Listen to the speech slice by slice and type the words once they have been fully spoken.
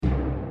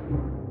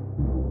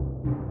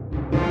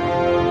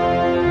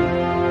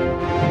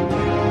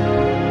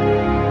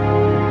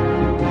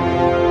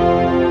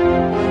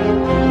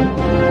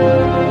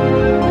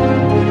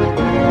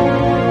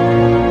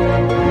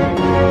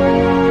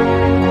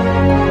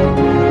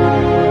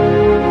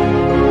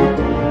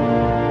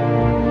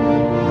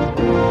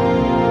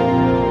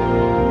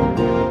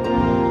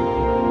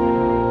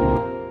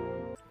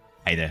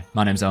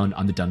My name's Owen.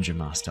 I'm the Dungeon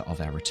Master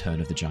of our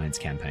Return of the Giants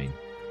campaign.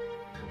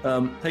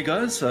 Hey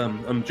guys,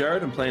 I'm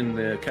Jared. I'm playing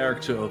the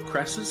character of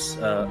Crassus,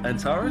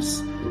 Antares,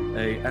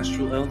 a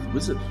astral elf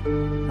wizard.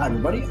 Hi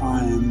everybody,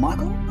 I'm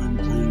Michael. I'm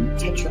playing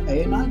Tetra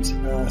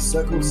Aeonite,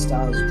 Circle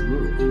Stars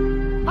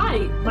Druid. Hi,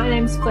 my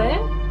name's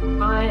Claire.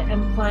 I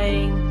am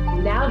playing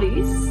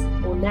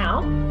Naudis, or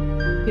Now,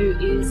 who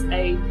is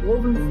a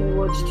Dwarven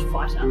Forged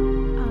fighter.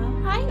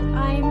 Hi,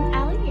 I'm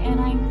Ali, and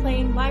I'm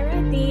playing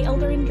Lyra, the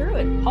Eldarin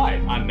Druid. Hi,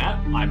 I'm Matt.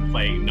 I'm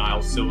playing Niall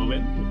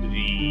Silverwind,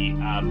 the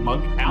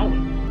Monk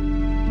Paladin.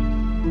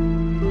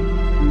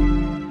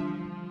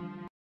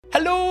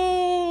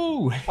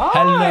 Hello!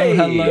 Hi!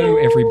 Hello,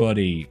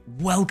 everybody.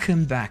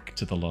 Welcome back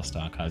to the Lost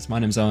Archives. My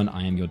name's Owen.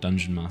 I am your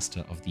Dungeon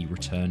Master of the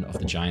Return of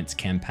the Giants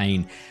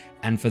campaign.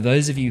 And for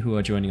those of you who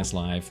are joining us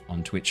live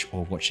on Twitch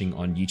or watching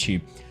on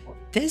YouTube,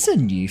 there's a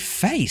new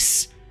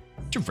face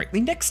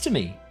directly next to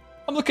me.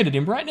 I'm looking at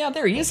him right now.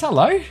 There he is.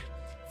 Hello.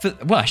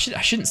 I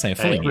shouldn't say a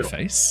fully new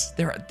face.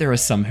 There are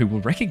some who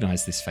will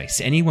recognize this face.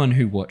 Anyone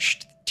who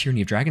watched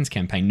Tyranny of Dragons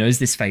campaign knows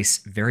this face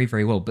very,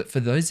 very well. But for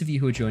those of you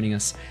who are joining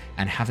us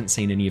and haven't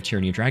seen any of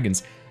Tyranny of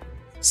Dragons,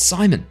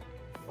 Simon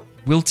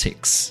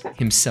Wiltix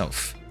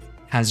himself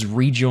has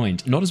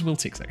rejoined, not as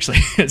Wiltix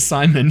actually,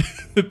 Simon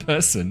the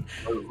person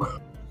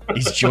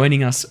is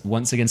joining us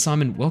once again.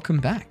 Simon, welcome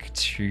back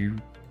to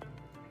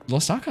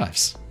Lost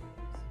Archives.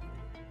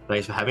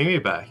 Thanks for having me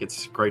back.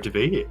 It's great to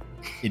be here.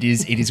 It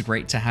is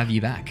great to have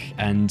you back,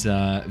 and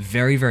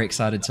very, very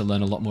excited to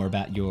learn a lot more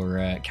about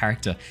your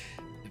character.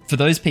 For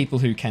those people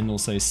who can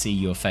also see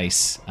your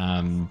face,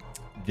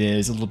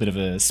 there's a little bit of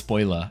a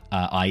spoiler,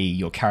 i.e.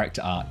 your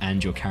character art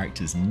and your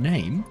character's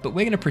name, but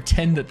we're going to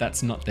pretend that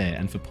that's not there,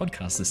 and for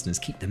podcast listeners,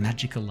 keep the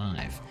magic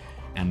alive,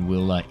 and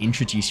we'll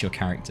introduce your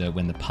character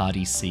when the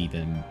party see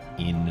them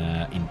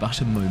in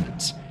but a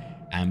moment.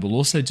 And we'll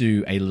also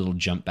do a little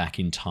jump back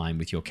in time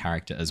with your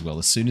character as well.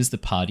 As soon as the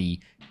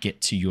party get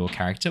to your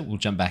character, we'll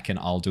jump back and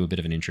I'll do a bit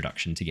of an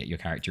introduction to get your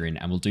character in,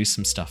 and we'll do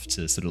some stuff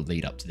to sort of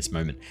lead up to this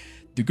moment.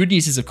 The good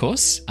news is, of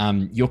course,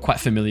 you're quite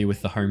familiar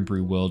with the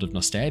homebrew world of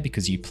Nostea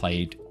because you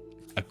played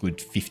a good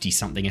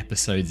 50-something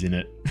episodes in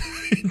it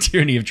in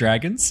Tyranny of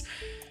Dragons.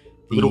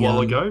 A little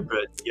while ago,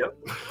 but yep.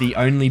 The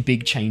only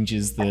big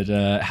changes that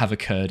have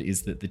occurred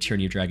is that the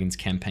Tyranny of Dragons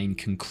campaign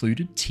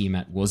concluded.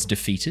 Tiamat was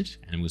defeated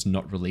and was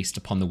not released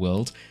upon the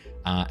world.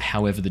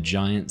 However, the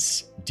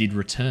Giants did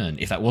return,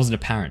 if that wasn't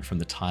apparent from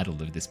the title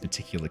of this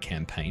particular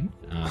campaign.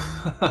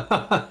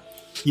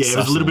 Yeah, it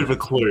was a little bit of a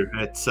clue.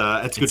 It's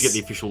good to get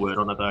the official word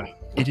on it, though.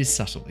 It is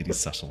subtle.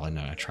 I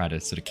know. I try to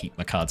sort of keep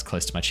my cards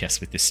close to my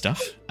chest with this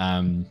stuff.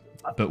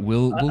 But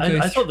we'll go.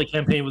 I thought the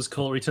campaign was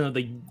called Return of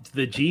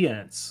the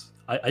Giants.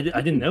 I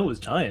didn't know it was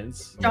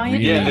Giants.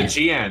 Giant. Yeah, the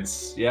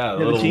Giants. Yeah,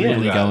 the Giants.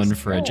 Really going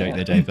for a joke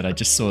there, Dave, but I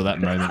just saw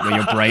that moment where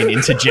your brain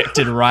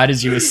interjected right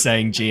as you were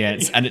saying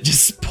Giants, and it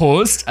just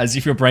paused as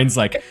if your brain's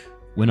like,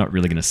 we're not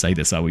really going to say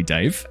this, are we,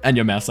 Dave? And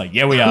your mouth's like,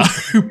 yeah, we are.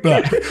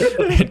 But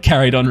it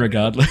carried on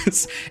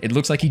regardless. It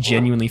looks like he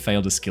genuinely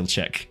failed a skill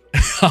check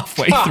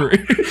halfway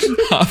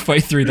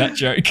through that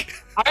joke.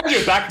 I had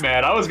your back,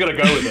 man. I was going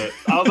to go with it.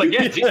 I was like,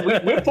 yeah, geez,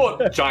 we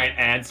fought giant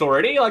ants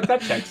already. Like,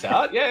 that checks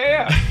out.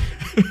 Yeah.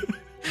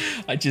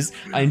 I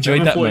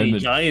enjoyed that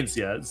moment. Giants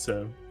yet,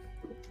 so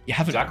you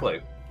haven't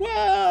exactly.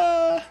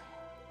 Well,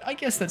 I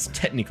guess that's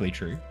technically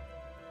true.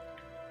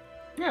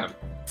 Yeah.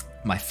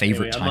 My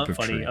favorite type of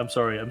funny. true. I'm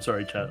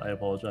sorry, chat. I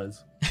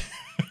apologize.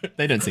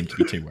 They don't seem to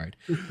be too worried.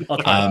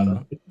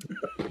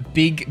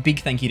 Big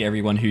thank you to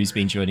everyone who's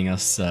been joining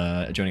us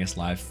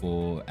live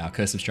for our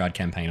Curse of Strahd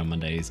campaign on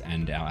Mondays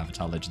and our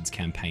Avatar Legends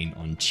campaign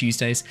on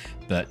Tuesdays.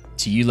 But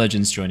to you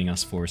Legends joining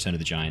us for Return of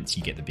the Giants,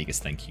 you get the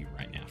biggest thank you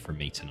right now from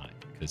me tonight,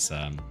 because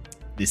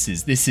this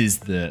is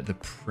the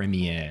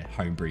premier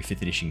homebrew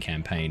 5th edition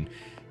campaign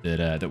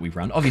that we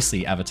run.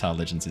 Obviously, Avatar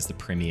Legends is the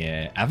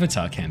premier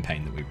Avatar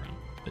campaign that we run,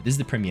 but this is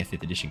the premier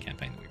 5th edition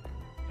campaign that we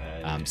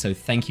run. So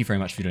thank you very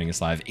much for joining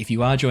us live. If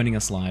you are joining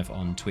us live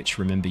on Twitch,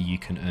 remember you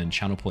can earn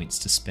channel points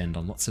to spend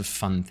on lots of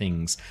fun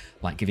things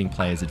like giving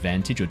players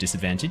advantage or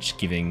disadvantage,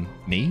 giving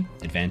me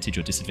advantage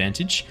or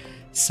disadvantage,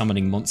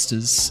 summoning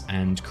monsters,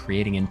 and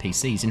creating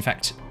NPCs. In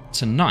fact,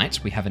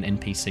 tonight we have an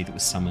NPC that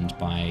was summoned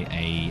by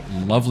a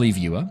lovely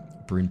viewer,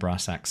 Brune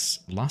Brassack's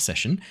last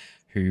session,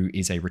 who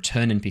is a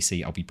return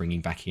NPC I'll be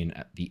bringing back in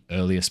at the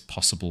earliest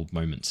possible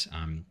moment.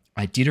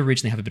 I did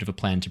originally have a bit of a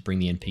plan to bring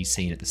the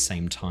NPC in at the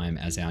same time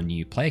as our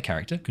new player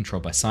character,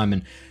 controlled by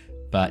Simon,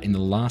 but in the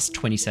last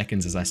 20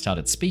 seconds as I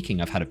started speaking,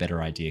 I've had a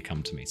better idea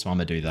come to me, so I'm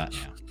going to do that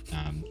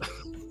now.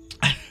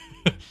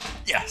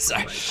 Yeah, so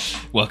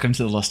welcome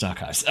to the Lost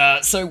Archives.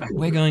 So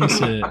we're going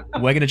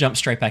to jump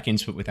straight back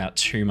into it without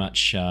too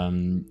much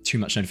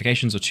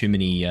notifications or too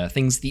many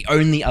things. The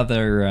only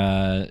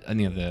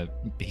other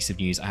piece of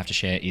news I have to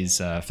share is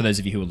for those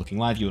of you who are looking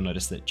live, you'll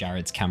notice that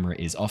Jared's camera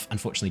is off.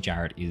 Unfortunately,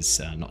 Jared is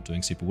not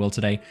doing super well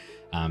today.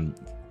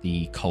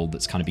 The cold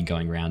that's kind of been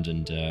going around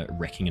and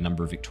wrecking a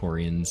number of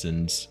Victorians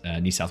and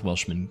New South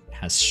Welshmen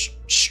has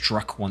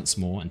struck once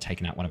more and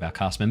taken out one of our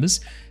cast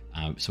members.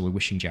 So we're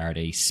wishing Jared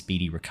a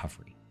speedy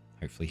recovery.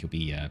 hopefully he'll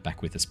be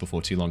back with us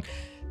before too long.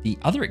 The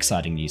other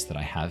exciting news that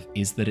I have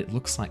is that it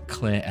looks like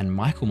Claire and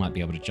Michael might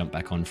be able to jump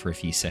back on for a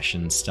few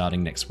sessions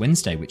starting next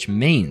Wednesday, which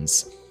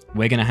means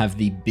we're going to have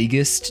the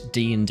biggest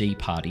D&D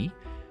party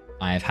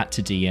I have had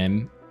to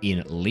DM in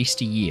at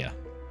least a year.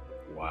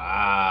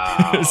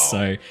 Wow.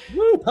 So,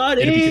 Woo,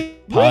 party!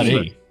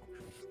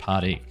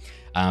 Party.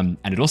 And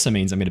it also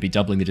means I'm going to be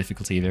doubling the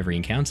difficulty of every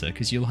encounter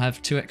because you'll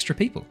have 2 extra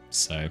people.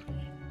 So,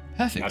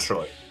 perfect.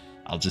 Naturally.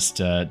 I'll just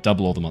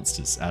double all the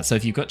monsters. So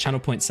if you've got channel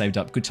points saved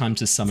up, good time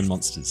to summon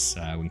monsters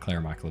when Claire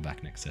and Michael are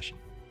back next session.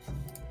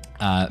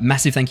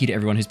 Massive thank you to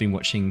everyone who's been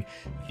watching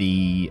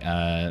the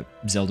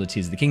Zelda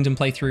Tears of the Kingdom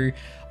playthrough.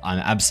 I'm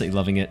absolutely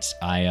loving it.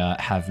 I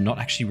have not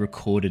actually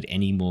recorded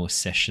any more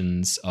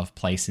sessions of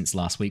play since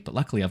last week, but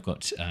luckily I've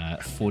got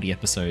 40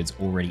 episodes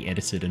already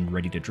edited and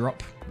ready to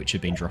drop, which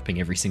have been dropping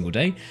every single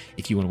day.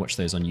 If you want to watch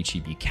those on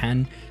YouTube, you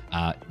can.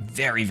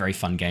 Very, very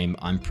fun game.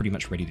 I'm pretty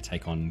much ready to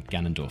take on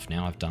Ganondorf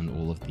now. I've done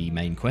all of the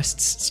main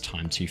quests. It's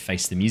time to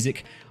face the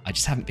music. I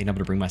just haven't been able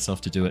to bring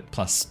myself to do it.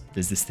 Plus,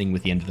 there's this thing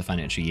with the end of the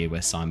financial year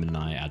where Simon and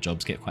I, our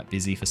jobs get quite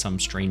busy for some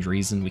strange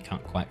reason. We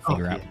can't quite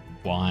figure out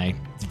why.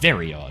 It's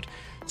very odd.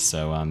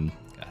 So,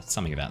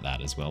 something about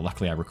that as well.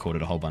 Luckily, I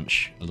recorded a whole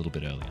bunch a little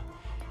bit earlier.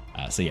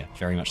 So yeah,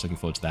 very much looking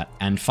forward to that.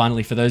 And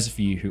finally, for those of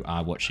you who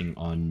are watching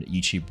on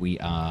YouTube, we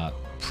are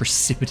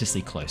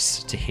precipitously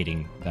close to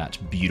hitting that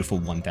beautiful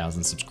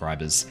 1,000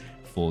 subscribers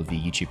for the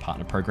YouTube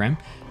Partner Program.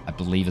 I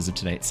believe as of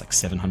today, it's like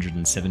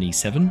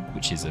 777,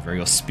 which is a very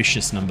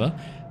auspicious number.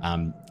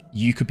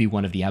 You could be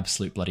one of the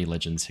absolute bloody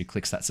legends who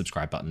clicks that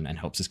subscribe button and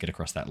helps us get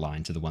across that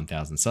line to the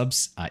 1,000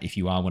 subs. If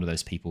you are one of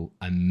those people,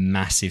 a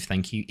massive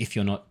thank you. If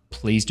you're not,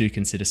 please do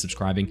consider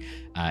subscribing.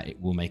 It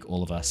will make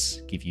all of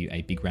us give you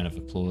a big round of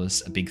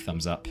applause, a big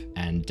thumbs up,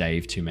 and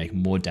Dave to make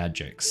more dad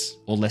jokes,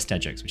 or less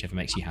dad jokes, whichever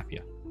makes you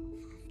happier.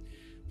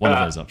 One of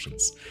those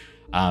options.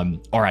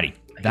 Alrighty,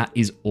 that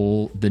is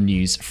all the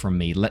news from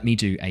me. Let me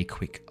do a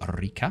quick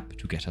recap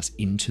to get us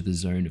into the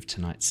zone of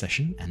tonight's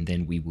session, and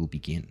then we will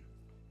begin.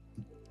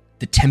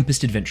 The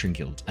Tempest Adventuring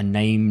Guild, a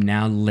name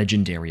now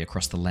legendary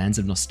across the lands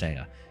of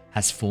Nostea,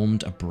 has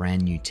formed a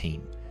brand new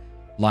team.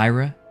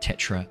 Lyra,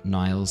 Tetra,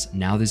 Niles,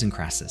 Nowthers and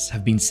Crassus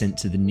have been sent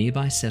to the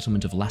nearby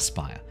settlement of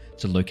Laspire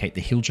to locate the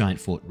hill giant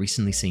fort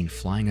recently seen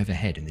flying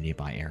overhead in the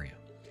nearby area.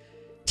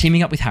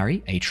 Teaming up with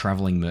Harry, a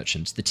travelling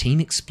merchant, the team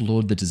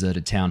explored the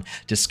deserted town,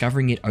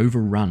 discovering it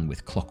overrun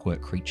with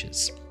clockwork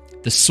creatures.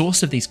 The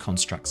source of these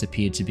constructs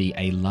appeared to be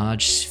a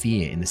large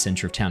sphere in the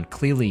centre of town,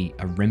 clearly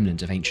a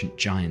remnant of ancient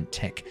giant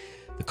tech.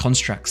 The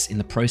constructs in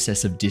the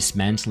process of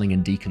dismantling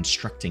and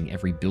deconstructing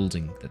every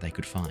building that they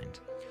could find.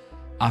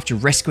 After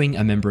rescuing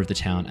a member of the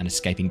town and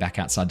escaping back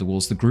outside the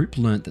walls, the group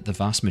learnt that the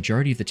vast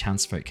majority of the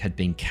townsfolk had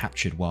been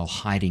captured while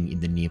hiding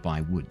in the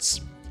nearby woods.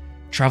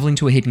 Travelling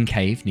to a hidden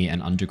cave near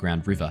an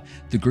underground river,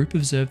 the group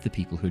observed the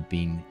people who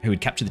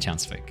had captured the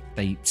townsfolk.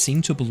 They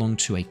seemed to belong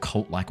to a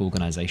cult-like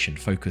organisation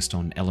focused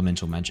on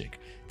elemental magic,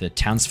 the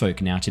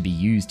townsfolk now to be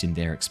used in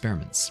their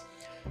experiments.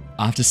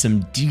 After some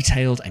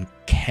detailed and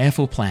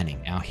careful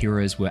planning, our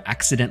heroes were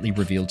accidentally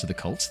revealed to the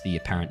cult, the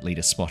apparent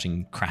leader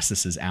spotting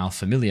Crassus's owl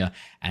familiar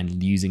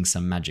and using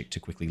some magic to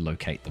quickly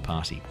locate the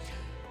party.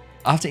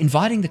 After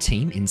inviting the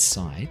team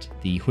inside,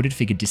 the hooded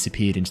figure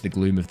disappeared into the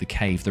gloom of the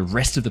cave, the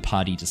rest of the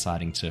party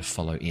deciding to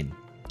follow in.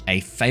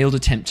 A failed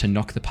attempt to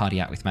knock the party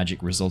out with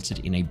magic resulted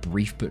in a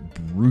brief but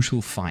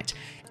brutal fight,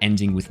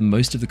 ending with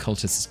most of the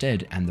cultists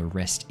dead and the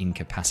rest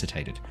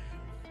incapacitated.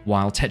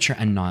 While Tetra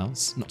and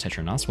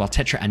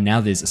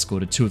Nowthers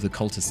escorted 2 of the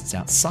cultists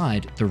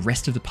outside, the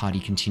rest of the party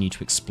continued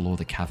to explore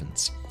the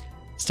caverns.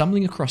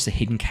 Stumbling across a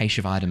hidden cache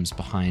of items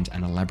behind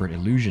an elaborate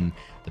illusion,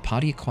 the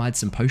party acquired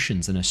some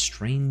potions and a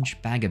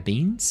strange bag of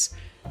beans.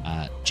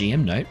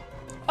 GM note.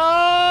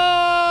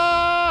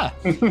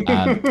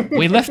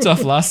 We left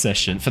off last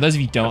session. For those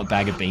of you who don't know what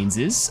bag of beans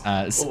is,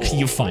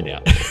 you'll find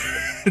out.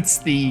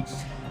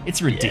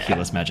 It's a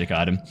ridiculous magic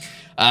item.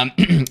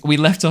 We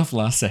left off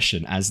last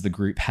session as the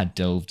group had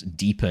delved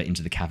deeper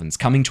into the caverns,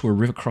 coming to a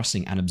river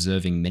crossing and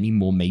observing many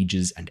more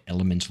mages and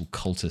elemental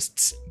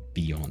cultists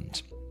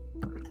beyond.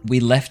 We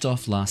left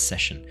off last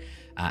session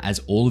as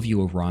all of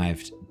you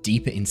arrived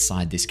deeper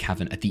inside this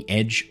cavern at the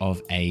edge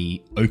of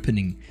a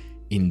opening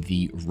in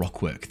the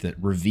rockwork that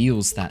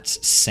reveals that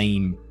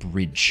same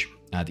bridge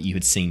that you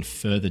had seen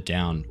further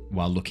down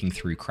while looking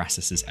through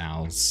Crassus's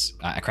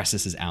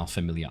owl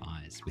familiar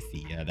eyes with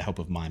the help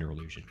of minor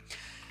illusion.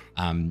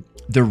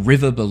 The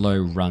river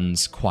below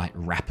runs quite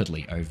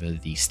rapidly over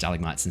the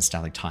stalagmites and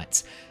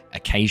stalactites,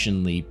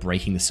 occasionally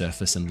breaking the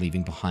surface and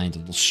leaving behind a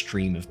little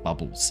stream of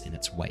bubbles in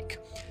its wake.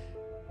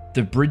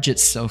 The bridge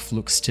itself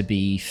looks to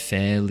be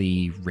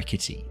fairly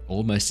rickety,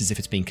 almost as if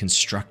it's been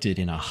constructed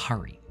in a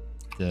hurry.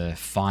 The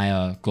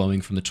fire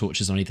glowing from the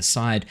torches on either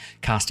side,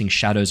 casting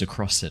shadows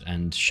across it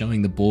and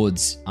showing the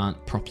boards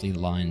aren't properly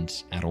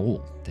lined at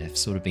all. They've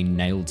sort of been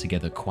nailed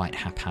together quite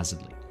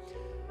haphazardly.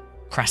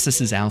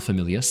 Crassus's owl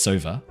familiar,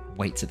 Sova,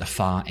 waits at the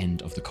far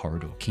end of the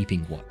corridor,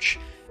 keeping watch,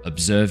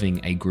 observing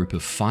a group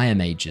of fire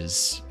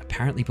mages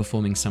apparently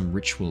performing some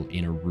ritual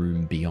in a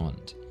room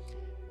beyond.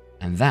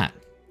 And that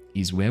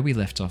is where we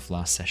left off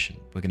last session.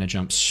 We're going to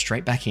jump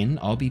straight back in.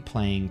 I'll be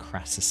playing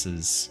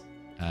Crassus's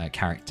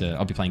character.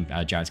 I'll be playing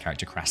Jared's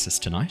character Crassus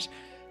tonight,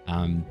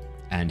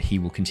 and he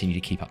will continue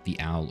to keep up the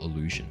owl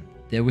illusion.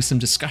 There were some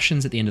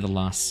discussions at the end of the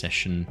last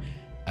session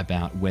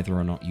about whether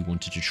or not you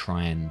wanted to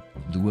try and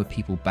lure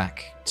people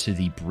back to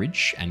the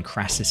bridge, and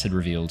Crassus had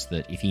revealed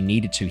that if he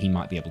needed to, he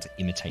might be able to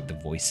imitate the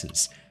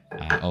voices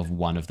of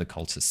one of the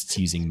cultists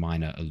using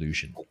minor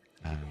illusion.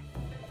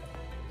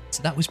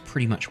 So that was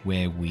pretty much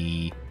where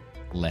we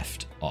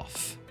left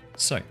off.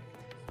 So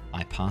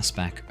I pass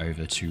back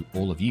over to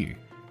all of you.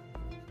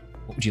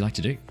 What would you like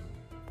to do?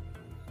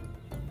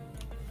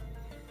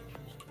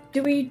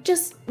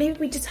 Maybe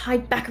we just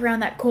hide back around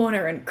that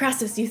corner, and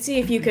Crassus, you see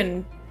if you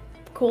can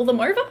call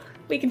them over?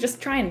 We can just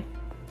try and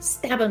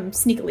stab them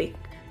sneakily.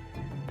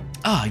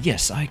 Ah,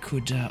 yes, I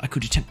could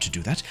attempt to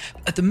do that.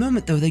 At the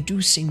moment, though, they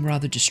do seem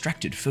rather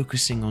distracted,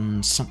 focusing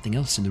on something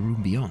else in the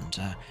room beyond.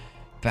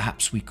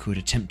 Perhaps we could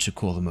attempt to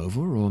call them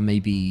over, or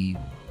maybe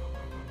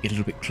get a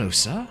little bit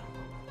closer.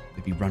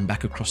 Maybe run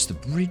back across the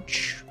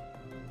bridge.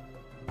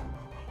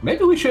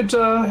 Maybe we should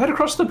head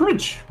across the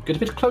bridge, get a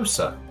bit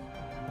closer.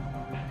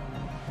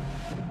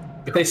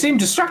 If they seem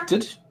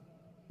distracted,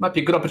 might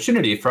be a good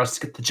opportunity for us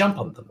to get the jump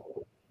on them.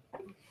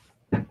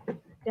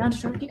 Down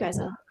to where you guys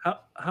are.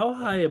 How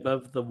high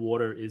above the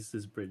water is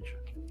this bridge?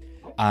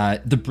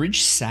 The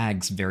bridge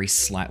sags very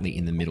slightly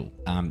in the middle.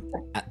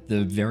 At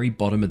the very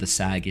bottom of the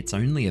sag, it's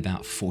only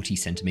about 40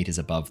 centimeters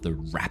above the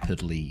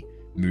rapidly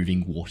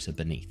moving water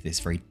beneath. This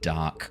very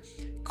dark,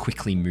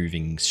 quickly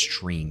moving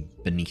stream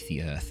beneath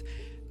the earth.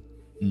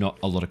 Not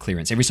a lot of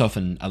clearance. Every so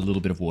often, a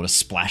little bit of water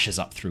splashes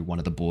up through one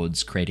of the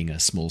boards, creating a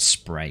small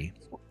spray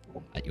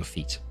at your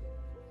feet.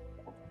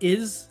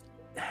 Is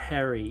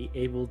Harry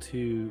able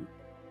to,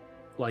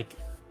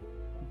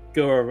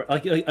 go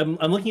around?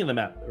 I'm looking at the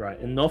map, right?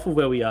 And north of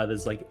where we are,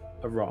 there's a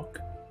rock,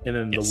 and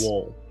then the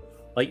wall.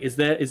 Is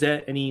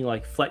there any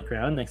flat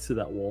ground next to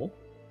that wall?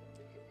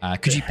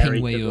 Could you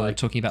ping where you're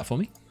talking about for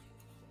me?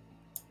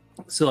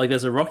 So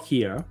there's a rock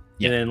here,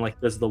 and then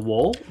there's the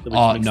wall.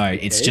 Oh no,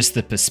 it's just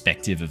the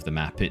perspective of the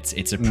map.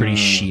 It's a pretty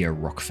sheer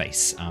rock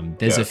face.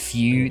 There's a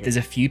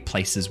few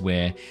places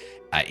where,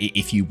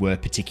 if you were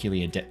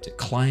particularly adept at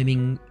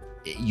climbing,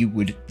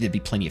 there'd be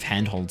plenty of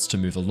handholds to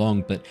move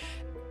along. But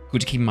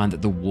good to keep in mind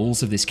that the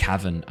walls of this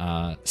cavern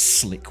are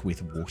slick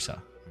with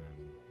water,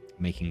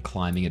 making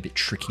climbing a bit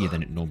trickier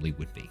than it normally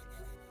would be.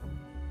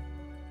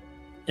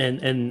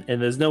 And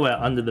there's nowhere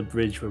under the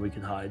bridge where we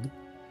could hide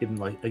in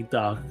a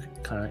dark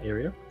kind of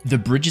area. The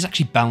bridge is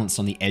actually balanced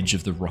on the edge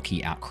of the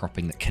rocky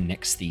outcropping that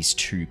connects these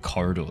two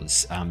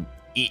corridors.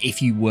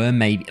 If you were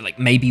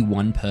maybe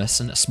one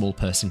person, a small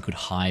person, could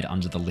hide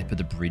under the lip of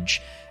the bridge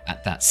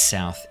at that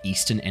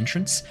southeastern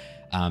entrance,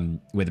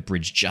 where the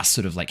bridge just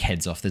sort of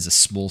heads off. There's a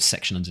small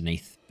section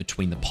underneath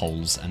between the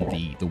poles and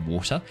the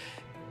water.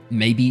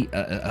 Maybe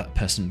a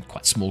person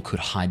quite small could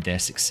hide there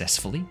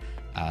successfully,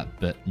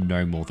 but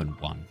no more than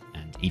one.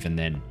 And even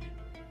then,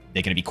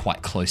 they're going to be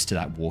quite close to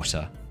that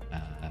water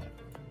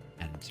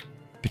and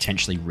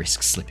potentially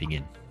risk slipping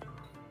in.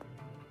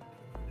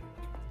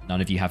 None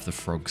of you have the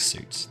frog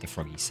suit, the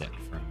froggy set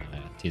from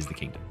Tears of the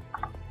Kingdom.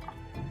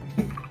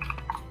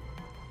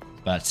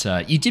 But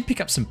you did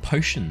pick up some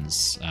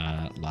potions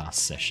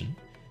last session.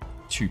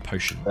 2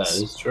 potions. That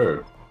is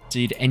true.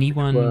 Did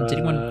anyone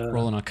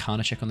roll an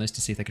Arcana check on those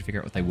to see if they could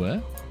figure out what they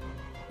were?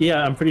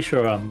 Yeah, I'm pretty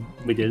sure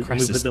we did.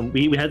 Crassus...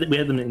 We had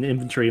them in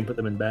inventory and put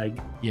them in bag.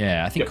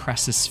 Yeah, I think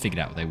Crassus figured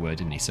out what they were,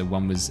 didn't he? So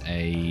one was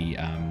a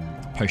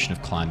potion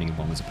of climbing and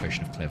one was a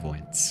potion of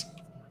clairvoyance.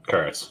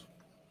 Correct.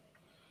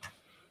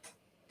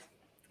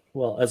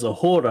 Well, as a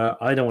hoarder,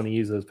 I don't want to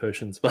use those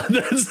potions, but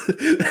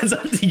that's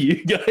up to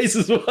you guys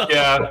as well.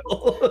 Yeah.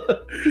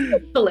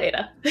 For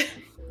later.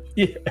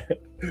 Yeah,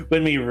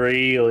 when we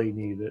really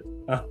need it.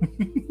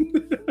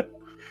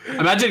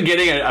 Imagine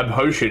getting a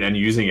potion and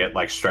using it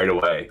straight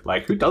away.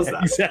 Who does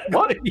that? Exactly.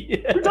 What?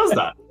 Yeah. Who does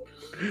that?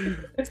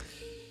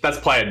 That's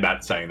player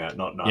Matt saying that,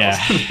 not Niles.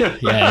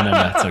 Yeah, no,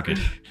 that's so good.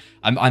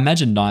 I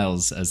imagine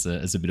Niles as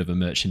a bit of a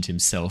merchant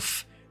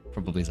himself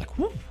probably is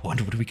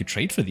wonder what we could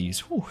trade for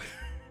these. Ooh.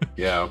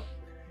 Yeah.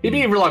 He'd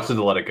be reluctant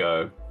to let it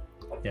go.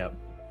 Yeah.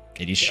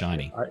 It is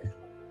shiny.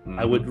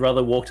 I would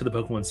rather walk to the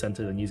Pokemon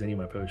Center than use any of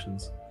my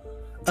potions.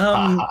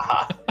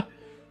 I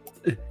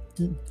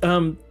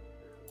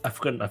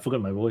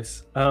forgot my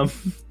voice.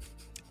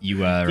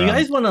 You are. Do you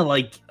guys want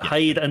to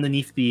hide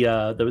underneath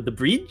the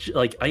bridge?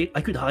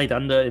 I could hide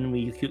under, and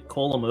we could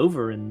call them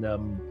over, and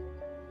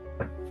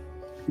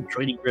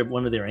try to grab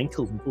one of their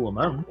ankles and pull them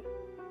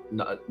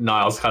out.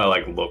 Niles kind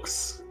of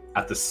looks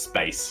at the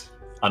space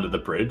under the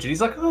bridge, and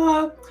he's like,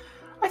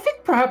 I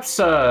think perhaps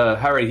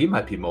Harry, he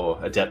might be more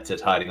adept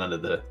at hiding under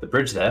the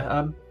bridge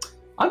there.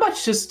 I might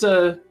just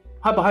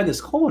hide behind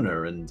this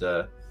corner and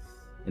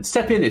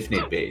step in if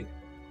need be.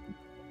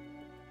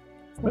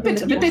 A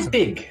bit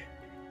big.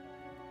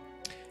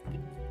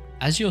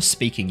 As you're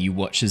speaking, you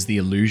watch as the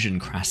illusion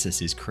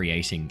Crassus is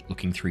creating,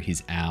 looking through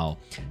his owl,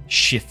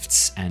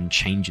 shifts and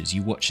changes.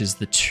 You watch as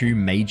the 2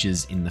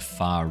 mages in the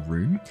far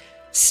room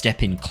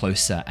step in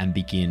closer and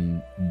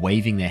begin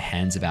waving their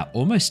hands about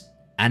almost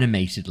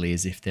animatedly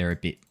as if they're a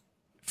bit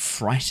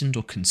frightened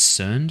or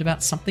concerned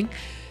about something.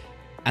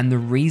 And the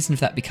reason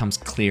for that becomes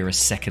clear a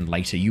second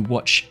later. You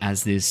watch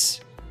as this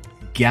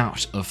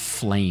gout of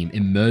flame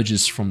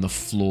emerges from the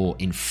floor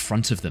in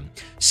front of them,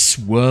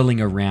 swirling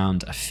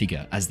around a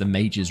figure as the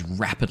mages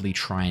rapidly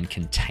try and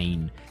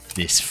contain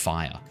this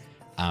fire.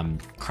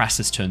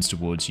 Crassus turns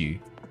towards you,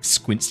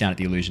 squints down at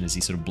the illusion as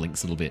he sort of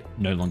blinks a little bit,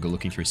 no longer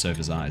looking through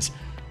Sova's eyes.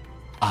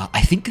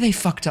 I think they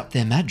fucked up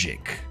their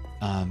magic.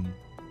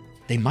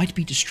 They might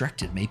be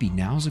distracted. Maybe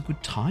now's a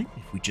good time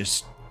if we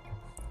just...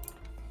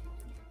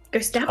 Go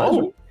stab them.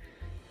 Oh,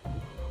 that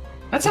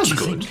What sounds do you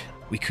good. think?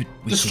 We could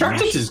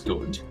Distracted rush- is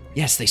good.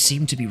 Yes, they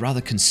seem to be rather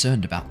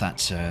concerned about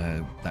that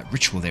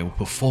ritual they were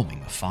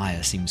performing. The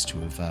fire seems to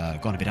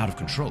have gone a bit out of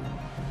control.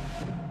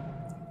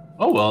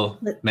 Oh, well,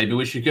 maybe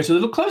we should get a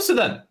little closer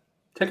then.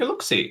 Take a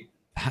look-see.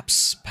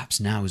 Perhaps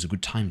now is a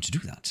good time to do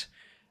that.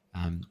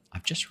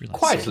 I've just realised...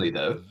 Quietly,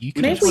 though. You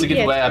can Maybe just wanna we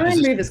get away our try and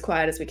position. move as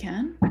quiet as we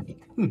can.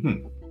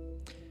 Mhm.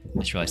 I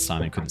just realised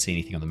Simon couldn't see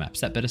anything on the map.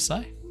 Is that better,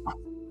 Si?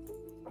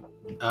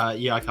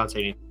 Yeah, I can't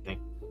see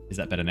anything. Is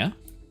that better now?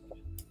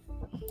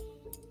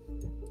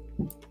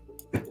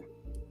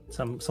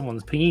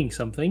 Someone's pinging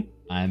something.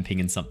 I am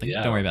pinging something.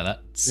 Yeah. Don't worry about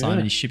that. Simon,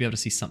 Yeah. you should be able to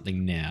see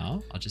something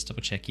now. I'll just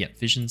double check. Yep,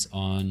 vision's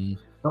on.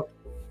 Oh.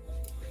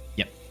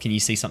 Yep. Can you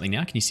see something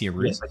now? Can you see a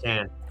room? Yes, I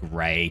can.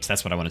 Great.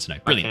 That's what I wanted to know.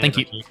 Brilliant. I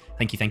can,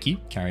 Thank you. Thank you.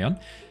 Carry on.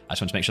 I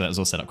just want to make sure that was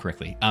all set up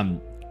correctly.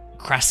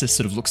 Crassus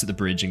sort of looks at the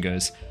bridge and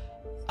goes,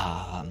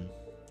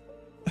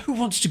 who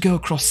wants to go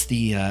across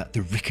the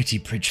rickety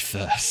bridge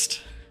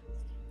first?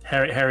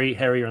 Harry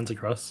runs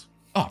across.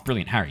 Oh,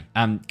 brilliant, Harry.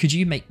 Could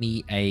you make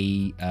me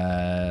a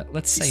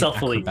let's say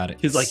Stealthily,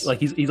 acrobatics? because like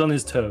he's on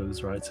his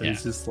toes, right? So Yeah.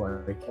 he's just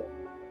like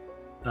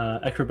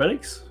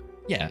acrobatics.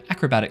 Yeah,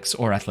 acrobatics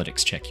or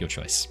athletics check, your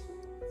choice.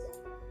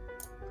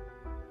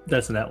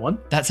 That's an that one.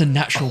 That's a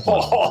natural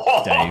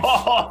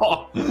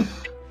one, Dave.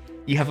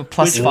 You have a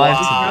plus Which 5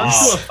 goes to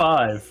to a this.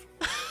 5.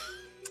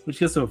 Which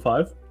goes to a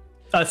 5.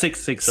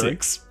 Six. Sorry.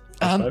 6.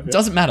 Plus 5, yeah.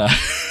 Doesn't matter.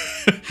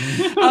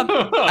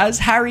 As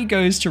Harry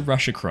goes to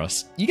rush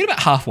across, you get about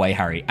halfway,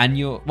 Harry, and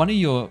one of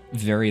your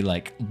very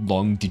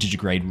long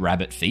digitigrade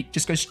rabbit feet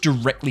just goes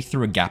directly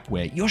through a gap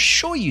where you're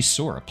sure you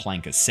saw a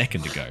plank a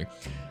second ago.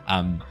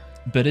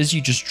 But as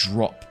you just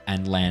drop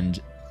and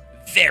land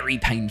very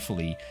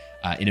painfully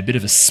in a bit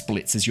of a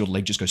splits as your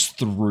leg just goes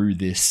through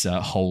this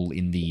hole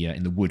in the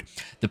wood,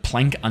 the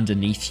plank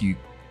underneath you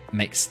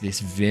makes this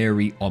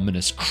very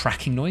ominous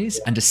cracking noise,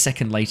 and a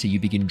second later you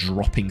begin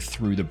dropping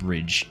through the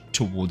bridge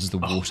towards the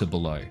water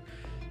below.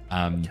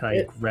 Can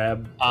I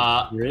grab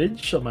the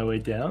bridge on my way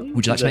down?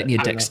 Would you like to make me a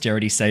I don't know.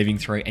 dexterity saving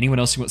throw? Anyone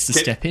else who wants to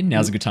step in?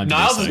 Now's a good time to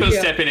Niles do is so. going to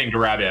step in and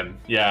grab him.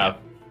 Yeah.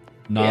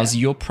 Niles,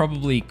 you're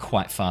probably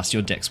quite fast.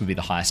 Your dex would be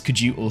the highest.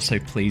 Could you also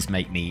please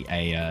make me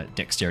a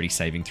dexterity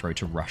saving throw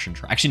to rush and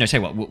try? Actually, no,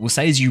 tell you what. We'll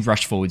say as you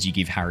rush forwards, you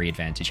give Harry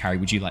advantage. Harry,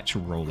 would you like to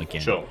roll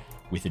again? Sure.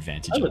 With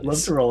advantage. I would on love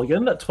this? to roll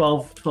again. That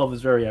 12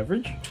 is very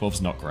average. 12's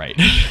not great.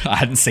 I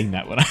hadn't seen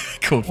that when I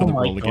called for Oh the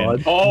my roll God.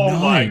 again. Oh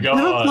my No. I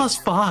have a god. plus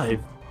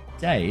 5.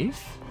 Dave,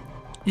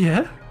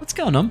 Yeah. what's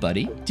going on,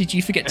 buddy? Did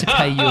you forget to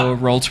pay your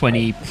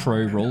Roll20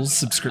 Pro Rolls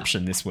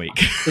subscription this week?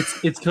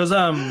 It's because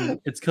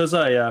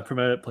I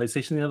promoted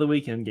PlayStation the other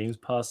week and Games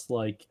Pass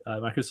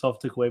Microsoft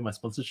took away my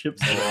sponsorship.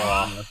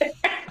 So,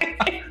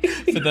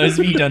 For those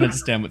of you who don't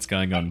understand what's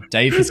going on,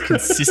 Dave has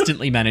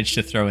consistently managed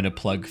to throw in a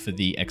plug for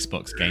the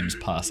Xbox Games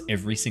Pass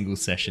every single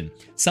session,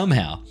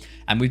 somehow.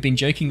 And we've been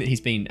joking that he's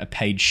been a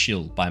paid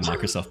shill by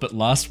Microsoft, but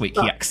last week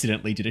he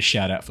accidentally did a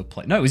shout out for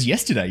No, it was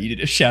yesterday you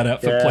did a shout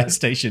out for Yeah.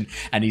 PlayStation,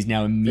 and he's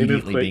now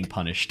immediately quick. being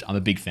punished. I'm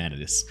a big fan of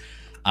this.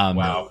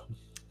 Wow.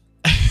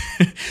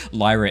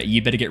 Lyra,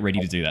 you better get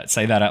ready to do that.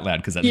 Say that out loud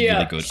because that's Yeah,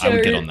 really good. I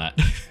would get so- on that.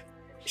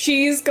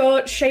 She's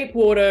got shape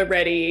water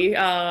ready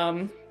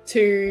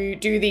to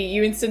do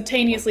you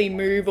instantaneously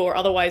move or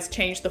otherwise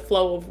change the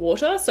flow of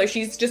water. So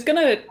she's just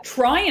gonna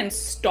try and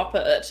stop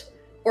it,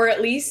 or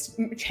at least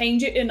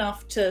change it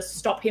enough to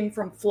stop him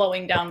from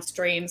flowing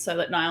downstream so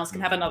that Niles can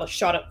have another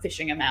shot at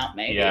fishing him out,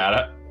 maybe.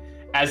 Yeah.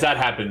 As that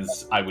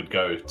happens, I would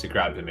go to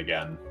grab him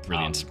again.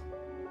 Brilliant.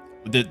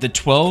 The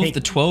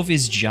 12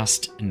 is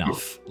just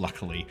enough,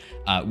 luckily,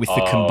 with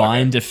the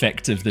combined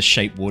effect of the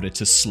shape water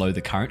to slow the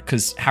current.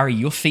 Because Harry,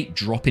 your feet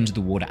drop into the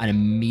water, and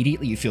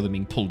immediately you feel them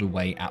being pulled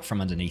away out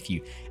from underneath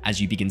you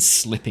as you begin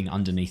slipping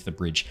underneath the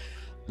bridge.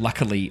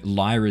 Luckily,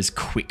 Lyra's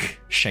quick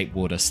shape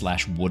water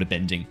 / water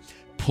bending,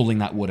 pulling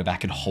that water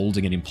back and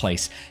holding it in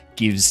place,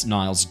 gives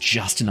Niles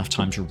just enough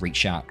time to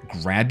reach out,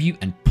 grab you,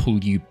 and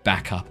pull you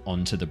back up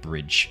onto the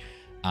bridge.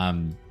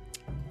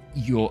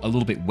 You're a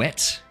little bit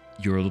wet.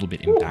 You're a little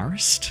bit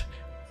embarrassed,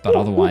 but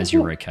otherwise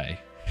you're okay.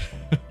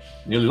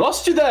 Nearly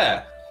lost you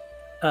there.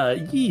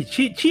 Yeah,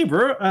 cheer,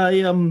 bro.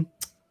 I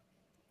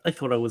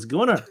thought I was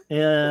gonna.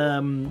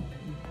 My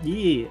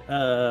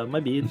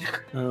bad.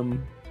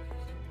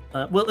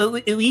 Well,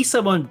 at least I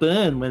won't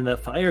burn when the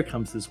fire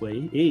comes this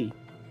way. Hey.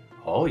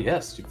 Oh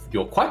yes,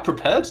 you're quite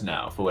prepared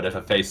now for whatever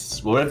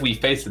we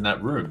face in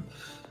that room.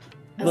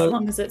 As Well-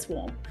 long as it's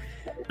warm.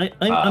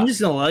 I'm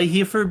just gonna lie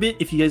here for a bit.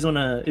 If you guys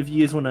wanna, I'm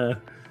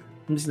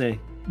just gonna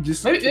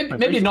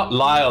Maybe not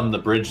lie on the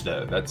bridge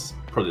though. That's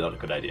probably not a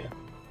good idea.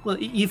 Well,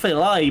 if I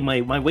lie,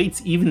 my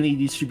weight's evenly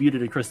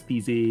distributed across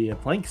these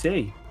planks,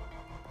 eh?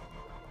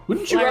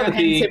 Wouldn't you Lyra rather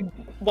hands be? him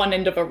one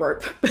end of a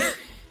rope.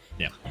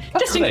 Yeah.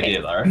 That's just a good in case.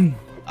 idea, Lara.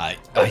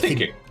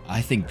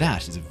 I think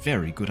that is a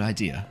very good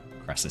idea.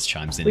 Crassus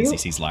chimes in as he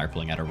sees Lyra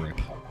pulling out a rope.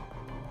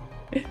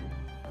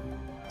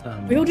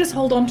 We all just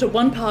hold on to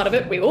one part of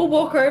it. We all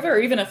walk over,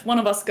 even if one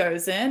of us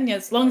goes in.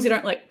 As long as you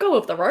don't let go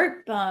of the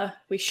rope,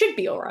 we should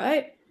be all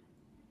right.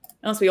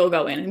 Unless we all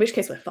go in which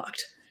case we're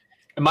fucked.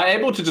 Am I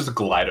able to just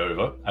glide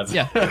over?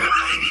 Yeah.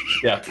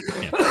 Yeah.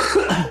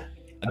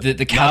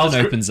 The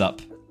cavern opens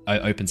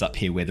up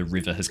here where the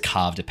river has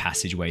carved a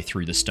passageway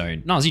through the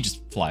stone. Niles, you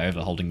just fly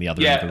over holding the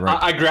other end of the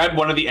rope. I grab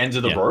one of the ends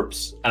of the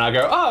ropes and I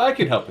go, oh, I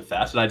can help with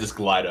that. And I just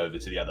glide over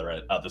to the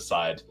other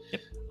side.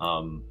 Yep.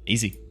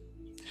 Easy.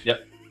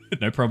 Yep.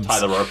 No problems. Tie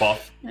the rope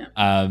off.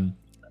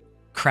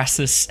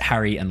 Crassus,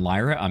 Harry, and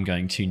Lyra, I'm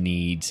going to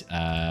need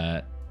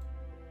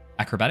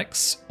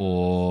acrobatics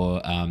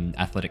or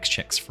athletics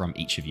checks from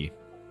each of you.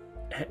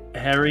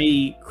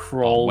 Harry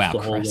crawls the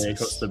whole Crassus. way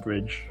across the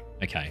bridge.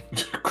 Okay.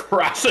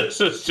 Crassus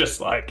is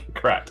just like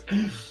cracked.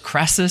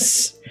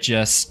 Crassus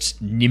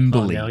just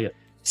nimbly Oh,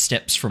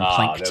 steps from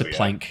plank there to we go.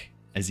 plank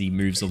as he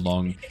moves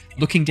along,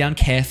 looking down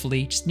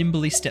carefully, just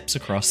nimbly steps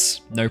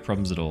across, no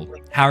problems at all.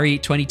 Harry,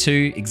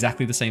 22,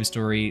 exactly the same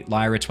story.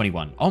 Lyra,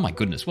 21. Oh my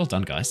goodness, well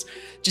done, guys.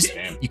 Just,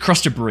 you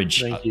crossed a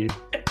bridge. Thank you.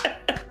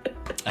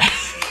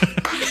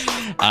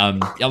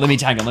 Let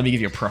me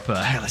give you a proper,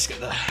 let's get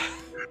there.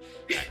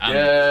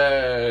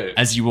 Yay!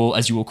 As you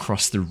all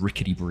cross the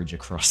rickety bridge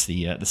across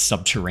the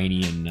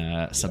subterranean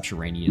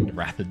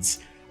rapids,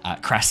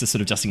 Crassus,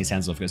 sort of dusting his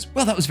hands off, goes,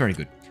 well, that was very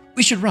good.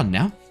 We should run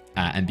now.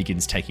 And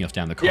begins taking off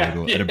down the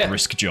corridor at a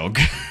brisk jog.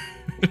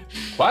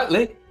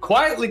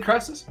 Quietly,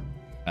 Crassus.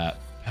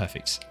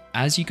 Perfect.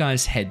 As you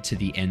guys head to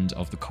the end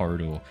of the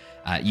corridor,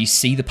 you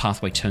see the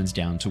pathway turns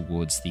down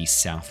towards the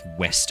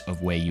southwest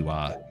of where you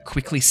are,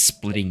 quickly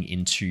splitting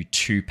into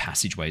two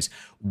passageways,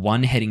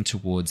 one heading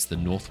towards the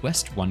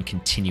northwest, one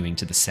continuing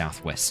to the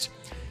southwest.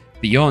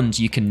 Beyond,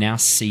 you can now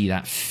see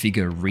that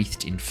figure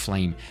wreathed in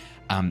flame,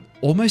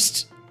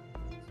 almost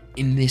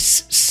in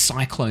this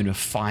cyclone of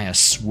fire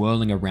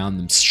swirling around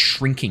them,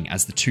 shrinking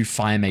as the two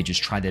fire mages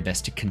try their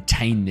best to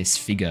contain this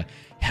figure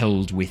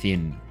held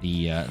within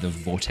the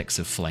vortex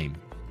of flame.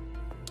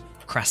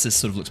 Crassus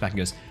sort of looks back and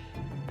goes,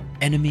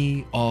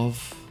 enemy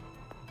of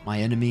my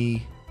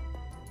enemy...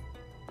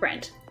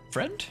 Friend?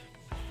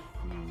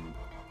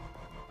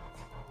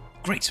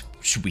 Great.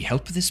 Should we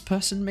help this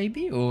person,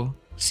 maybe? Or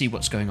see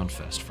what's going on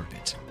first for a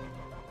bit?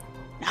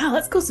 Nah,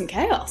 let's cause some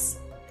chaos.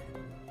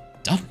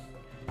 Done.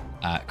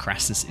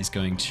 Crassus is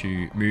going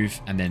to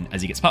move, and then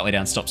as he gets partway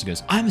down, stops and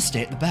goes, I'm gonna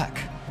stay at the back.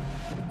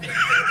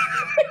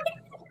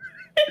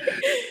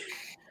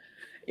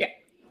 Yeah.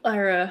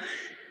 Lyra,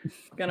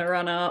 gonna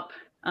run up.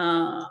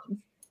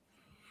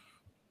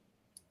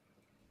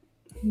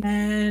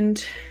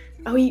 And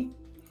are we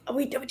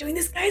doing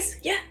this, guys?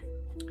 Yeah.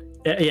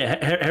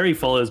 Yeah, Harry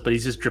follows, but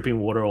he's just dripping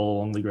water all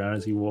along the ground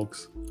as he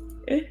walks.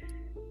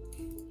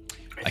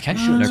 Okay,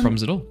 no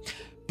problems at all.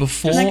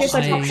 Before I guess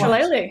I talk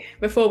shillelagh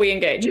before we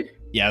engage.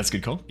 Yeah, that's a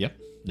good call. Yep,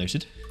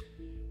 noted.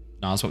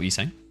 Niles, what were you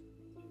saying?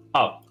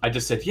 Oh, I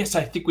just said, yes,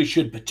 I think we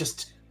should, but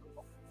just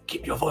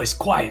keep your voice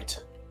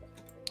quiet.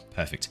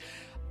 Perfect.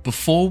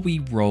 Before we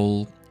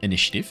roll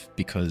initiative,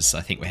 because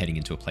I think we're heading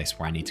into a place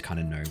where I need to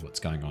kind of know what's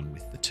going on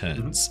with the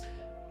turns.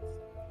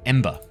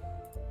 Ember,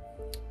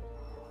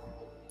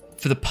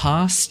 for the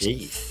past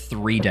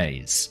 3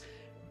 days,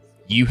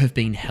 you have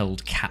been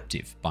held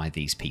captive by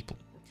these people.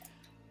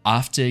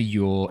 After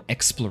your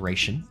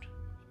exploration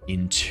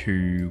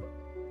into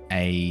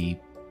a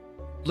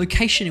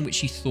location in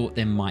which you thought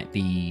there might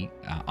be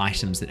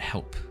items that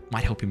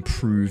might help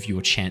improve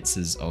your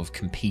chances of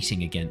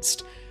competing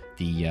against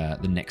the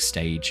next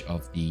stage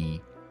of the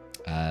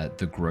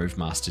Grove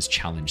Masters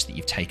challenge that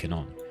you've taken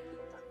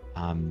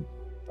on,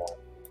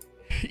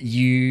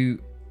 you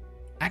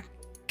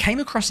came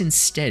across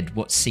instead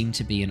what seemed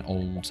to be an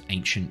old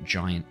ancient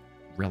giant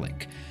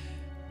relic.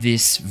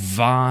 This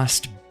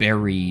vast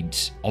buried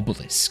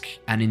obelisk,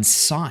 and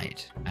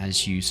inside,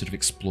 as you sort of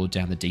explored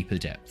down the deeper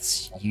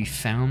depths, you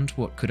found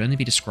what could only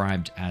be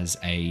described as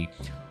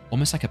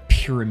almost like a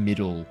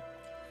pyramidal,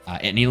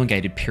 an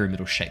elongated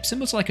pyramidal shape,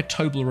 similar to like a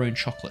Toblerone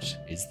chocolate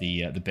is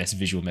the best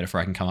visual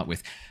metaphor I can come up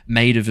with,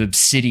 made of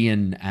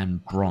obsidian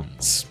and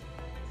bronze.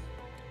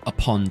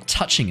 Upon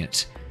touching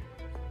it,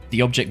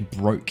 the object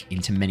broke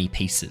into many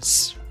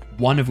pieces,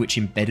 one of which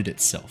embedded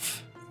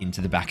itself into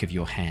the back of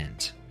your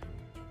hand.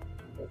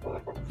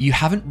 You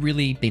haven't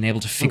really been able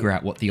to figure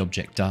out what the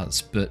object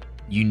does, but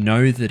you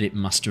know that it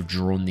must have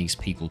drawn these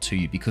people to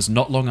you, because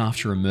not long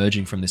after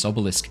emerging from this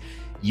obelisk,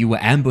 you were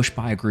ambushed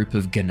by a group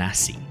of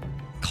Ganassi,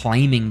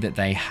 claiming that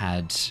they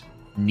had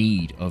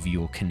need of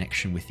your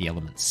connection with the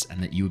elements,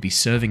 and that you would be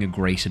serving a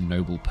great and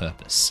noble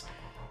purpose.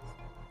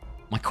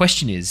 My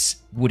question is,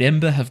 would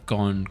Ember have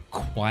gone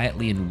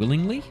quietly and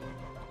willingly,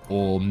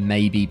 or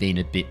maybe been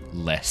a bit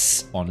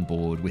less on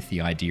board with the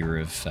idea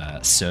of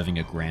serving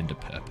a grander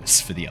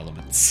purpose for the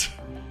elements?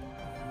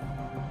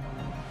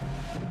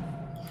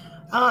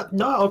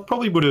 No, I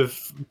probably would have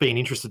been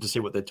interested to see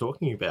what they're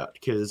talking about,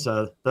 because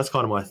that's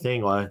kind of my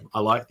thing. I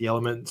like the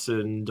elements,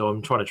 and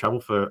I'm trying to travel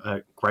for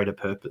a greater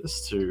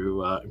purpose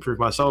to improve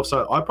myself.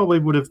 So I probably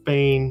would have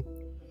been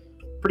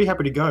pretty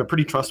happy to go,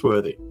 pretty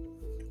trustworthy.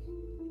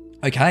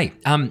 Okay.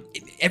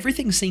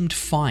 Everything seemed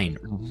fine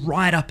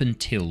right up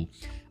until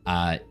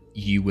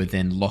you were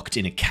then locked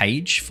in a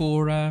cage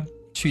for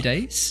 2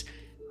 days.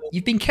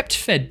 You've been kept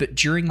fed, but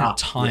during that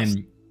time, yes,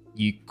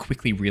 you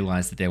quickly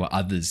realized that there were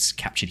others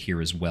captured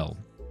here as well.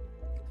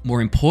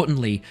 More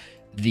importantly,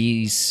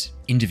 these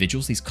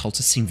individuals, these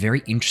cultists, seem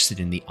very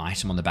interested in the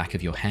item on the back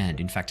of your hand.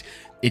 In fact,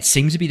 it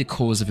seemed to be the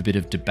cause of a bit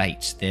of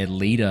debate, their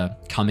leader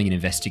coming and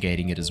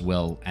investigating it as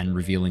well and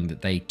revealing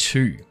that they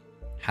too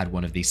had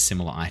one of these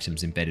similar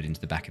items embedded into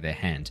the back of their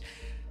hand.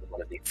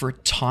 For a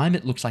time,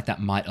 it looked like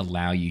that might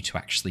allow you to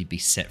actually be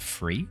set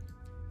free,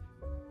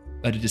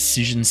 but a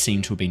decision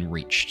seemed to have been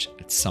reached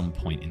at some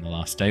point in the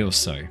last day or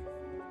so,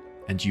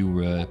 and you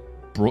were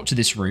brought to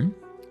this room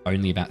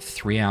only about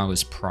 3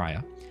 hours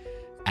prior,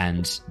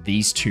 and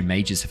these two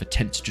mages have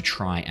attempted to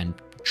try and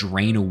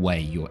drain away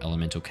your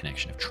elemental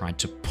connection, have tried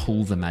to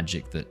pull the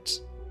magic that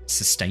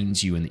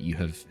sustains you and that you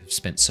have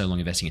spent so long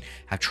investing in,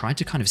 have tried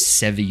to kind of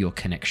sever your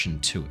connection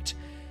to it.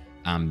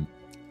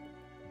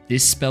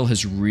 This spell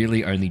has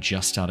really only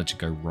just started to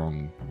go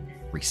wrong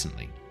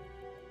recently.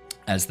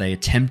 As they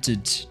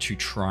attempted to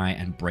try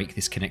and break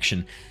this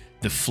connection,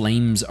 the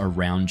flames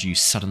around you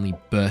suddenly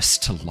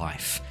burst to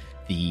life,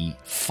 the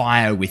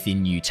fire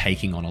within you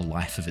taking on a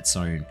life of its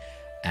own,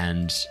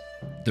 and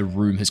the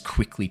room has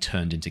quickly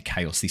turned into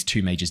chaos, these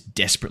two mages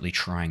desperately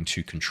trying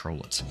to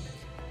control it.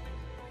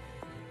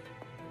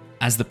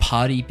 As the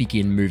party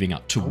begin moving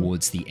up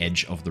towards the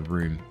edge of the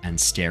room and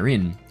stare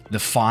in, the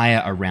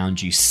fire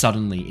around you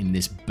suddenly, in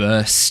this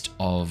burst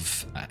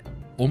of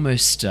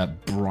almost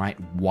bright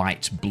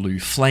white blue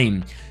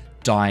flame,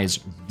 dies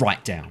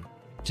right down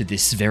to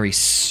this very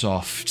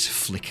soft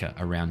flicker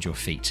around your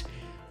feet,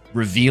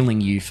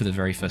 revealing you for the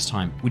very first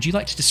time. Would you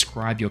like to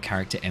describe your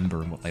character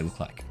Ember and what they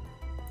look like?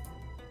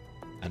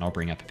 And I'll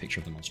bring up a picture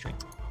of them on screen.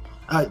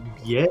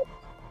 Yeah.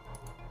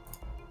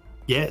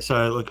 Yeah,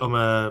 so look, I'm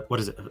a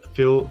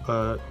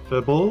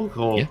furball,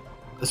 or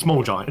a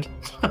small giant.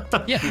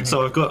 Yeah.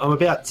 So I'm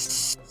about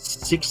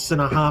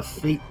 6.5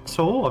 feet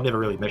tall. I've never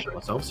really measured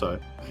myself, so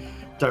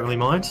don't really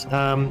mind.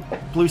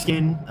 Blue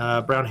skin,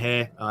 brown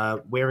hair,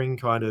 wearing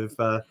kind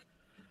of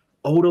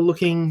older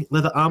looking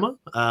leather armor.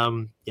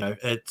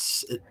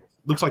 It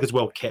looks like it's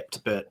well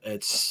kept, but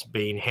it's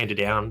been handed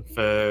down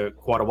for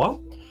quite a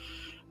while.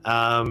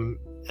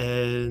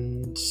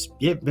 And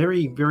yeah,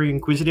 very, very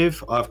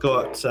inquisitive. I've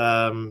got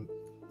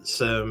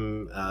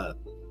some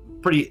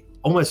pretty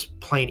almost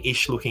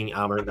plain-ish looking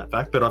armor in that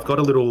fact, but I've got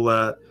a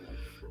little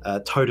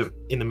totem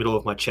in the middle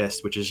of my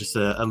chest, which is just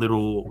a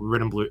little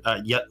red and blue,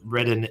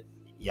 red and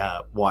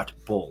white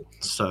ball.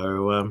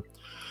 So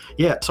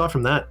aside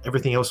from that,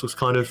 everything else was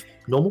kind of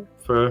normal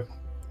for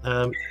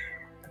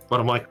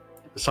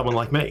someone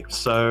like me.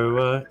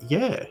 So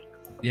yeah.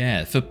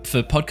 For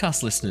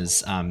podcast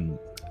listeners,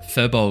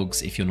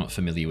 furbolgs, if you're not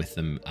familiar with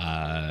them,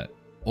 are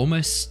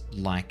almost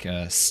like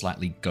a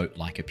slightly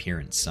goat-like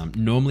appearance.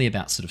 Normally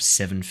about sort of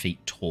 7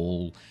 feet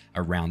tall,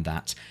 around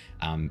that.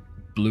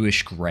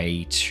 Bluish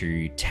grey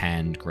to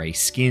tanned grey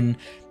skin.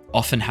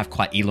 Often have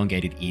quite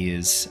elongated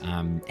ears.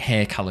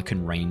 Hair colour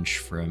can range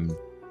from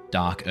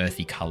dark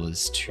earthy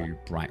colours to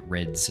bright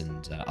reds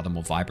and other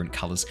more vibrant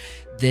colours.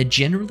 They're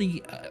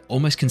generally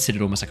almost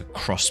considered almost like a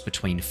cross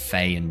between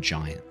Fae and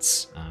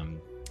giants.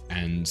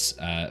 And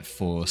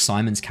for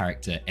Simon's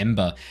character,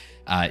 Ember,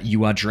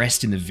 you are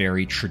dressed in the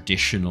very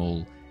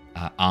traditional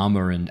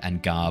armor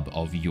and garb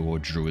of your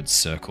druid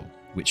circle,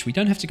 which we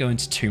don't have to go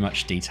into too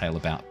much detail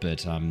about,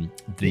 but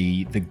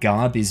the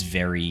garb is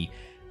very,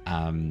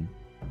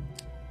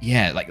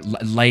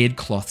 layered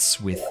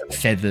cloths with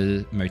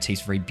feather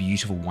motifs, very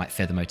beautiful white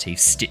feather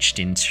motifs stitched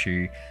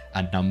into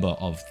a number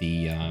of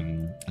the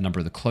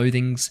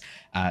clothings.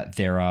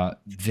 There are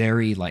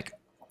very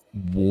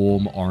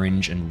warm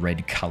orange and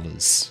red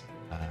colors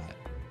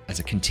as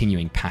a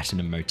continuing pattern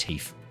and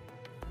motif.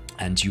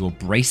 And your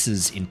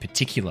braces in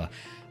particular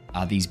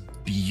are these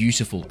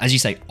beautiful, as you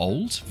say,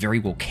 old, very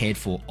well cared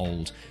for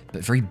old,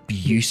 but very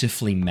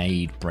beautifully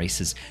made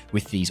braces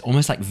with these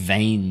almost like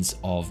veins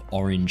of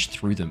orange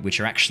through them, which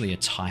are actually a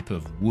type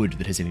of wood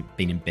that has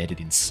been embedded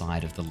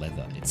inside of the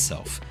leather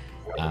itself.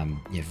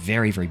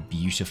 Very, very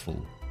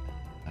beautiful,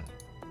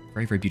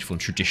 very, very beautiful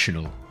and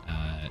traditional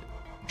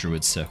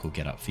druid circle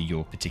get up for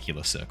your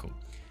particular circle.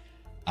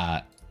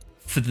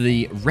 For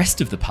the rest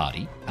of the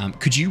party,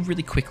 could you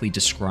really quickly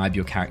describe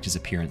your character's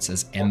appearance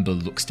as Ember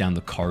looks down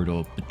the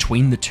corridor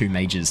between the two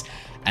mages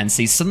and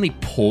sees suddenly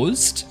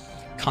paused,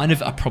 kind of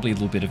probably a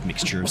little bit of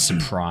mixture of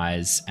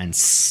surprise and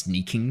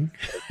sneaking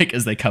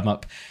as they come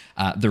up,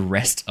 the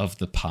rest of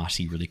the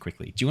party really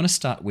quickly. Do you want to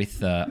start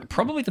with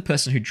probably the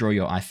person who drew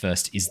your eye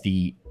first is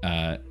the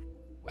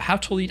how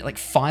tall are you? Like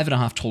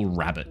 5.5 tall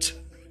rabbit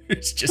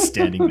who's just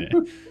standing there.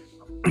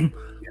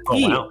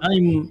 Oh, wow.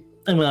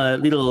 I'm a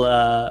little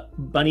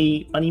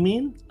bunny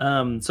man.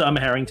 So I'm a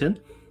Harrington.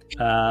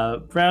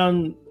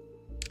 Brown.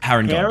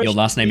 Harrington. Your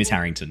last name is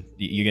Harrington.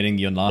 You're getting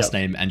your last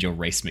name and your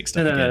race mixed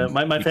up again.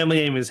 No. My family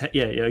name is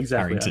exactly.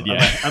 Harrington.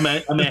 Yeah.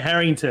 I'm a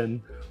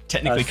Harrington.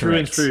 Technically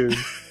correct. Through and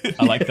through.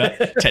 I like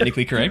that.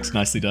 Technically correct.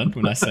 Nicely done.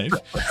 Well, nice save.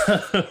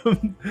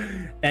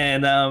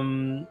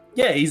 And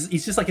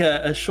he's just like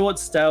a short,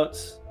 stout,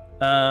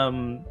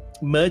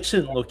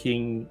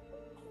 merchant-looking,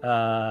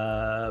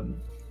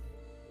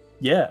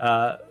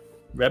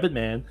 rabbit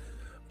man.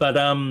 But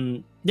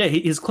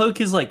his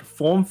cloak is like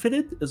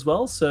form-fitted as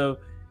well, so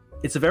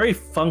it's a very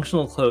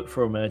functional cloak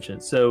for a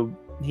merchant. So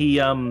he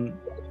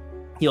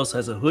also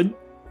has a hood,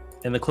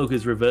 and the cloak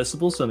is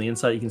reversible. So on the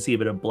inside you can see a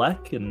bit of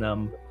black.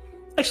 And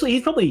actually,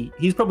 he's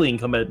probably in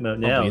combat mode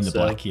now. Probably in the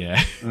black,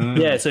 yeah.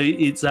 Yeah. So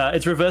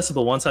it's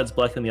reversible. One side's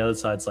black, and the other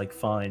side's like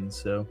fine.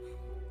 So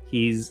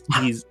he's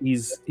in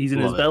his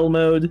battle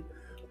mode.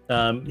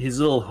 His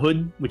little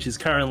hood, which is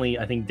currently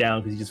I think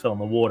down because he just fell in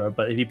the water,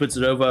 but if he puts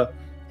it over,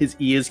 his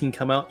ears can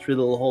come out through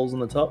the little holes on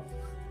the top.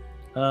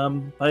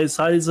 By his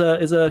side is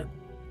a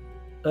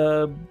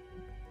I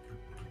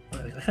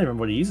can't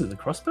remember what he uses. A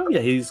crossbow? Yeah,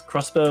 he's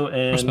crossbow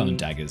and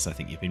daggers. I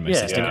think you've been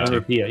mostly sticking to.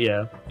 Rapier,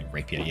 yeah.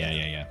 Rapier,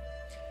 yeah.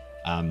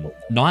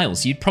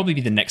 Niles, you'd probably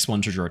be the next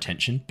one to draw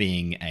attention,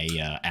 being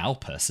a owl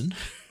person.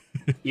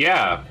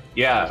 Yeah.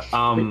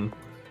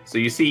 So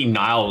you see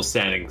Niles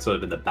standing sort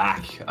of in the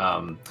back.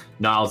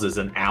 Niles is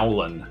an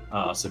owlin,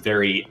 so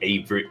very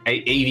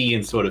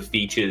avian sort of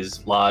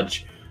features,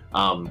 large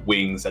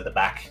wings at the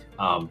back,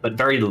 but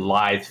very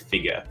lithe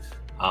figure.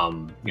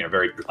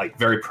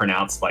 Very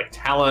pronounced like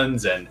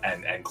talons and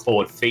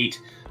clawed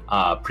feet.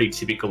 Pretty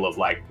typical of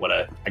what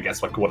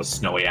a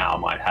snowy owl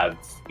might have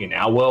in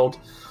our world.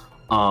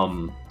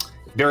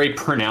 Very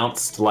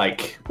pronounced,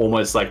 like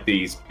almost like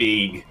these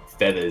big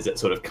feathers that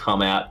sort of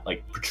come out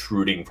like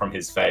protruding from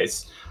his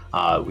face,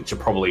 which are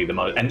probably the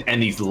most,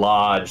 and these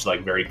large,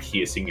 like very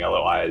piercing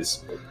yellow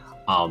eyes,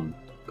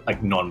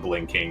 like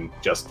non-blinking,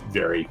 just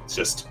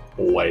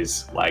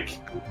always like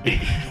big.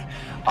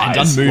 And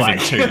unmoving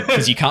too,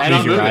 because you can't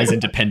move your eyes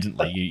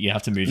independently. You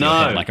have to move your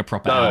head like a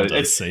proper owl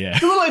does. So yeah,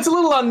 it's a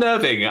little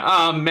unnerving,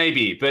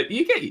 maybe, but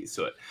you get used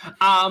to it.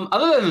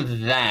 Other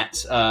than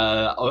that,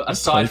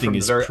 aside from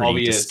the very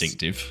obvious,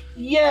 distinctive.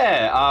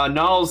 Yeah,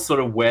 Niles sort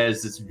of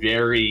wears this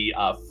very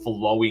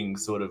flowing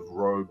sort of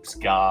robes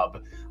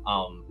garb.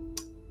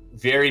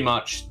 Very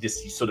much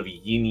this sort of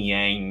yin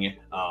yang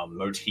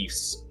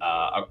motifs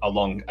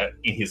along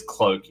in his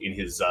cloak, in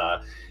his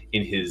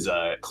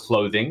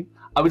clothing.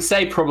 I would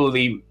say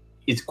probably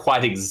it's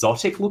quite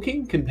exotic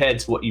looking compared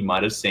to what you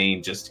might have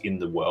seen just in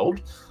the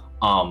world.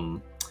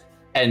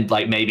 And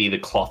like maybe the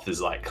cloth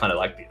is like kind of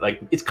like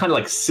it's kind of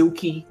like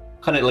silky,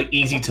 kind of like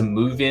easy to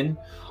move in.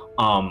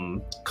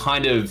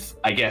 Kind of,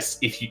 I guess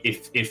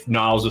if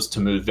Niles was to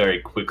move very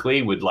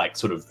quickly, would like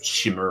sort of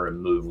shimmer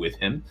and move with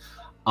him.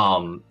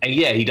 And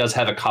yeah, he does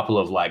have a couple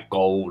of like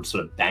gold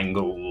sort of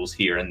bangles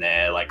here and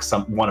there, like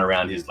one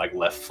around his like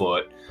left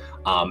foot.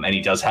 And he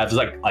does have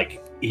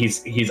like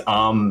his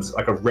arms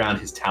like around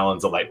his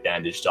talons are like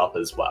bandaged up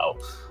as well.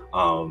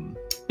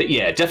 But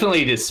yeah,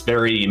 definitely this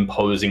very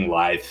imposing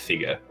lithe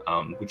figure,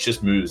 which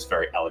just moves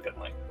very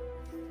elegantly.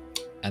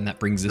 And that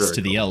brings us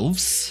to the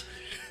elves.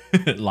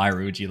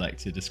 Lyra, would you like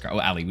to describe,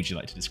 or Ali, would you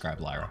like to describe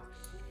Lyra?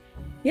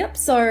 Yep,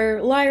 so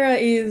Lyra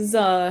is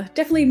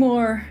definitely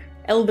more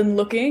elven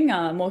looking,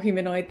 more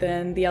humanoid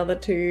than the other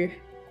two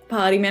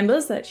party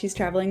members that she's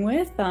traveling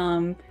with.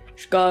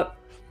 She's got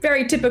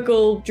very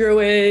typical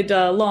druid,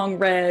 long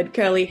red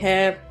curly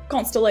hair,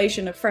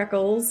 constellation of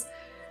freckles,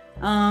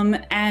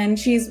 and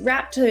she's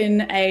wrapped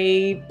in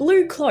a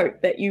blue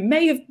cloak that you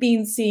may have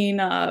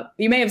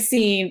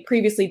seen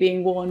previously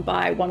being worn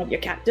by one of your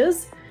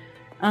captors.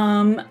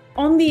 On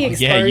the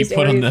exposed you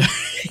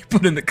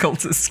put in the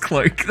cultist's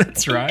cloak.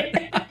 That's right.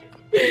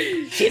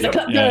 She's a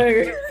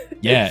klepto.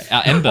 Yeah,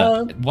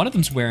 Ember, one of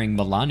them's wearing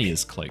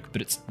Melania's cloak,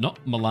 but it's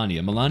not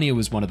Melania. Melania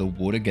was one of the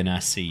Water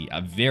Ganassi,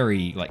 a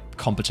very like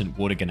competent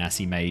Water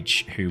Ganassi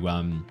mage who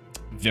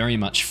very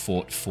much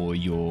fought for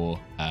your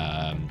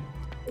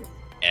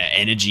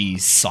energy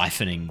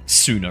siphoning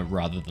sooner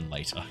rather than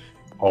later.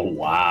 Oh,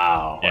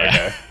 wow. Yeah.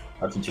 Okay.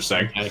 That's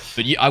interesting.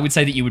 But I would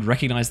say that you would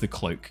recognize the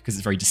cloak because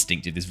it's very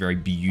distinctive, this very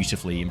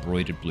beautifully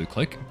embroidered blue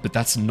cloak, but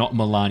that's not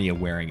Melania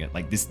wearing it.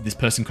 Like this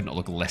person could not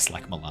look less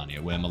like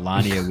Melania, where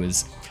Melania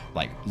was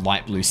like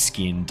light blue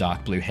skin,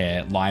 dark blue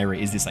hair. Lyra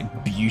is this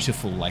like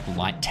beautiful, like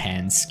light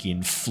tan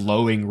skin,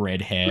 flowing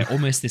red hair,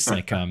 almost this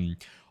like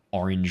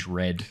orange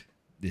red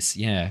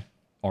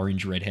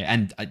hair.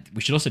 And we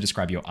should also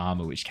describe your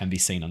armor, which can be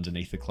seen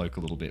underneath the cloak a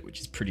little bit,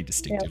 which is pretty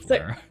distinctive.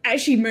 Yeah, so as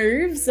she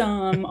moves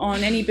on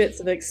any bits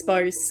of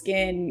exposed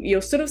skin, you'll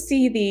sort of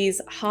see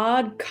these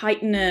hard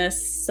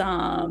chitinous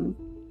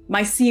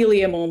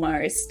mycelium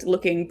almost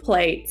looking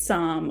plates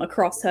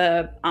across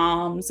her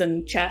arms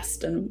and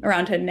chest and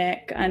around her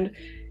neck. And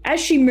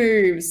as she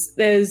moves,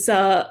 there's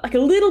like a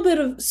little bit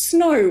of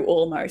snow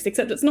almost,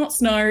 except it's not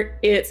snow,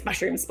 it's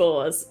mushroom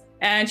spores.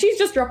 And she's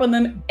just dropping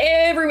them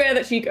everywhere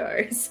that she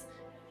goes.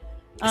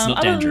 It's not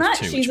other than dandruff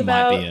that, too, she's which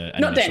about might be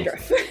an not initial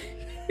dandruff.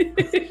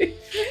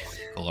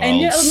 Call her And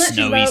old yeah, other than that, she's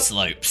snowy about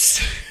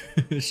slopes.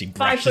 She 5 foot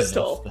brushes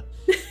tall. off.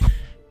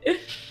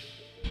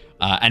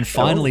 And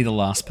finally, the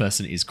last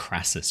person is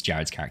Crassus,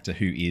 Jared's character,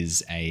 who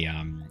is I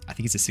think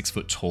he's a 6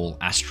 foot tall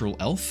astral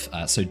elf.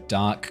 So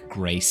dark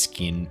grey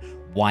skin,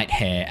 white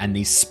hair, and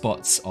these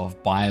spots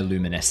of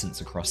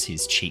bioluminescence across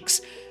his cheeks.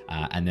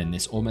 And then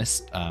this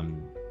almost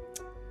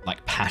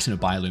like pattern of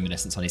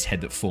bioluminescence on his head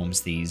that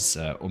forms these,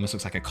 almost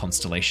looks like a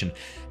constellation,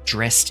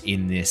 dressed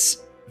in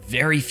this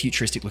very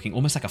futuristic looking,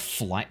 almost like a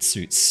flight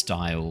suit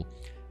style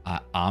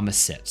armor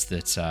set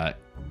that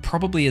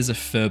probably as a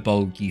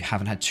furbolg you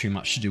haven't had too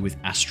much to do with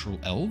astral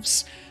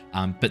elves,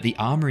 but the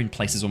armor in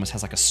places almost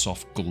has like a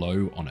soft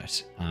glow on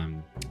it,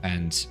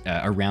 and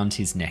around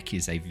his neck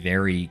is a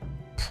very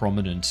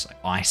prominent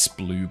ice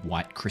blue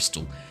white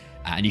crystal,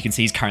 and you can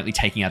see he's currently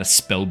taking out a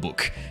spell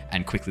book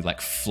and quickly like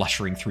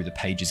fluttering through the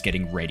pages,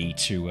 getting ready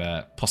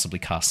to possibly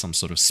cast some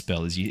sort of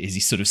spell as he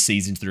sort of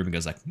sees into the room and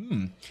goes like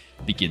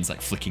begins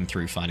like flicking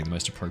through, finding the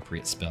most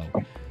appropriate spell.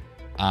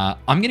 I'm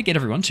going to get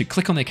everyone to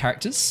click on their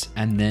characters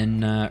and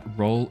then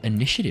roll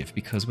initiative,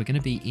 because we're going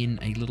to be in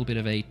a little bit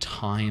of a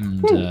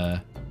timed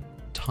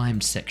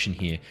section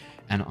here,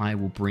 and I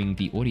will bring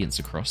the audience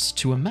across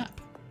to a map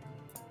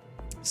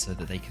so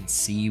that they can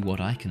see what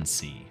I can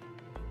see.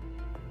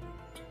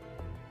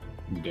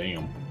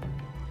 Damn.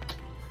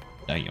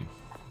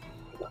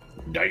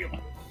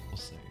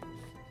 Also,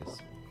 focus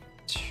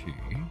 2. So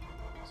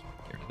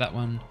get rid of that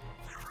one,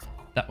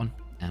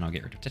 and I'll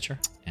get rid of Tetra,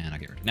 and I'll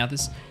get rid of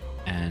Nauthis.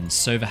 And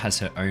Sova has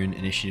her own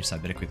initiative, so I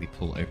better quickly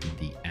pull open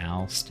the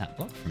OWL stat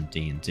block from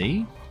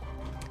D&D.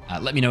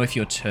 Let me know if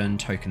your turn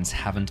tokens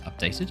haven't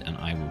updated, and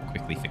I will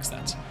quickly fix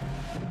that.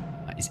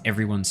 Is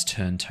everyone's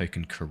turn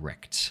token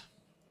correct?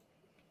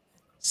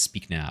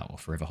 Speak now, or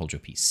forever hold your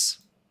peace.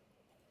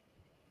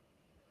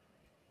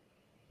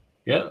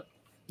 Yeah.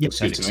 Yep.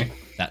 Speak to me.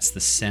 That's the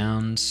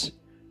sound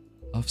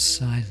of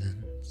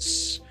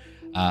silence.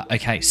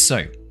 Okay,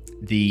 so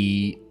let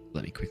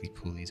me quickly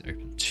pull these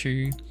open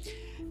too.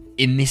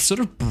 In this sort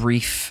of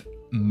brief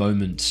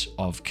moment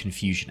of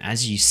confusion,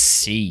 as you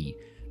see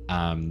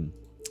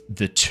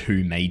the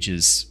two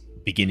mages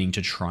beginning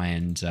to try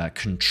and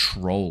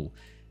control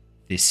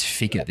this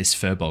figure, this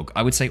furbolg,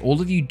 I would say all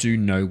of you do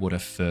know what a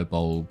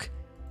furbolg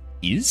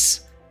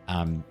is,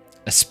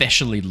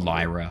 especially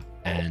Lyra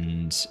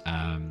and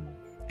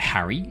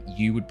Harry.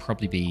 You would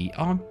probably be...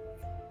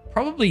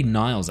 probably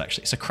Niles,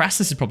 actually. So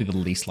Crassus is probably the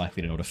least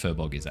likely to know what a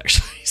furbolg is,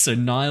 actually. So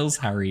Niles,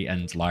 Harry,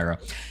 and Lyra.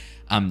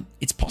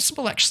 It's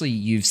possible, actually,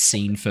 you've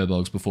seen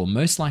furbolgs before.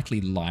 Most likely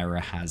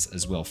Lyra has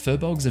as well.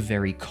 Furbolgs are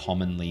very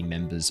commonly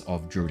members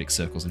of druidic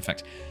circles. In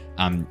fact,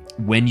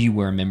 when you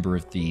were a member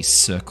of the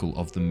Circle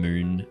of the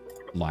Moon,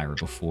 Lyra,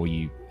 before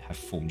you have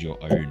formed your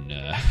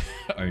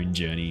own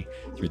journey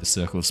through the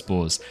Circle of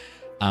Spores,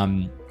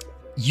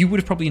 you would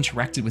have probably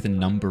interacted with a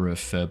number of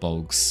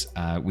furbolgs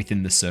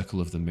within the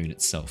Circle of the Moon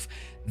itself.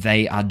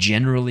 They are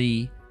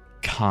generally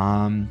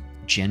calm,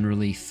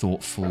 generally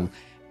thoughtful,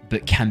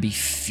 but can be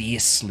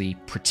fiercely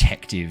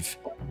protective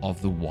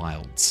of the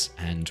wilds.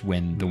 And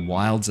when the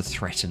wilds are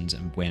threatened,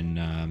 and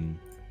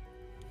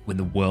when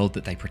the world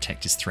that they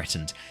protect is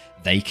threatened,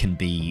 they can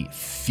be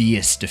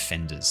fierce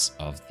defenders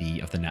of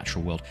the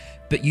natural world.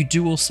 But you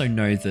do also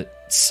know that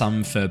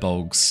some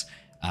furbolgs,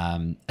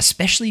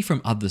 especially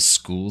from other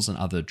schools and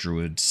other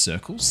druid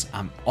circles,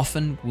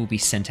 often will be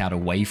sent out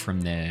away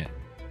from their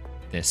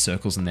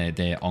circles and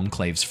their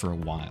enclaves for a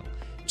while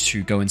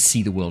to go and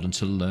see the world and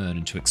to learn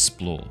and to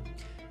explore.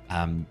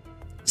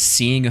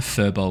 Seeing a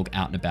furbolg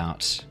out and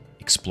about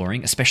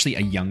exploring, especially a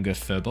younger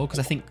furbolg, because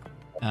I think,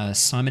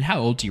 Simon, how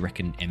old do you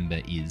reckon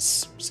Ember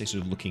is? So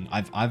sort of looking,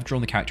 I've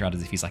drawn the character out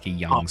as if he's like a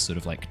young sort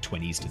of like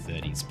 20s to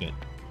 30s, but...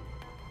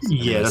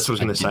 Yeah, that's what I was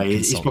going to say.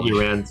 He's probably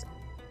around...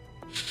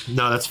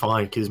 No, that's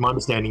fine, because my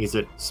understanding is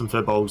that some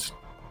furbolgs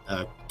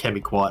can be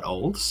quite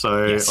old,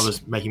 so yes. I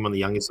was making him on the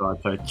younger side,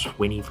 so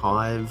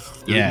 25,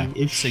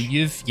 30-ish.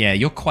 Yeah, so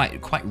you're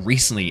quite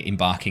recently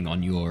embarking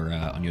on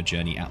your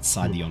journey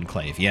outside the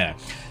Enclave,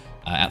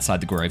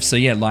 outside the Grove. So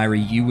yeah, Lyra,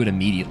 you would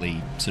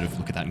immediately sort of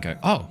look at that and go,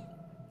 oh,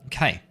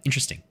 okay,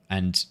 interesting.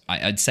 And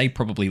I'd say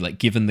probably, like,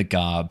 given the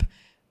garb,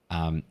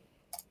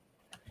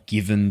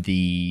 given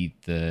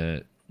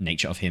the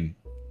nature of him,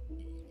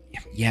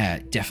 yeah,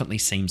 definitely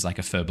seems like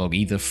a furbolg,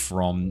 either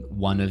from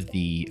one of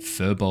the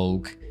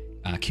furbolg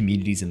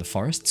communities in the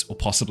forests, or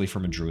possibly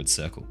from a druid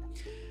circle.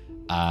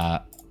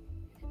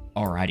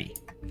 Alrighty,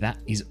 that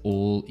is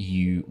all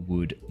you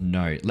would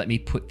know. Let me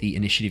put the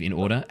initiative in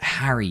order.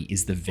 Harry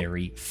is the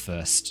very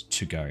first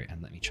to go,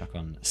 and let me chuck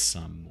on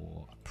some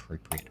more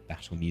appropriate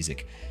battle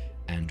music,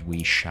 and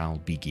we shall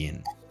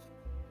begin.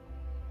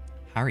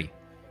 Harry,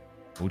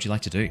 what would you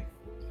like to do?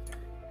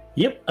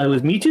 Yep, I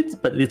was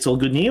muted, but it's all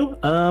good now.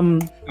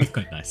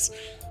 Nice.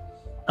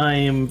 I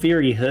am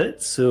very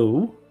hurt,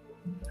 so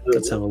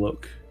let's have a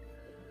look.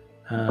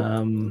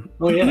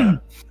 Oh yeah,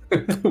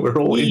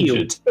 we're all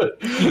injured.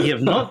 You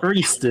have not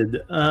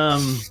rested. I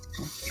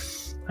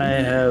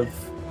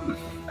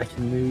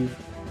can move.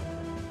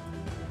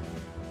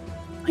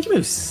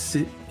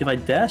 If I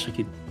dash, I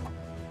could.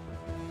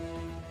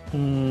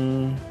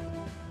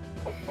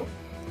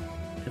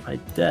 If I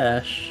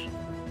dash.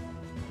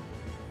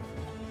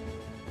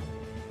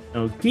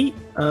 Okay.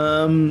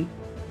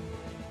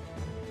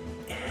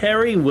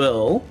 Harry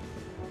will.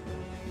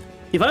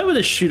 If I were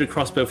to shoot a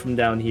crossbow from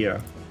down here.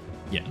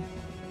 Yeah.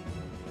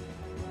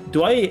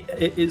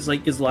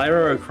 Is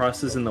Lyra or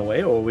Crassus in the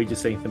way, or are we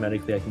just saying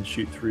thematically I can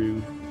shoot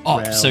through?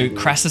 So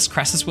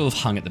Crassus will have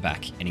hung at the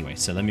back anyway.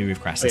 So let me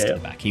move Crassus to the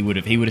back. He would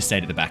have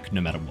stayed at the back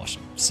no matter what.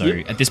 So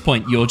at this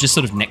point, you're just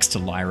sort of next to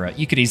Lyra.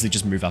 You could easily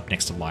just move up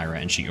next to Lyra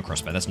and shoot your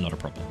crossbow. That's not a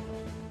problem.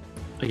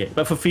 Okay,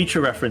 but for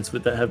future reference,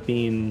 would that have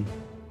been?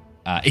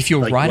 If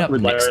you're right up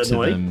next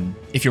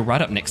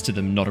to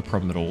them, not a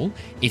problem at all.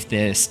 If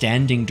they're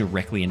standing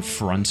directly in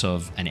front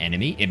of an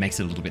enemy, it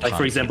makes it a little bit harder.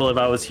 For example, if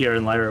I was here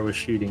and Lyra was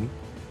shooting,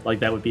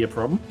 that would be a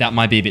problem. That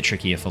might be a bit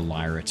trickier for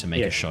Lyra to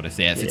make a shot. If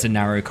it's a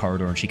narrow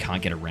corridor and she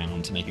can't get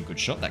around to make a good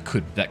shot, that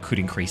could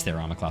increase their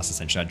armor class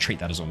essentially. I'd treat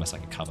that as almost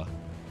like a cover.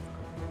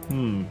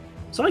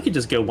 So I could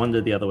just go one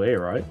to the other way,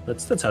 right?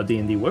 That's how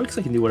D&D works.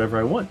 I can do whatever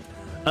I want.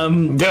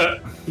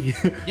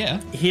 Yeah.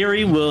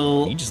 Harry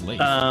will you just leave.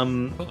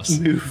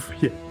 Move.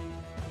 Yeah.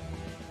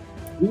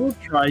 He will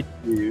try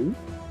to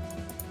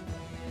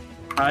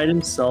hide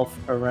himself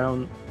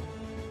around.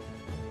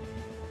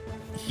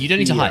 You don't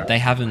need to hide. They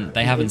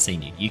haven't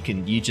seen you.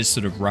 You just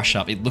sort of rush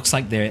up. It looks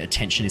like their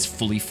attention is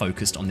fully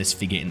focused on this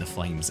figure in the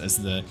flames as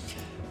the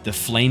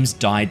flames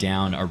die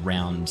down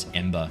around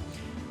Ember.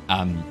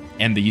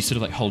 Ember, you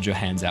sort of hold your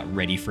hands out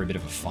ready for a bit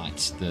of a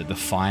fight. The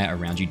fire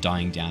around you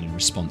dying down in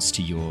response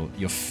to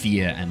your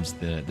fear and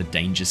the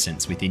danger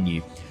sense within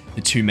you.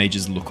 The two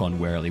mages look on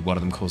warily. One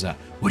of them calls out,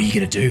 "What are you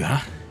going to do,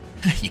 huh?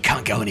 You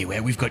can't go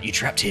anywhere. We've got you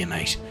trapped here,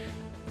 mate."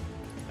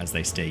 As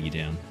they stare you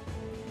down.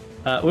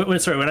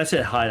 Sorry, when I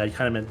said hide, I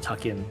kind of meant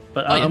tuck in.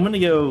 But I'm going to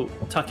go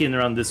tuck in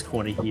around this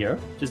corner here,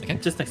 just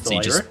next to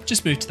Lyra.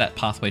 Just move to that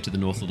pathway to the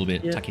north a little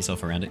bit, tuck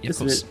yourself around it. Yeah, of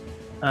course.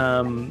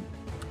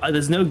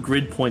 There's no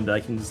grid point that I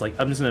can just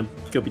I'm just going to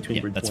go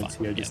between grid points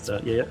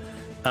here.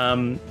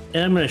 And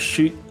I'm going to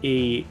shoot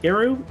a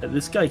arrow at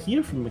this guy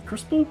here from the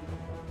crossbow.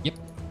 Yep.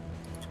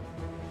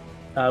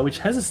 Which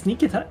has a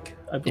sneak attack,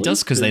 I believe. It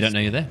does, because they don't know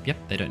you're there. Yep,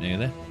 they don't know you're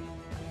there.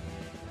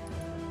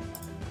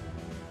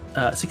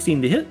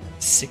 16 to hit.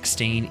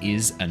 16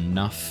 is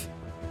enough.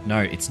 No,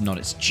 it's not.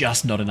 It's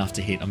just not enough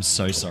to hit. I'm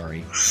so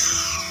sorry.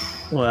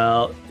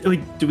 Well, do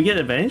we get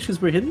advantage because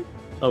we're hidden?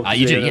 Oh,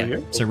 you do, yeah.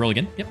 So roll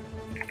again. Yep.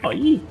 Oh,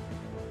 yeah.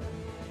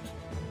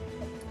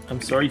 I'm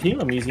sorry, team.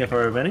 I'm using it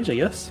for advantage, I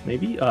guess.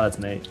 Maybe. It's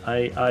an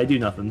 8. I do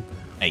nothing.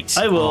 8.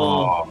 I will.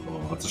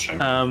 Oh, that's a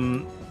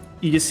shame.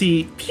 You just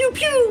see pew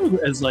pew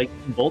as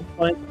bolt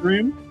flying through the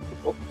room.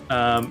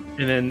 And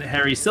then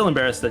Harry, still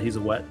embarrassed that he's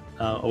a wet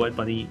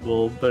bunny,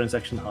 will bonus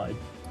action hide.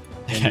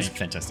 Okay,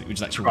 fantastic. Would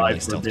you like to roll a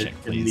stealth check,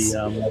 please?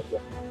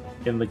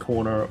 In the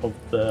corner of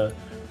the.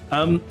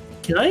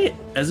 Can I,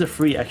 as a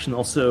free action,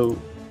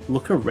 also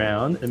look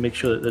around and make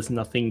sure that there's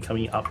nothing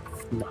coming up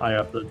from higher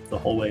up the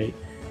hallway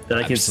that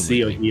I can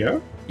see or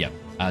hear? Yep.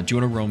 Do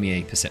you want to roll me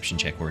a perception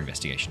check or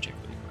investigation check?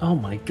 Oh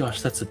my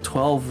gosh, that's a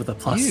 12 with a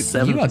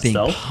 +7. You are being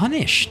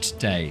punished,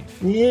 Dave.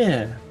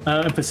 Yeah.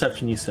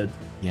 Perception, you said.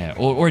 Yeah,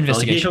 or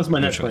investigation. Here comes my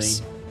net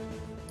 20.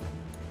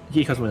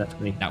 Here comes my net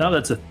 20. No,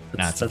 that's a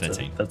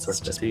 13. That's a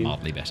 13. Just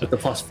mildly better.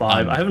 With the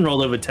 +5. I haven't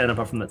rolled over 10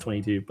 apart from that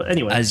 22. But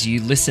anyway. As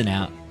you listen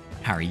out,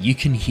 Harry, you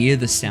can hear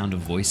the sound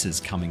of voices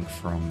coming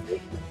from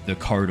the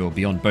corridor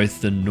beyond, both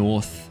the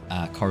north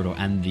corridor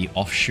and the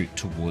offshoot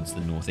towards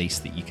the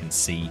northeast that you can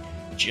see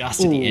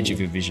just at the edge of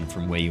your vision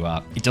from where you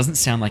are. It doesn't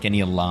sound like any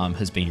alarm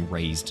has been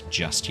raised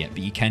just yet,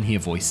 but you can hear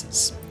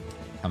voices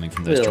coming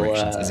from those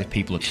directions as if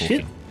people are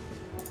talking.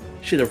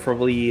 Should have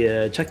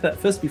probably checked that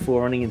first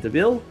before running into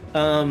Bill.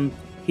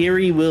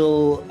 Harry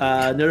will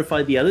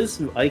notify the others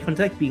with eye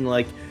contact, being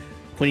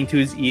pointing to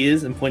his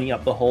ears and pointing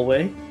up the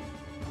hallway.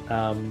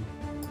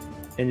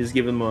 And just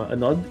give him a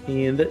nod,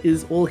 and that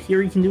is all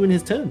Harry can do in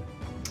his turn.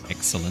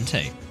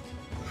 Excellente.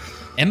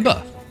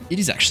 Ember, it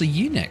is actually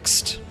you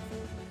next.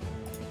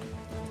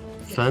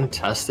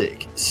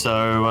 Fantastic.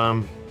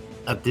 So,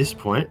 at this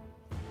point,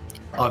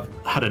 I've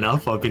had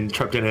enough. I've been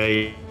trapped in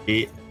a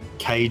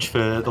cage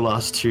for the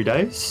last 2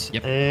 days,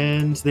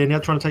 and they're now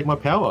trying to take my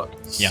power.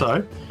 Yep.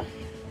 So,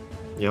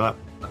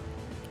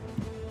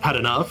 had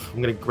enough.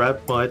 I'm going to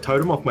grab my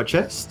totem off my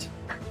chest,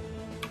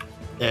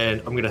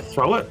 and I'm going to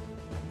throw it.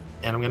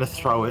 And I'm going to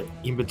throw it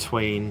in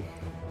between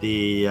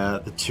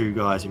the two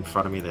guys in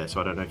front of me there. So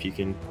I don't know if you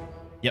can.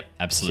 Yep,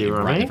 absolutely.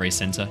 Right in the very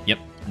center. Yep,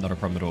 not a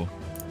problem at all.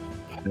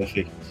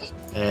 Perfect.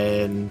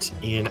 And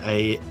in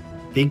a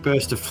big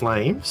burst of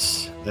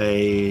flames,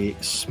 a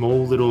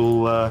small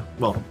little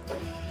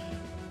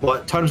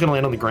totem's going to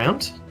land on the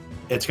ground.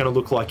 It's going to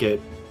look like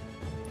it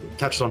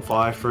catches on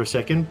fire for a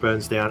second,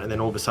 burns down, and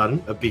then all of a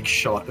sudden, a big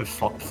shot of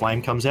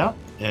flame comes out,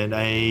 and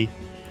a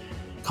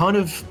kind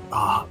of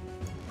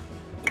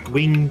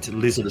winged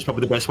lizard is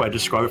probably the best way to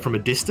describe it from a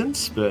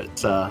distance,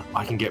 but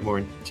I can get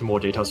into more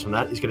details from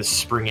that. Is going to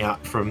spring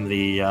out from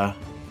the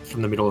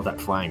middle of that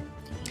flame.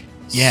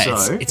 Yeah,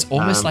 so, it's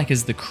almost like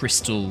as the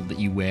crystal that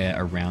you wear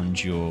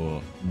around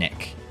your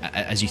neck.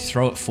 As you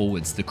throw it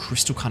forwards, the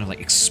crystal kind of like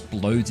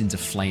explodes into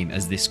flame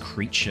as this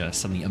creature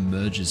suddenly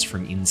emerges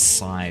from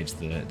inside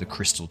the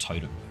crystal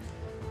totem.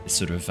 This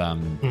sort of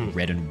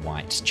red and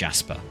white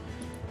jasper.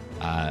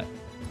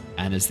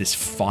 And as this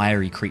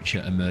fiery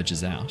creature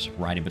emerges out,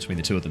 right in between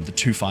the two of them, the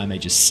two fire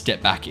mages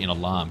step back in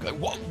alarm, going,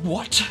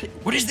 What?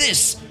 What is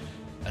this?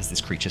 As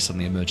this creature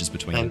suddenly emerges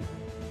between them.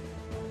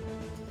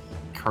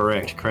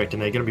 Correct.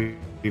 And they're going to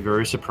be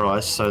very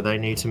surprised, so they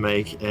need to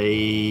make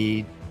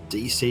a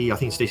DC, I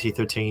think it's DC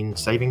 13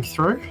 saving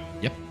throw.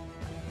 Yep.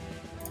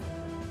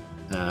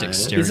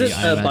 Is it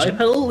a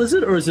bipedal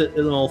lizard, or is it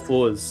on all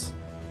fours?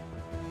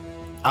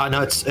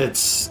 No, it's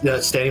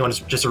standing on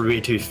just a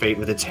rear 2 feet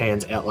with its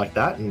hands out like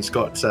that, and it's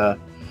got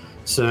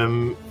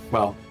some,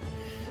 well,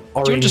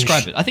 orange. Do you want to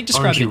describe it? I think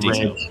describe it in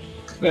detail.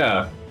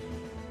 Yeah.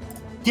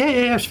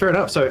 Yeah, fair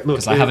enough. So, look,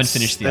 because I haven't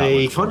finished the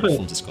artwork for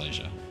full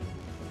disclosure.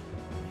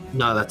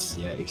 No,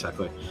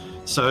 exactly.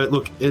 So,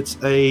 look, it's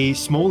a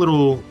small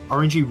little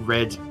orangey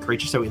red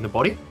creature, so in the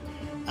body.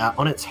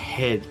 On its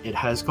head, it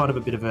has kind of a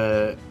bit of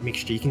a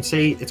mixture. You can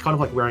see it's kind of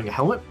like wearing a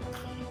helmet,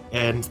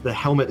 and the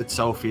helmet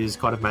itself is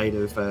kind of made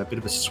of a bit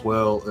of a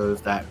swirl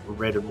of that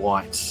red and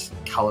white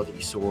colour that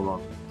you saw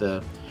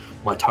on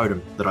my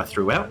totem that I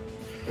threw out.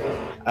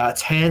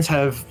 Its hands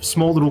have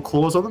small little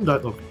claws on them,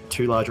 don't look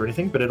too large or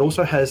anything, but it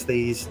also has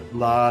these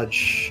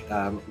large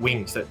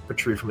wings that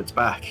protrude from its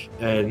back,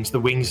 and the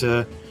wings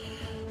are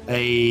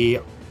a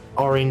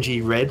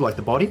orangey red like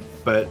the body,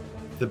 but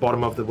the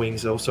bottom of the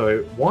wings are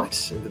also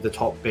white, and the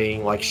top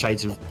being like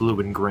shades of blue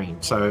and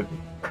green. So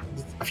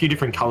a few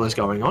different colours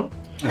going on.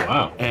 Oh,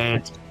 wow.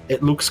 And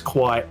it looks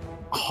quite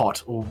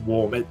hot or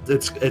warm.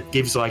 It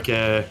gives like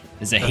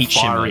there's a heat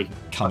shimmer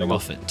coming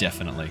off it,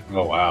 definitely.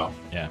 Oh wow.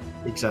 Yeah.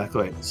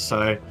 Exactly.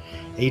 So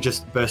he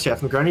just bursts out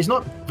from the ground. He's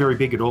not very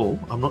big at all.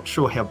 I'm not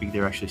sure how big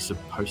they're actually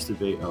supposed to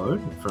be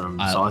from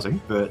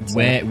sizing, but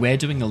we're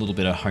doing a little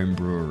bit of home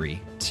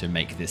brewery to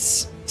make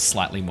this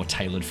slightly more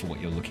tailored for what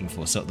you're looking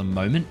for. So at the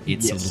moment,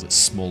 it's a little bit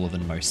smaller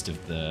than most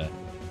of the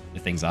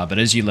things are. But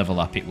as you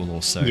level up, it will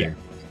also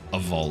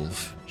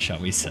evolve, shall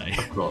we say?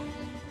 Of course.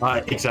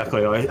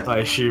 Exactly. I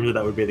assumed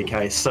that would be the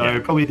case.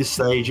 So probably at this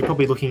stage, you're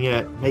probably looking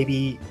at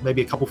maybe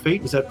a couple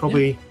feet. Is that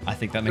probably? Yeah, I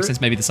think that makes sense.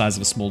 Maybe the size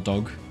of a small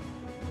dog.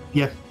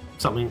 Yeah,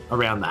 something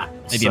around that.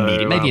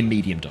 Maybe a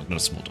medium dog, not a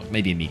small dog.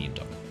 Maybe a medium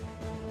dog.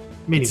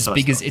 It's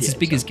as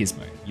big as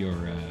Gizmo.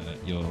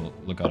 Your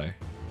Legato.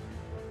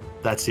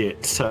 That's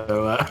it.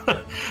 So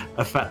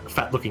a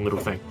fat-looking little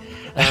thing.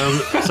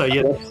 So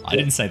yeah, I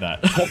didn't say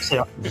that.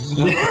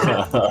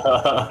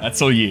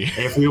 That's all you.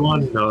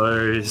 Everyone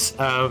knows.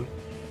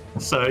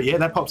 So yeah,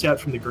 that pops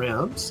out from the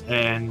ground,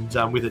 and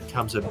with it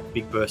comes a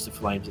big burst of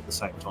flames at the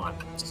same time.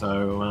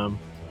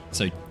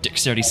 So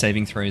dexterity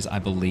saving throws, I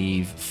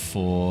believe,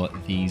 for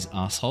these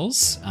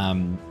assholes.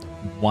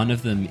 One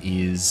of them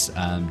is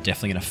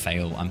definitely going to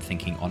fail, I'm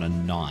thinking, on a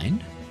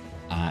 9.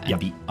 And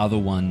the other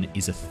one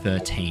is a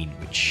 13,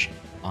 which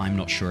I'm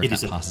not sure if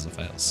that passes or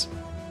fails.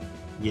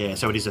 Yeah,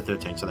 so it is a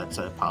 13, so that's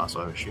a pass,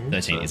 I assume.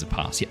 13 is a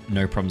pass, yeah,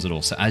 no problems at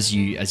all. So as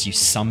you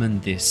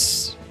summon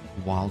this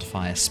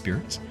wildfire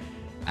spirit,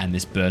 and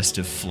this burst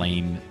of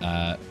flame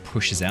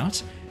pushes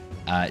out,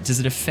 does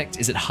it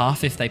affect, is it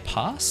half if they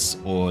pass,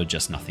 or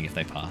just nothing if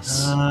they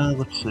pass?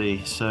 Let's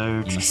see, so...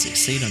 You must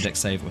succeed on dex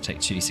save or take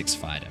 2d6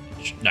 fire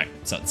damage. No,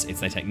 so it's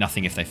they take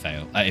nothing if they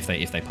fail, if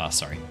they pass,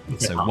 sorry.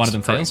 So one of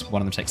them fails,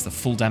 one of them takes the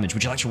full damage.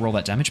 Would you like to roll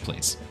that damage,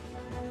 please?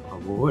 I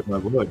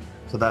would.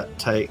 So that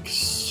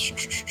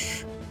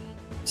takes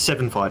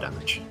 7 fire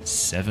damage.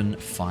 7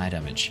 fire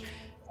damage.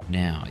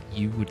 Now,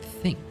 you would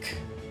think,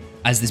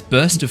 as this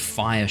burst of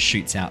fire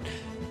shoots out,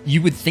 you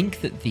would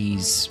think that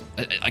these...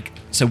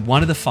 so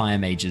one of the fire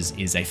mages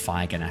is a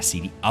fire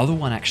ganassi. The other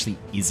one actually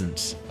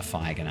isn't a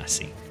fire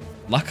ganassi.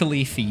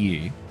 Luckily for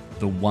you,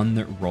 the one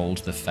that rolled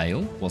the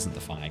fail wasn't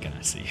the fire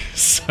ganassi.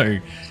 So...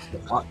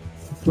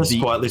 Just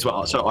quietly as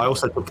well. So I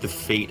also took the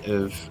feat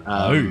of...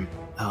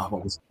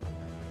 what was...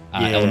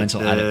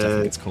 Elemental Adept, I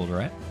think it's called,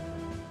 right?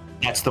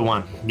 That's the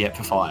one. Yeah,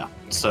 for fire.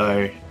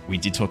 So... We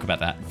did talk about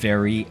that.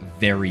 Very,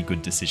 very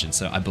good decision.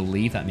 So I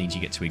believe that means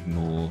you get to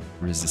ignore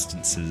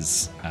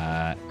resistances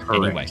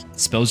anyway.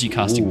 Spells you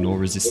cast ignore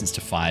resistance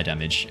to fire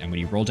damage, and when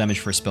you roll damage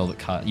for a spell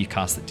that you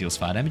cast that deals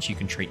fire damage, you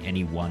can treat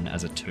any one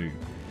as a 2.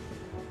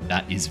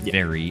 That is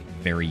very,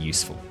 very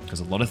useful,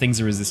 because a lot of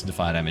things are resistant to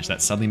fire damage.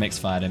 That suddenly makes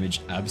fire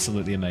damage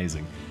absolutely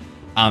amazing.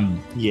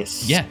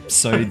 Yes. Yeah,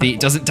 so it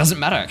doesn't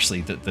matter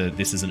actually that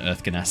this is an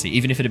Earth Ganassi.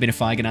 Even if it had been a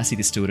Fire Ganassi,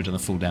 this still would have done the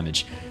full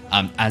damage.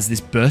 As this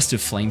burst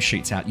of flame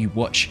shoots out, you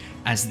watch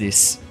as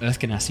this Earth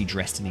Ganassi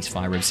dressed in these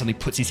fire robes suddenly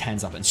puts his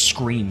hands up and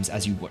screams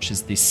as you watch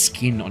as this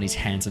skin on his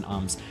hands and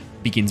arms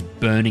begins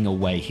burning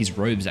away. His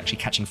robes actually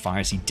catching fire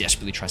as he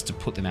desperately tries to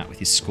put them out with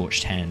his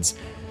scorched hands.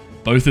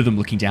 Both of them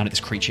looking down at this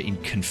creature in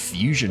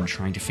confusion,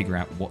 trying to figure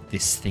out what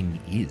this thing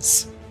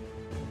is.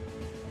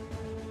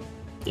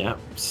 Yeah,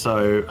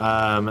 so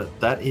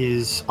that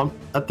is,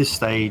 at this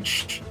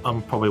stage,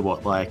 I'm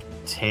probably,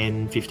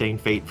 10, 15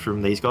 feet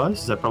from these guys?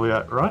 Is that probably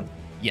right?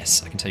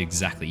 Yes, I can tell you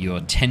exactly. You're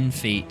 10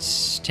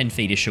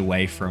 feet-ish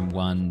away from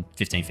one,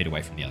 15 feet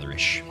away from the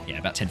other-ish. Yeah,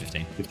 about 10,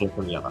 15. 15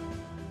 from the other.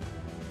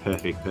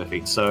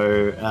 Perfect.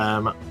 So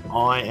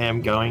I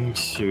am going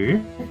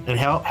to... And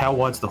how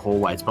wide's the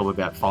hallway? It's probably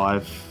about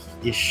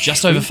 5-ish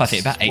Just over 5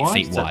 feet, about 8 wide?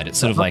 feet wide. It's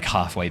sort of like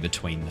halfway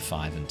between the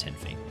 5 and 10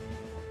 feet.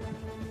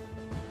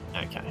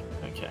 Okay.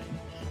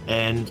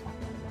 And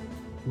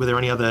were there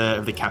any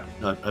other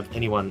of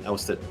anyone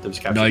else that was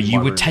captured? No, in you my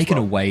were room as taken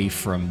well? away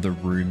from the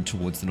room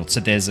towards the north. So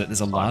there's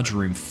a large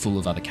room full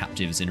of other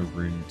captives in a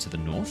room to the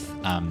north.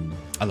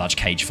 A large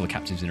cage full of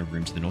captives in a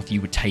room to the north.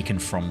 You were taken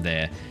from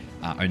there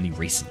only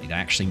recently. They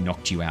actually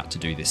knocked you out to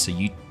do this. So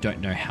you don't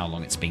know how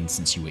long it's been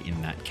since you were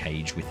in that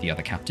cage with the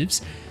other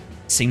captives.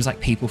 Seems like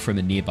people from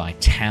a nearby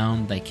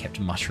town, they kept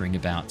muttering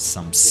about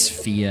some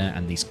sphere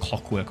and these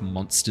clockwork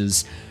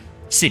monsters.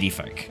 City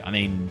folk. I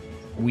mean,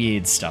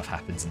 weird stuff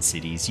happens in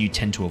cities. You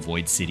tend to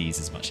avoid cities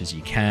as much as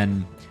you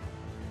can.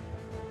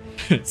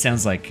 It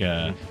sounds like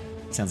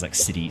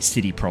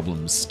city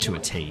problems to a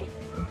T.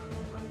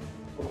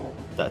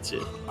 That's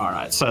it. All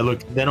right. So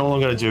look, then all I'm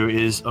going to do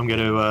is I'm going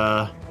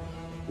to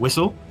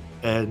whistle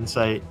and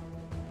say,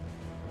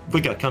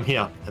 "Quicker, come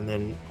here!" And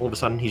then all of a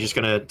sudden he's just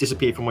going to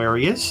disappear from where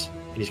he is,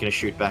 and he's going to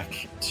shoot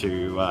back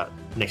to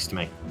next to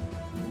me.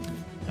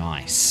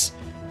 Nice.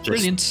 Just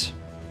Brilliant.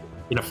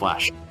 in a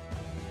flash.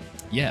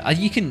 Yeah,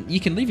 you can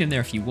leave him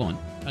there if you want.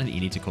 I don't think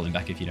you need to call him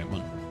back if you don't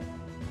want.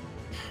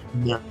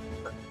 No.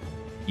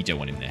 You don't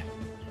want him there.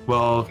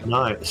 Well,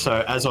 no.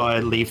 So as I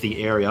leave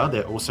the area,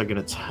 they're also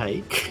going to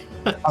take.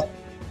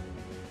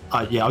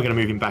 I'm going to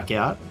move him back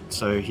out.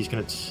 So they're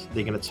going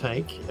to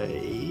take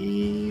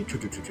a.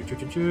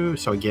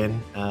 So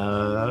again,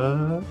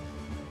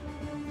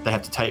 they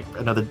have to take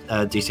another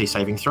DC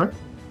saving throw,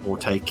 or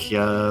take.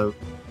 As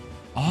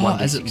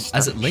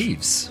it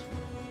leaves.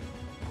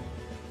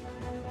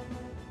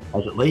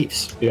 As it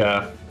leaves.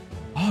 Yeah.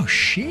 Oh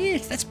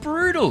shit, that's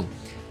brutal.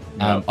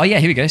 Yeah.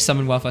 Here we go.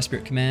 Summon Wildfire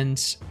Spirit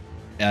Command.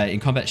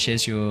 In combat,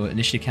 shares your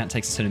initiative count,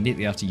 takes a turn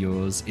immediately after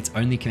yours. Its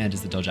only command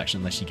is the dodge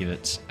action unless you give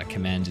it a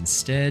command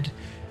instead.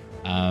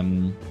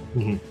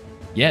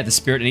 Yeah, the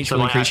spirit in each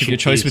living creature of your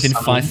choice within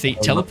 5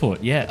 feet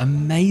teleport. Yeah,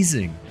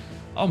 amazing.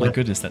 Oh my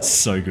goodness, that's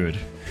so good.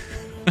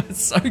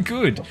 That's so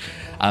good.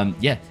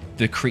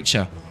 The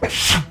creature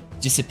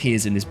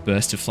disappears in this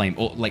burst of flame,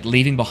 or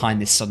leaving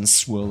behind this sudden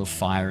swirl of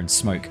fire and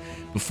smoke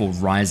before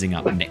rising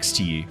up next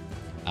to you,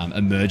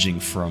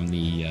 emerging from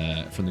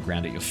the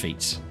ground at your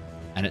feet.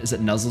 And as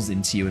it nuzzles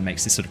into you and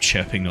makes this sort of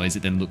chirping noise,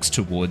 it then looks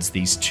towards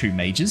these two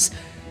mages.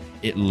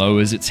 It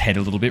lowers its head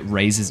a little bit,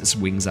 raises its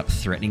wings up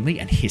threateningly,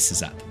 and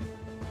hisses at them.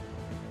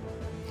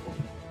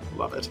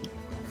 Love it.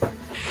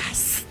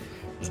 Yes.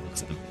 As it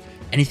looks at them.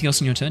 Anything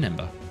else on your turn,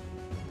 Ember?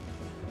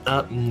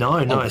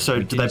 No.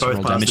 So do they both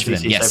pass damage the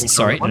for them? DC Yes. saving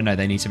Sorry. throw? No.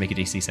 They need to make a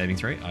DC saving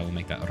throw. I will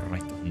make that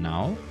right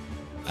now.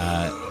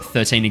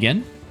 13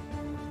 again.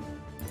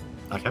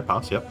 Okay,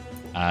 pass. Yep.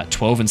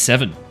 12 and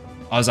 7.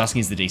 I was asking,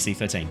 is the DC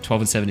 13?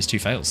 12 and 7 is 2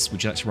 fails.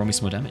 Would you like to roll me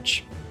some more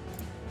damage?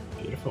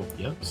 Beautiful.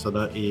 Yep. So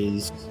that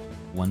is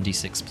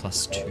 1d6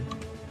 plus 2.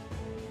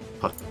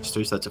 plus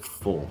 2, so that's a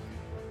 4.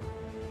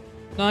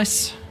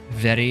 Nice.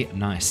 Very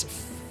nice.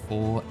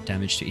 4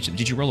 damage to each of them.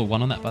 Did you roll a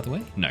 1 on that, by the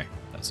way? No,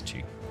 that was a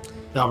 2.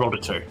 No, I rolled a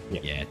 2.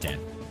 Yeah, damn.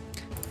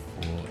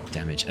 4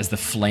 damage. As the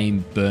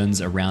flame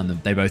burns around them,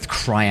 they both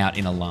cry out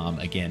in alarm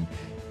again,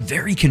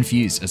 very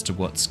confused as to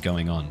what's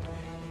going on.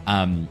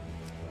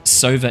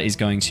 Sova is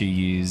going to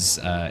use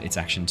its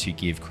action to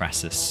give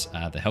Crassus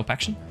the help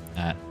action.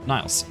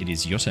 Niles, it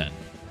is your turn.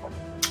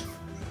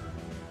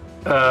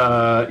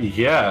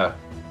 Yeah.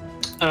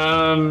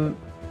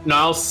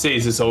 Niles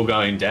sees this all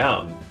going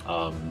down.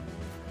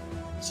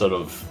 Sort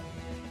of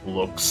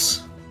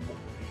looks.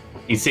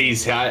 He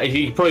sees how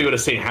he probably would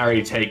have seen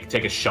Harry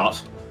take a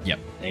shot. Yep.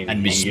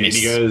 And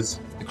he goes,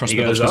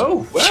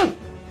 "Oh, well,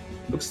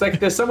 looks like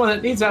there's someone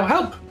that needs our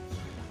help."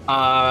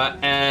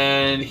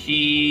 And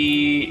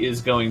he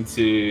is going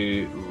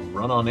to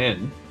run on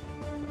in.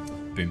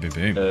 Boom, boom,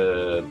 boom.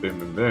 Boom,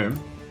 boom, boom.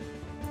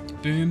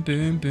 Boom,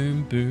 boom,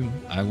 boom, boom.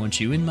 I want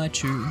you in my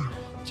tomb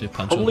to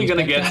punch. Probably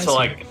gonna get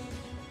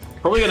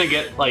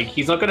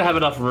he's not gonna have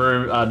enough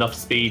room, enough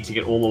speed to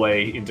get all the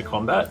way into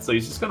combat. So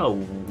he's just gonna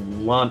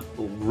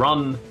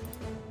run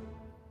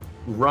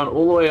run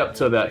all the way up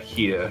to about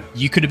here.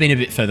 You could have been a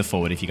bit further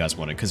forward if you guys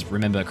wanted, because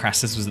remember,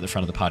 Crassus was at the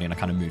front of the party and I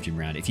kind of moved him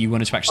around. If you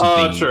wanted to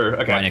actually be true.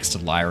 Okay. right next to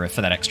Lyra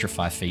for that extra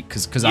 5 feet,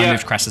 because I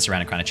moved Crassus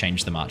around and kind of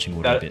changed the marching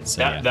order a bit.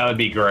 So that would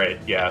be great.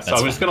 Yeah. So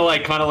I'm just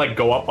gonna kind of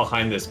go up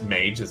behind this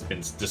mage that's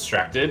been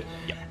distracted,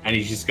 and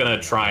he's just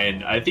gonna try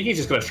and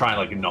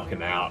knock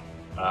him out.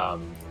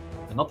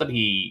 Not that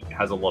he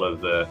has a lot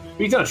of but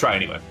he's gonna try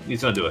anyway.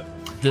 He's gonna do it.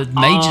 The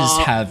mages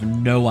have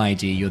no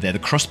idea you're there. The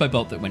crossbow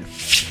bolt that went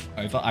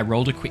over, I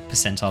rolled a quick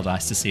percentile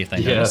dice to see if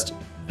they noticed.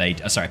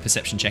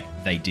 Perception check.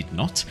 They did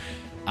not.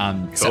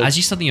 So as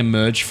you suddenly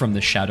emerge from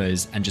the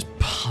shadows and just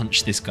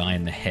punch this guy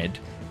in the head,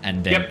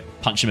 and then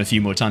punch him a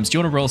few more times, do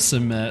you want to roll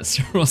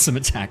some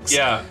attacks?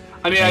 Yeah.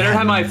 I mean, I don't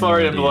have my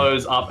flurry of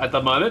blows up at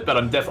the moment, but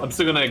I'm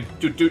still gonna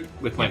doot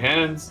with my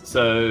hands.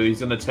 So he's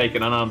gonna take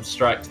an unarmed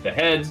strike to the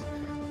head.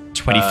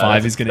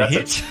 25 is gonna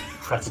hit.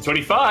 That's a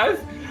 25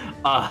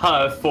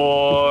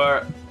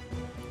 for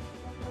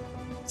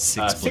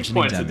 6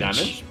 points of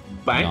damage.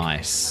 Bang.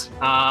 Nice.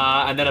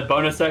 And then a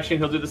bonus action,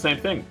 he'll do the same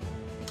thing.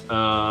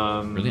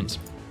 Brilliant.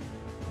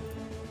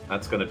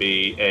 That's going to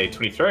be a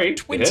 23.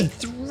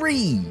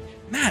 23.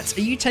 Matt,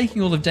 are you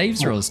taking all of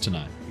Dave's rolls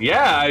tonight?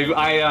 Yeah,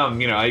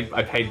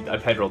 I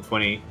paid roll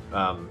 20.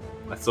 I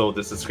saw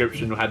the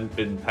subscription hadn't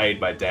been paid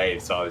by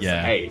Dave, so I was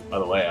like, hey, by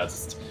the way, I'll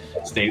just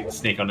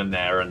sneak on in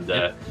there and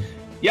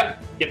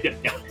yep.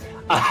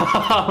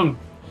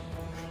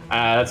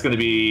 That's going to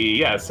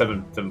be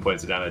 7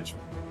 points of damage.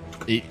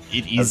 It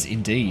is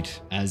indeed,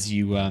 as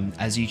you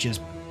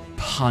just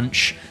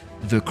punch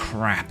the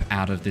crap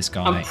out of this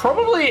guy. I'm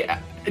probably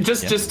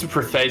just to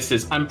preface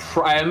this. I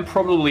am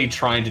probably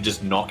trying to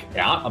just knock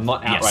out. I'm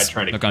not outright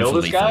trying to kill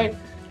this guy.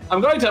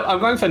 I'm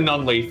going for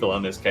non-lethal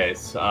in this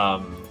case.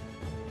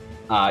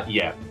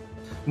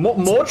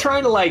 More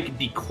trying to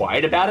be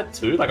quiet about it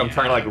too. I'm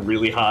trying to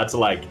really hard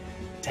to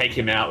take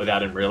him out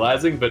without him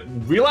realizing, but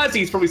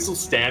realizing he's probably still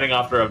standing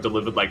after I've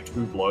delivered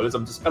 2 blows.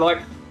 I'm just kind of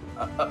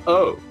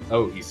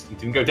he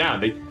didn't go down.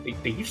 They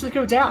usually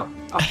go down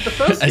after the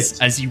first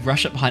hit. As you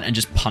rush up behind and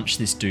just punch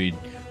this dude,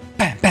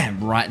 bam,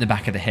 bam, right in the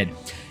back of the head.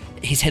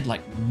 His head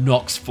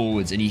knocks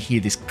forwards and you hear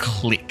this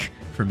click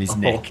from his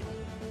neck.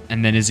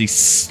 And then as he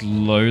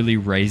slowly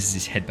raises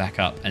his head back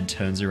up and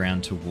turns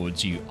around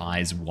towards you,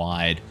 eyes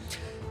wide,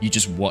 you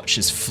just watch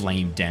as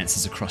flame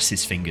dances across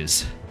his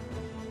fingers.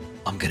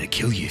 I'm gonna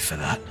kill you for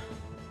that.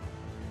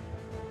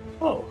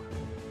 Oh,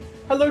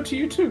 hello to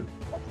you too.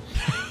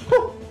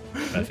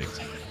 Perfect.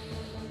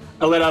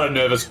 I let out a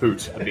nervous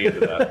hoot at the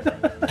end of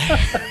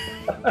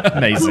that.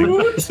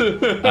 Amazing.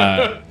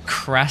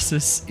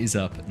 Crassus is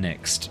up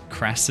next.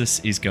 Crassus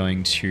is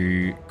going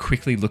to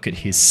quickly look at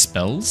his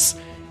spells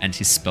and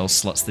his spell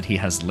slots that he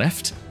has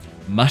left,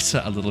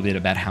 mutter a little bit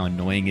about how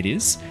annoying it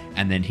is,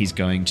 and then he's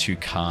going to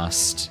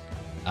cast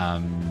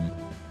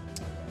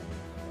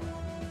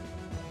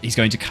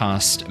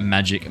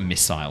Magic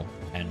Missile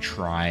and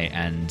try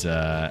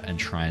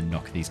and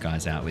knock these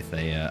guys out with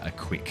a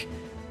quick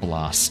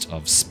blast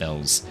of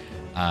spells.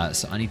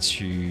 So I need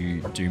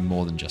to do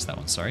more than just that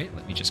one. Sorry,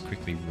 let me just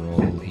quickly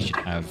roll. He should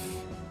have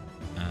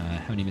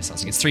how many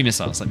missiles? He gets 3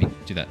 missiles. Let me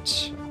do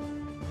that.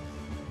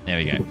 There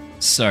we go.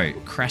 So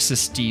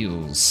Crassus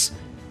deals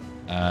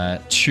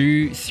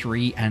 2,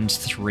 3, and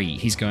 3.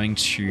 He's going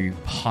to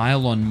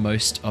pile on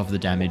most of the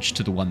damage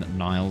to the one that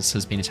Niles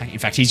has been attacking. In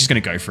fact, he's just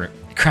going to go for it.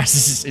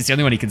 Crassus is the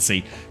only one he can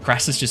see.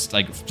 Crassus just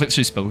flips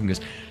through spell and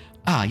goes,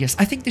 yes,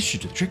 I think this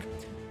should do the trick.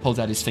 Pulls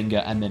out his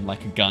finger and then a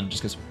gun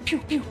just goes pew,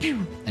 pew,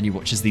 pew. And you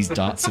watch as these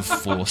darts of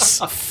force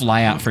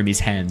fly out from his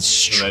hands,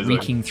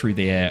 streaking through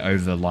the air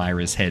over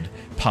Lyra's head,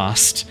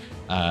 past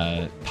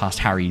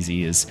Harry's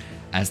ears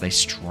as they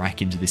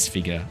strike into this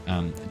figure,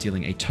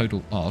 dealing a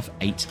total of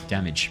 8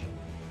 damage.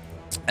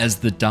 As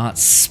the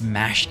darts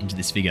smash into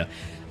this figure,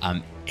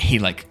 he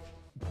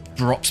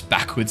drops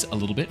backwards a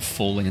little bit,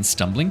 falling and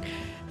stumbling,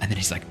 and then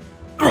he's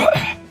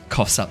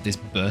coughs up this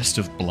burst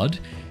of blood,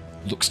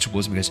 looks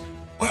towards him and goes,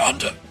 "We're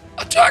under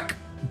attack!"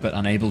 But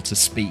unable to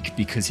speak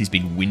because he's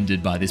been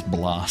winded by this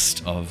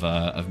blast of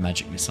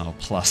magic missile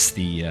plus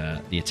the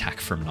attack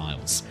from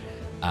Niles.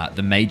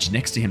 The mage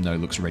next to him though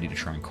looks ready to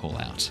try and call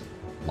out.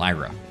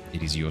 Lyra,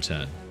 it is your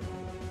turn.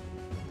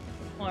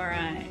 All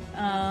right.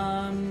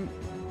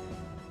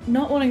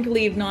 Not wanting to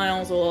leave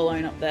Niles all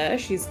alone up there,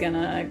 she's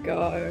gonna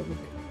go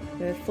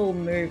with full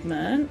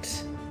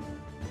movement.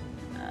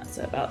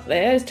 So about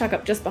there, just tuck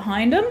up just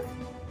behind him.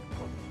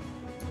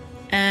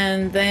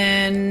 And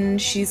then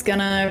she's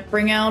gonna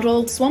bring out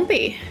old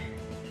Swampy.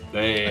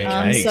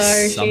 Okay, so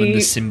summon the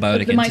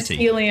symbiotic the entity.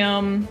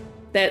 mycelium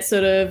that's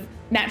sort of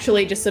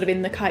naturally just sort of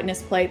in the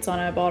chitinous plates on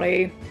her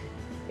body.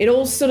 It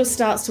all sort of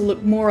starts to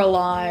look more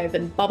alive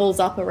and bubbles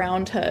up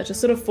around her to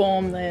sort of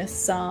form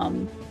this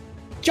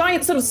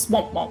giant sort of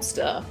swamp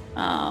monster.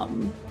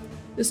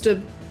 Just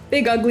a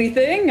big ugly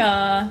thing,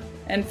 and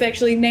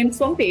affectionately named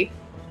Swampy.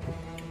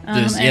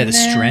 The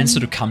strands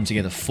sort of come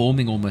together,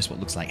 forming almost what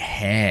looks like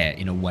hair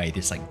in a way.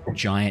 This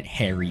giant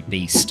hairy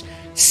beast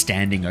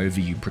standing over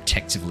you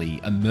protectively,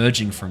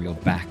 emerging from your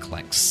back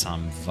like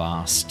some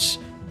vast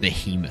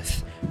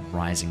behemoth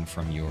rising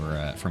from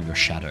your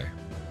shadow.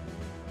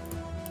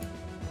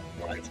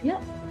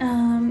 Yep.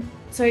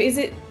 So is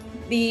it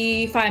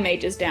the fire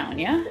mage is down?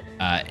 Yeah.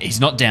 He's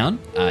not down.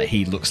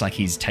 He looks like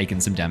he's taken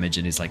some damage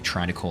and is like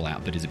trying to call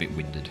out, but is a bit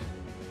winded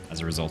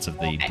as a result of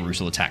the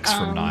brutal attacks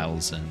from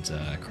Niles and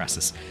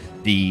Crassus.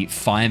 The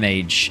fire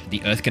mage,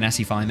 the Earth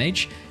Ganassi fire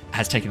mage,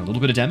 has taken a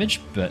little bit of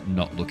damage, but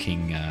not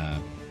looking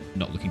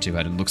too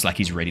bad, and looks like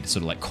he's ready to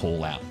sort of like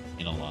call out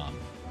in alarm.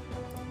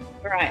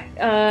 Right.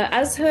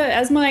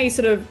 As my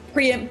sort of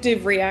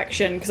preemptive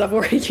reaction, because I've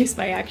already used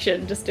my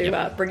action just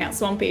to bring out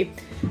Swampy,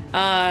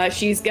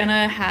 she's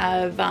gonna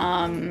have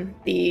far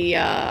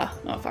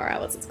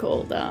out, what's it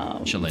called?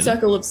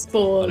 Circle of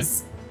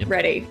Spores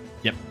ready.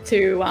 Yep.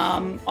 To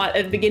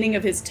at the beginning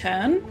of his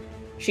turn,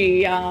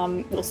 she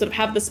will sort of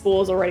have the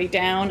spores already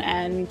down,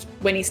 and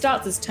when he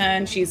starts his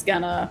turn, she's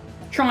gonna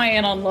try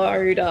and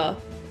unload a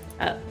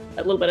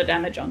little bit of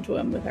damage onto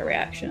him with her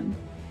reaction.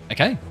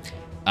 Okay.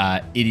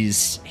 It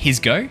is his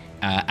go.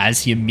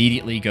 As he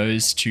immediately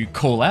goes to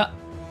call out,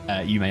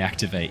 you may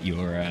activate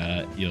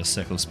your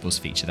Circle of Spores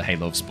feature, the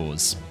Halo of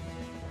Spores.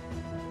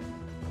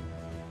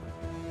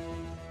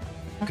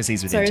 Because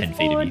he's within 10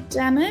 feet of you.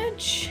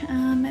 Damage,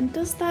 and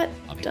does that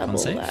double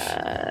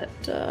that?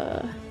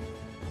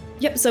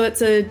 Yep, so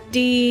it's a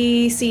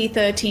DC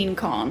 13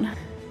 con.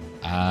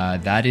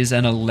 That is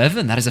an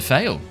 11. That is a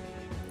fail.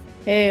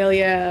 Hell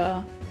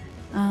yeah.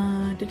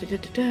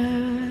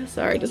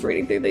 Sorry, just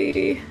reading through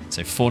the...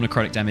 So 4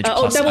 necrotic damage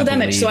plus, double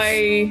damage. So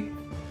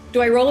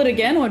do I roll it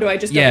again, or do I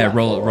just...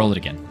 roll it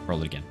again.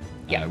 Roll it again.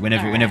 Yeah.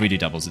 Whenever we do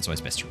doubles, it's always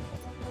best to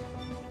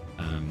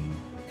roll.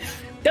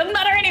 Doesn't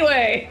matter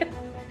anyway.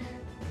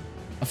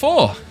 A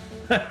 4.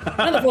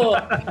 Another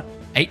 4.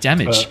 8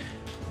 damage.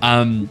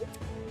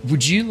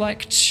 Would you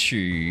like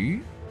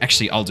to...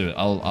 Actually, I'll do it.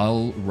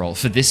 I'll roll.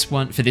 For this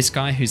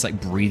guy who's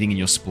like breathing in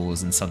your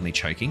spores and suddenly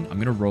choking, I'm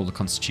going to roll a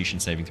Constitution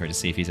saving throw to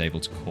see if he's able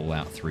to call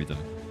out through them.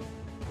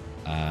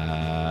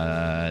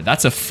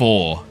 That's a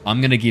 4. I'm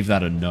going to give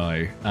that a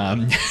no.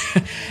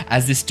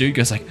 As this dude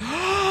goes like,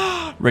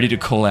 ready to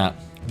call out,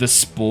 the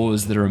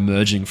spores that are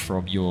emerging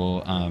from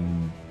your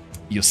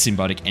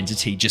symbiotic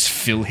entity just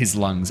fill his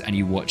lungs, and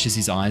you watch as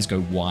his eyes go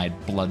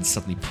wide, blood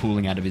suddenly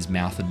pooling out of his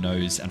mouth and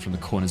nose and from the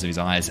corners of his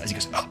eyes as he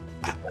goes,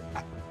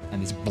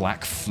 and this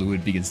black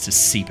fluid begins to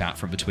seep out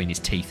from between his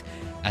teeth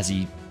as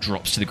he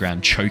drops to the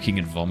ground, choking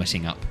and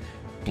vomiting up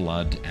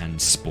blood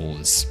and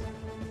spores.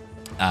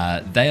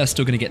 They are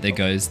still going to get their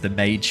goes. The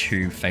mage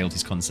who failed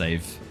his con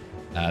save,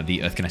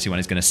 the Earth Ganassi one,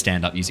 is going to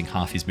stand up using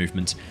half his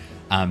movement,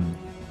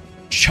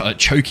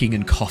 choking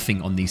and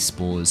coughing on these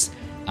spores.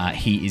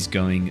 He is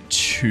going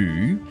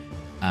to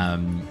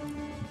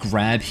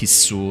grab his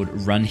sword,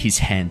 run his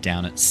hand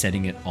down it,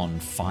 setting it on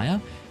fire,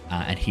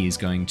 and he is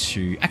going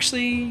to...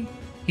 Actually,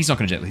 he's not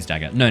going to do it with his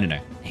dagger. No.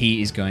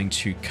 He is going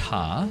to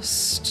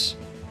cast...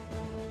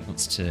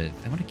 They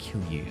want to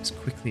kill you as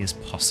quickly as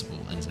possible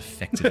and as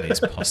effectively as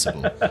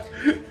possible.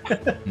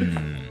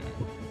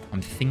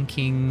 I'm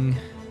thinking...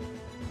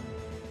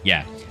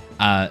 Yeah.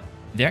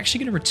 They're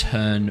actually going to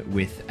return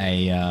with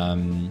a...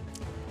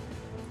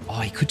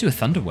 he could do a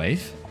Thunder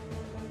Wave.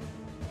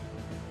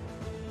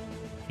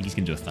 I think he's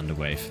going to do a Thunder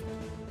Wave.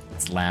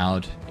 It's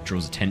loud, it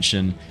draws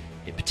attention,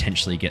 it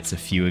potentially gets a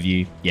few of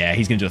you. Yeah,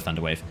 he's going to do a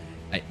Thunder Wave.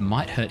 It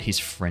might hurt his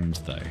friend,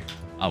 though.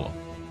 Oh, well.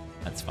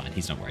 That's fine.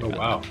 He's not worried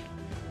about that.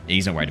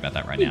 He's not worried about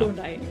that right now.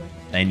 Die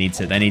anyway.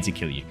 They need to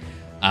kill you.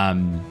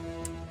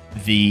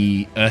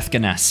 The Earth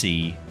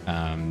Ganassi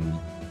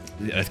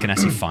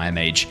Fire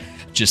Mage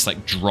just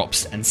like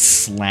drops and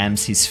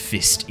slams his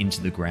fist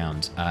into the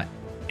ground.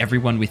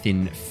 Everyone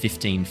within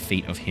 15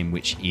 feet of him,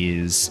 which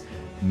is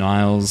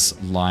Niles,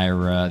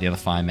 Lyra, the other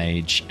Fire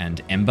Mage,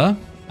 and Ember,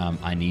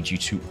 I need you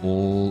to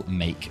all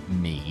make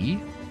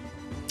me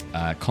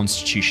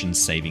Constitution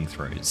saving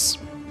throws.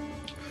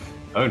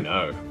 Oh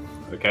no.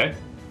 Okay.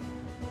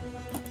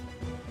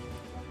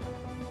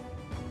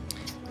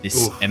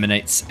 This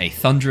emanates a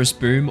thunderous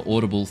boom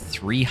audible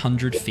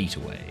 300 feet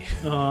away.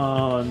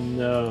 Oh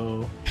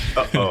no.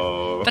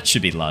 Uh-oh. That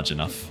should be large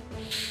enough.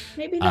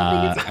 Maybe they'll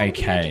think it's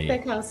okay. they're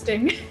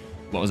casting.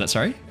 What was that,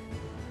 sorry?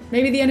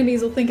 Maybe the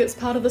enemies will think it's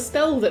part of the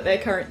spell that they're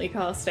currently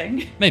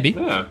casting. Maybe.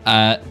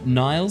 Yeah.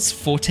 Niles,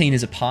 14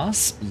 is a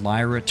pass.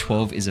 Lyra,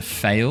 12 is a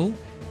fail.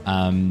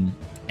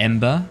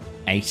 Ember,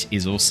 8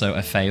 is also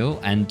a fail.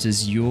 And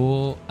does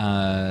your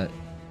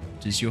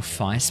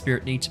fire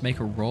spirit need to make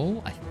a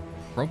roll?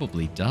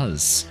 Probably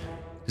does,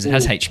 because it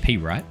has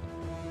HP, right?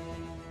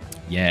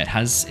 Yeah, it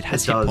has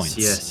hit points.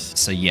 Yes.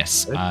 So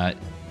yes.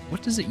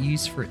 What does it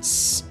use for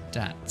its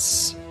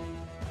stats?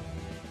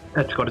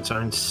 It's got its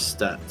own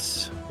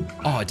stats.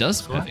 Oh, it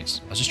does.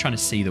 Perfect. I was just trying to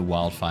see the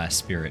wildfire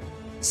spirit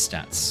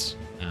stats.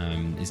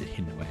 Is it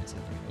hidden away? Is it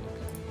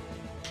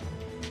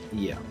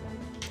Yeah.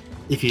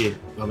 If you,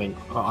 I can see.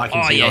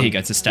 Oh yeah, here you go.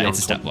 It's a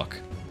stat block.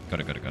 Got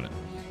it.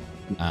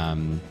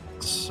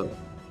 So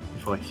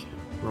if I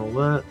roll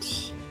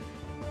that.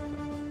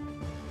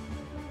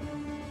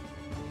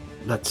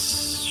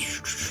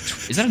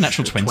 Is that a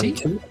natural 20?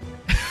 It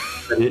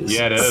is.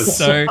 Yeah, it is.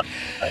 So,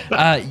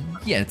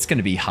 Yeah, it's going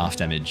to be half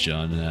damage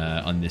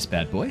on this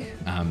bad boy,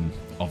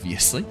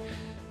 obviously.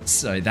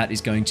 So that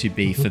is going to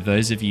be, for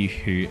those of you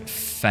who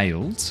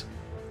failed,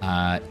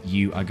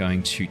 you are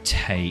going to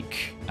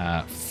take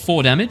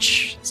 4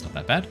 damage. It's not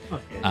that bad.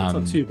 Okay, that's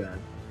not too bad.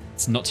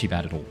 It's not too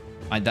bad at all.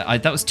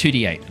 That was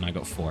 2d8, and I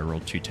got 4. I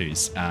rolled 2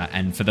 2s.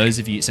 And for those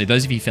of you, so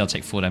those of you who failed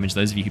take 4 damage.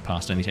 Those of you who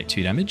passed only take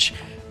 2 damage.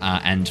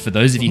 And for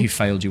those of you who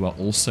failed, you are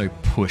also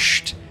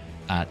pushed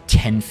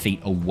 10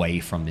 feet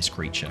away from this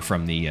creature,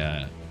 from the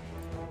Earth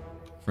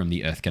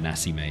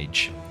Ganassi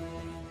mage.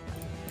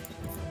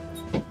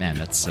 Man,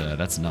 that's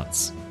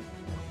nuts.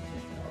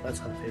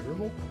 That's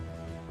unfavorable.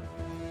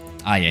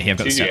 Ah, yeah, here I've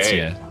got the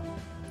 2d8. stats.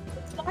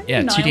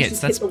 Yeah, Niles 2d8.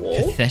 just That's hit the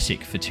wall.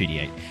 pathetic for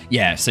 2d8.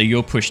 Yeah, so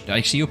you're pushed.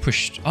 Actually, you're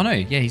pushed. Oh no,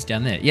 yeah, he's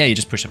down there. Yeah, you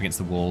just pushed up against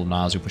the wall.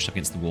 Niles, you're pushed up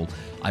against the wall.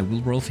 I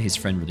will roll for his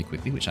friend really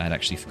quickly, which I had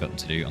actually forgotten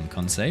to do on the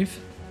con save.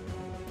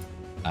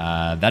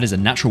 That is a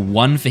natural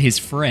 1 for his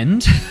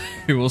friend,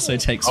 who also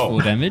takes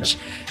 4 damage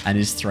and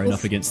is thrown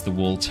up against the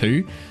wall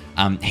too.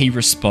 He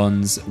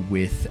responds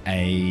with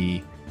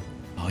a.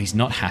 Oh, he's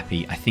not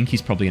happy. I think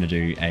he's probably going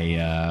to do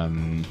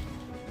a.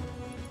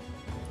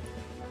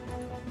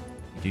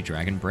 Do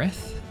Dragon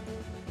Breath.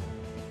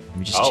 Let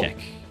me just check.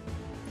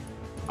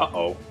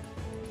 Uh-oh.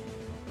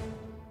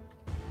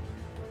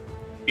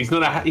 He's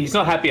not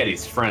happy at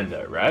his friend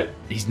though, right?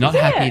 He's not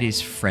happy at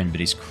his friend, but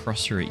he's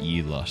crosser at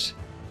you lot.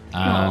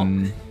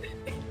 That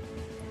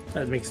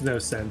makes no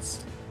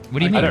sense. What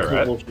do you mean? I know,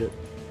 right? Bullshit.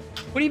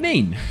 What do you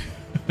mean?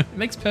 It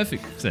makes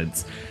perfect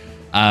sense.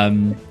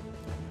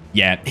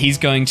 Yeah, he's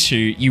going to...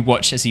 You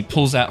watch as he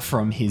pulls out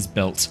from his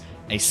belt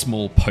a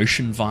small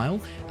potion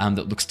vial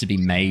that looks to be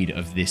made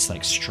of this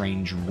like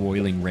strange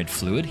roiling red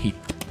fluid. He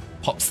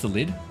pops the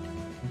lid,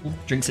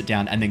 drinks it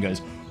down, and then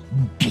goes...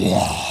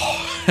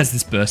 as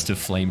this burst of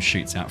flame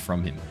shoots out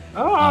from him.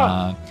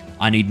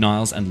 I need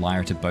Niles and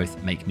Lyra to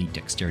both make me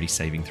dexterity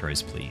saving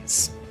throws,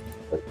 please.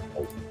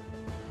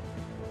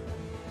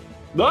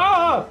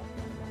 Ah!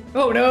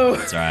 Oh no!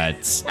 It's alright,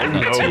 it's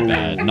not too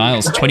bad.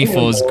 Niles,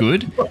 24 is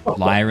good.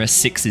 Lyra,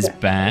 6 is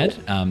bad.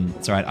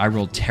 It's alright, I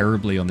rolled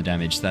terribly on the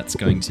damage. That's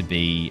going to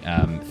be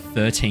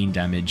 13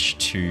 damage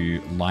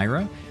to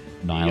Lyra.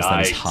 Niles,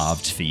 that is Yikes.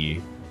 halved for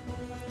you.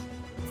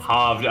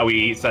 Halved.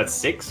 So that's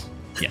 6?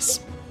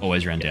 Yes,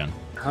 always round down.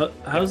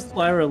 How's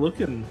Lyra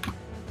looking?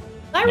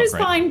 Lyra's Not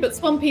great. fine, but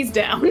Swampy's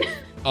down.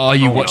 Oh,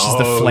 you watch as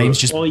the no. flames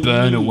just Oh,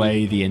 burn yeah.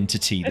 away the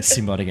entity, the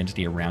symbiotic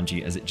entity around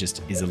you, as it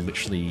just is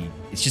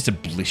it's just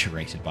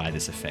obliterated by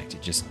this effect.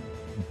 It just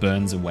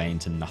burns away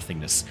into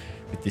nothingness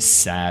with this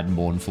sad,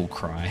 mournful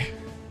cry.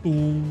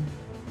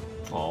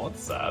 Oh,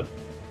 that's sad.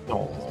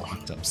 Oh.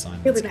 Fucked up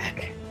Simon. He'll be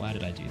back. Why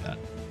did I do that?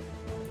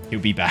 He'll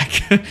be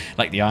back,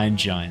 like the Iron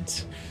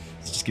Giant.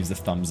 It just gives a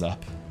thumbs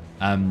up.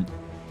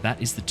 That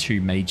is the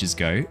 2 mages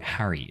go.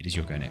 Harry, it is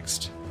your go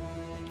next.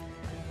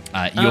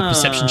 Your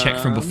perception check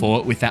from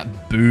before, with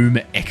that boom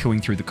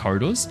echoing through the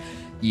corridors,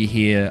 you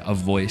hear a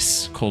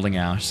voice calling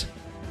out,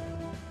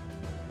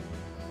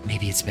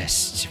 "Maybe it's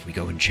best if we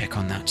go and check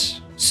on that,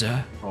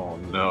 sir." Oh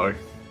no.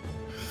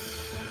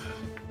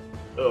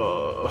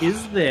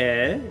 Is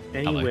there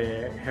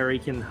anywhere Harry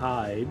can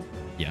hide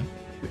Yeah.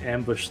 to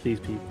ambush these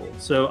people?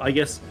 So I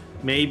guess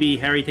maybe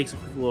Harry takes a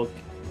quick look.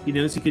 He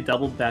knows he could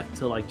double back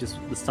to like just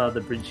the start of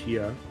the bridge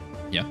here.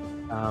 Yeah.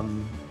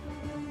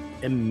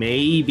 And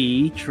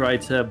maybe try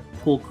to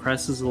pull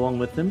Crassus along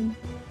with him,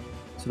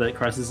 so that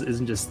Crassus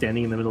isn't just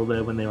standing in the middle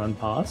there when they run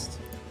past.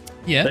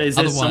 Yeah. But is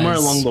there somewhere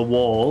otherwise- along the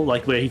wall,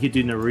 like where he could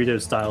do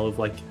Naruto style of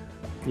like,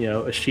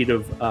 a sheet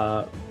of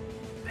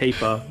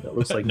paper that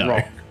looks like No.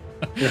 rock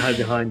and hide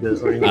behind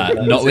it? Or anything like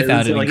that? Not Is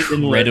without there, an like,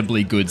 inlet?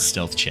 incredibly good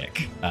stealth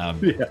check. Yeah.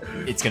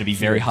 It's going to be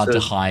very hard So- to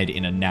hide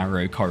in a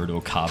narrow corridor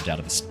carved out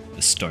of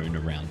the stone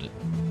around it.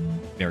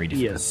 Very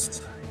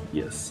difficult.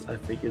 Yes, I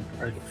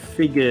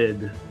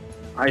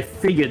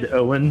figured,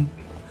 Owen.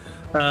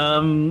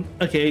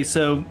 Okay,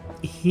 so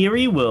here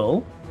he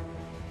will.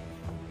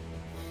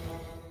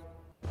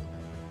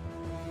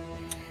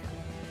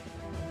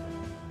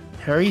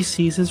 Harry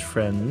sees his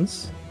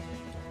friends,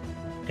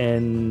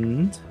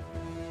 and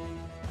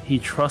he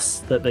trusts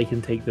that they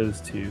can take those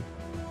 2.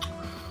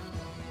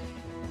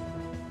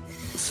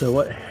 So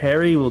what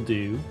Harry will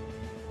do,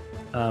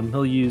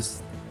 he'll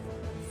use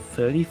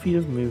 30 feet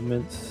of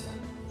movement.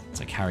 It's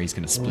like Harry's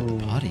going to split the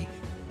party.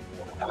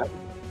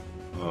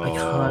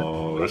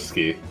 Oh,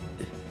 risky.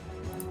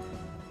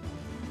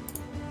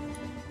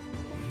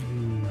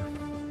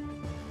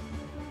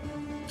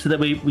 So that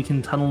we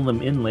can tunnel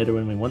them in later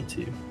when we want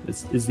to,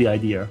 is the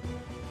idea.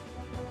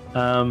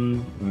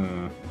 So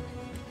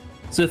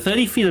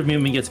 30 feet of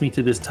movement gets me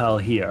to this tile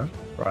here,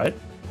 right?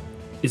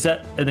 Is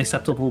that an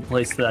acceptable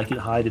place that I could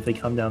hide if they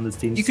come down this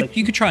team? You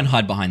could try and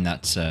hide behind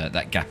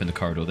that gap in the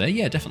corridor there.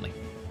 Yeah, definitely.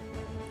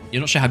 You're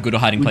not sure how good a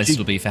hiding place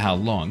it'll be for how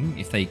long.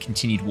 If they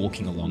continued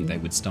walking along, they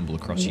would stumble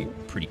across you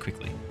pretty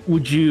quickly.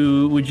 Would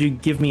you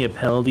give me a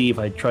penalty if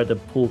I tried to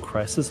pull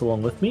Crassus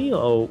along with me,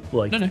 or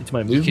like No. to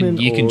my You movement?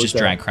 can or just is that-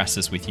 drag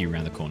Crassus with you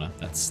around the corner.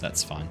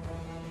 That's fine.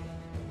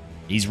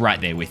 He's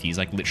right there with you. He's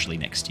like literally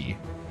next to you.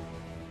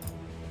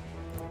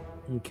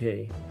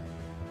 Okay.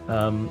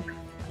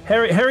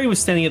 Harry was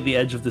standing at the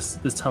edge of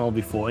this tunnel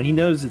before, and he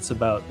knows it's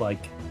about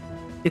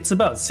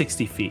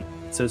 60 feet.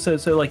 So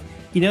like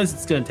he knows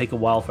it's going to take a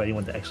while for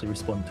anyone to actually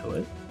respond to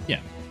it. Yeah.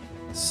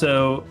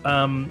 So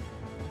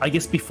I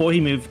guess before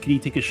he moved, could he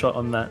take a shot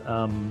on that?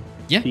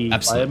 Yeah, absolutely.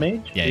 Fire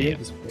mage?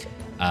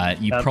 Yeah.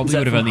 You probably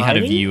would have only had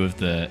a view of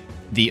the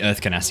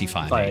Earth Ganassi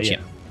fire mage.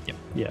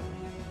 Yeah.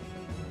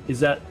 Is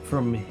that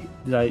from?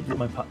 Did I get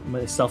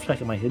my stealth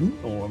check? Am I hidden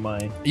or am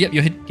I? Yep,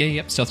 you're hidden.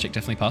 Yeah. Stealth check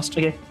definitely passed.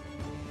 Okay.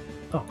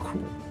 Oh,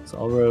 cool. So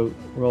I'll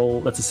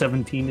roll. That's a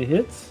 17 to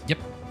hit. Yep.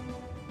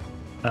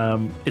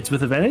 It's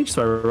with advantage,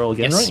 so I roll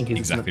again, right? In case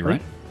exactly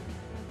right.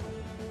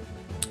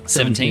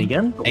 17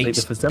 again.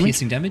 8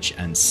 piercing damage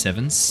and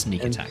 7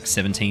 sneak attack.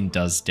 17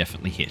 does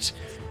definitely hit.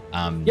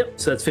 Yep.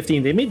 So that's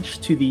 15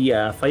 damage to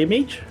the fire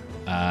mage.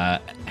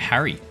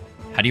 Harry,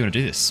 how do you want to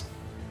do this?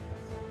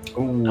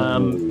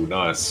 Ooh,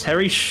 nice.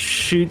 Harry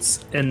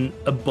shoots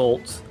a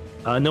bolt.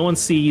 No one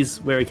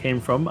sees where it came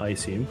from, I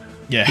assume.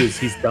 Yeah. Because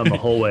he's down the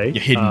hallway.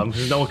 You're hidden.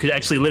 Because no one could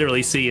actually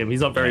literally see him.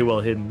 He's not very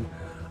well hidden.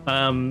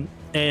 And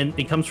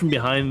it comes from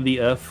behind the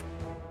Earth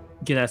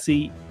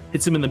Ganassi,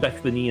 hits him in the back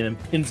of the knee, and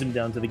pins him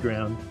down to the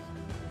ground.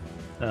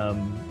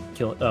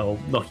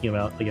 Knocking him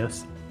out, I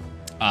guess.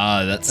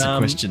 That's a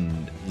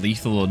question.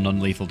 Lethal or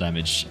non-lethal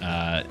damage?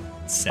 I'm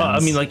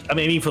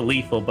aiming for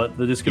lethal, but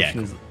the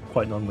description is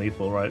quite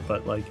non-lethal, right?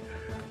 But I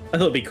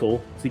thought it'd be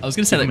cool. I was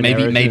going to say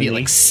maybe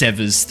it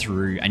severs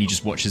through, and you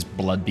just watch his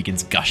blood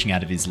begins gushing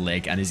out of his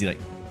leg, and as he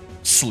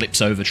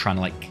slips over trying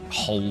to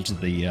hold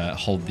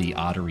the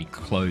artery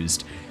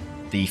closed,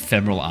 the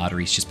femoral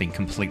artery's just been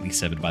completely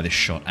severed by this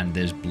shot, and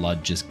there's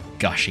blood just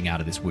gushing out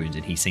of this wound,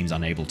 and he seems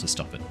unable to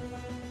stop it.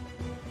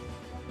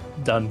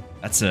 Done.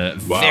 That's a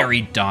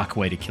very dark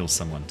way to kill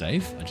someone,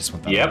 Dave. I just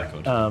want that on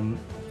record.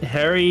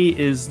 Harry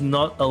is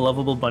not a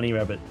lovable bunny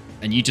rabbit.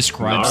 And you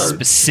described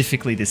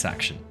specifically this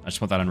action. I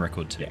just want that on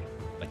record too.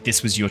 Yeah.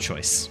 This was your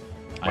choice.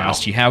 I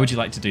asked you, how would you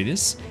like to do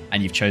this?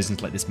 And you've chosen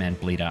to let this man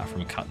bleed out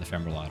from a cut in the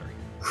femoral artery.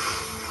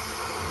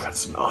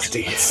 That's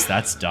nasty.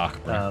 That's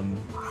dark, bro.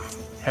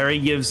 Harry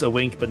gives a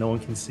wink, but no one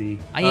can see.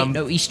 I ain't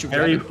no Easter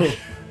Harry rabbit.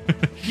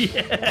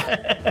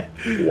 Yeah.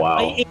 Wow.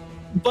 I ain't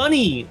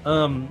bunny.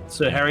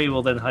 So Harry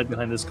will then hide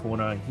behind this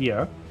corner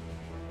here.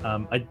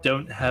 I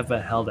don't have a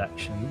held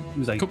action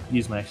because I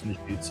use my action to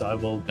shoot, so I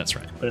will. That's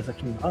right. But it's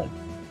actually hide.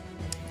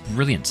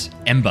 Brilliant.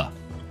 Ember,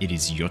 it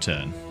is your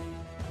turn.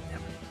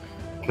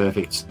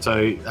 Perfect.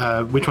 So,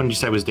 which one did you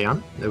say was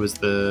down? There was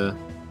the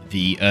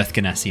Earth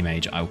Ganassi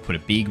mage. I will put a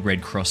big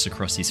red cross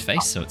across his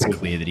face so it's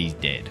clear that he's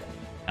dead.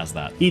 How's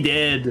that? He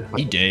dead.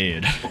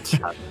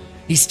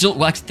 He's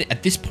still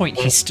at this point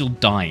he's still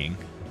dying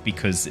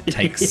because it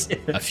takes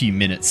a few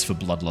minutes for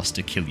blood loss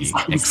to kill you.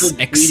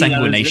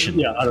 Exsanguination.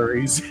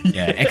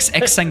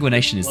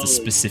 Exsanguination is the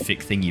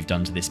specific thing you've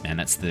done to this man.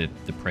 That's the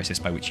process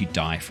by which you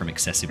die from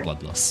excessive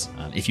blood loss.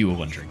 If you were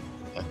wondering.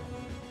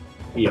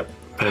 Yep.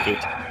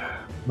 Perfect.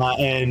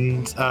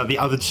 And the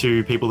other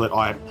two people that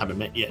I haven't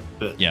met yet,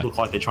 but look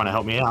like they're trying to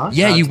help me out.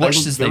 Yeah, you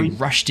watched as they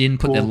rushed in,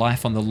 put their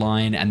life on the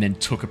line, and then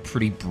took a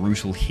pretty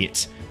brutal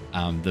hit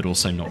that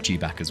also knocked you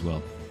back as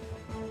well.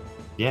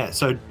 Yeah,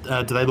 so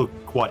do they look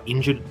quite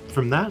injured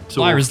from that?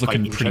 Lyra's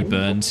looking pretty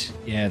burned.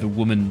 Yeah, the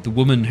woman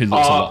who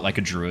looks a lot like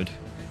a druid.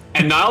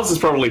 And Niles is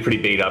probably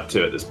pretty beat up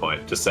too at this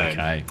point, just saying.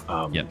 Okay.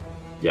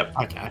 Yep.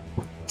 Okay.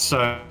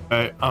 So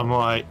I'm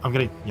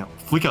going to,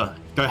 Flicker,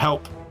 go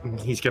help.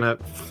 He's going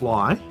to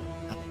fly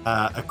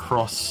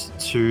across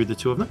to the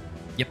two of them.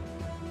 Yep.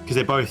 Because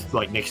they're both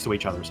next to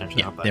each other,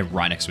 essentially, aren't they? They're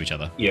right next to each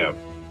other. Yeah.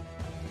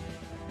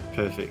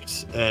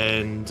 Perfect.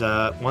 And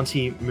once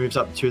he moves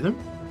up to them,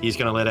 he's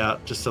going to let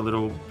out just a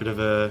little bit of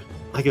a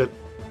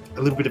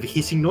little bit of a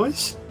hissing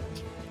noise.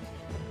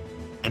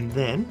 And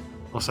then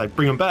I'll say,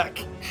 bring them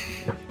back.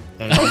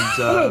 And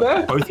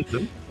both of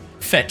them.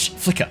 Fetch.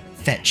 Flicker.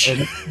 Fetch.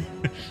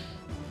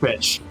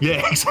 Fetch.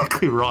 Yeah,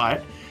 exactly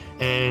right.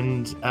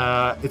 And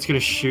it's going to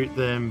shoot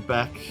them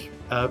back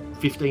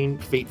 15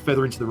 feet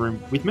further into the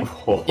room with me.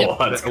 Oh,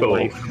 that's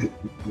cool.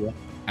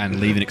 And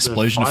leave an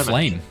explosion of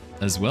flame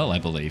as well, I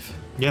believe.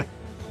 Yeah.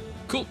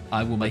 Cool.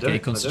 I will make a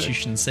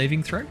Constitution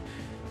saving throw.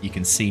 You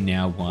can see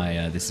now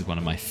why this is one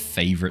of my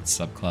favorite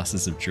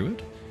subclasses of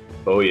Druid.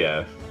 Oh,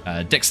 yeah.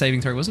 Dex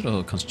saving throw, was it,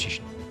 or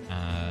Constitution?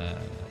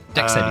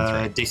 Dex saving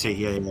throw. DC,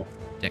 yeah.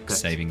 Dex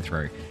saving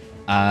throw.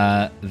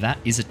 That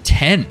is a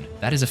 10.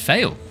 That is a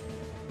fail.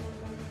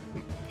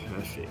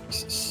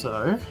 Perfect.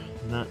 So,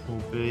 that will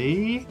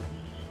be...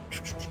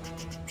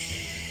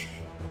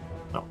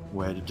 Oh,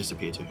 where did it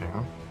disappear to? Hang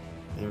on.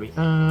 There we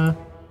are.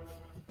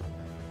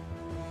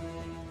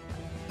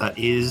 That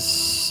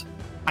is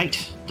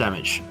 8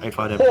 damage. 8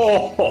 fire damage.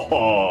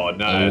 Oh,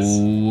 nice.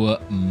 Oh,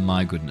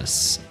 my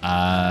goodness.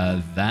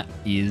 That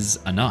is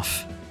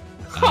enough.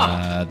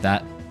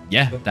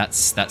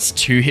 That's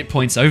 2 hit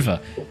points over.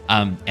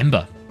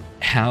 Ember,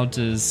 how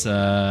does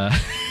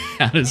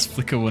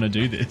Flicker want to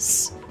do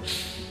this?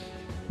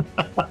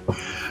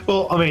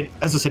 Well, I mean,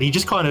 as I said, he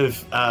just kind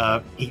of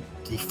he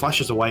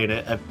flashes away in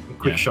a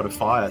quick shot of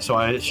fire. So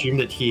I assume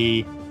that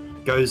he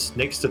goes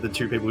next to the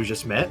two people who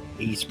just met.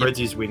 He spreads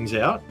his wings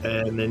out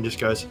and then just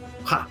goes,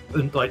 ha,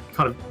 and like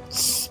kind of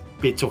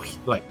spits or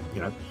like,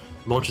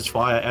 launches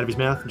fire out of his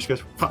mouth and just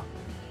goes, ha.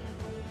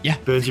 Yeah.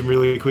 Burns him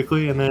really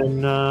quickly and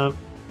then,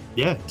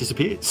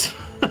 disappears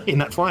in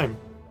that flame.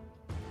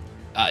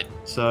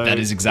 So that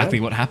is exactly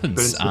what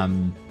happens.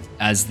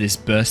 As this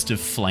burst of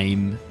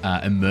flame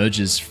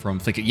emerges from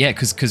Flicker. Yeah,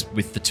 because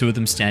with the two of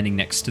them standing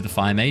next to the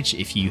Fire Mage,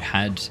 if you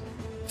had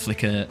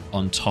Flicker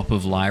on top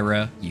of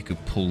Lyra, you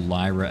could pull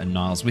Lyra and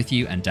Niles with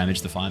you and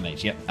damage the Fire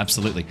Mage. Yep,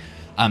 absolutely.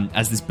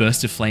 As this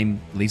burst of flame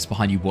leaves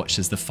behind you, watch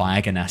as the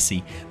Fire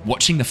Ganassi,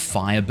 watching the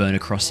fire burn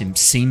across him,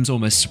 seems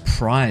almost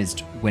surprised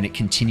when it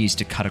continues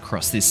to cut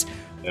across this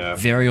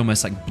very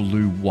almost like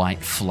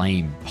blue-white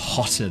flame,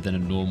 hotter than a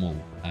normal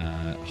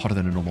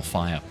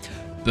fire.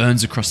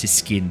 Burns across his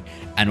skin,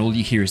 and all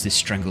you hear is this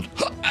strangled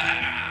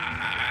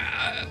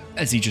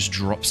as he just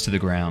drops to the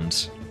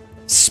ground,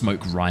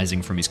 smoke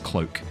rising from his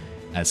cloak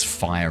as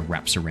fire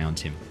wraps around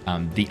him.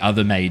 The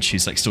other mage,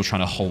 who's like still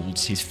trying to hold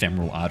his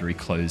femoral artery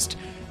closed,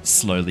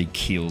 slowly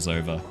keels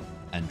over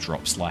and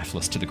drops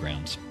lifeless to the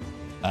ground.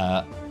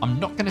 I'm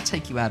not going to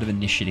take you out of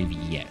initiative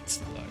yet,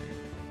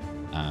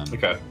 though.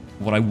 Okay.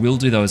 What I will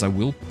do, though, is I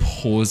will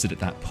pause it at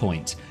that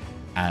point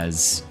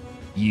as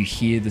you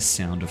hear the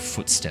sound of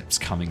footsteps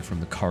coming from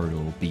the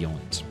corridor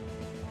beyond.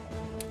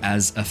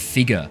 As a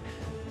figure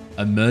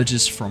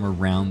emerges from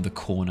around the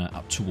corner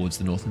up towards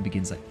the north and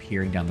begins like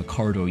peering down the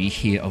corridor, you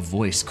hear a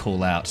voice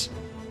call out,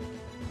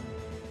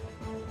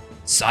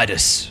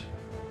 "Sidus,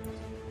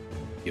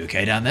 you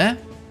okay down there?"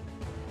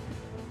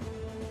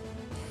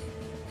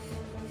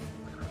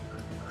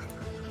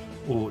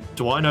 Or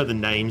do I know the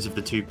names of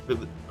the two?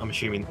 I'm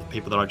assuming the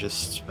people that I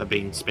just have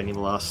been spending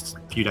the last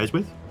few days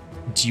with.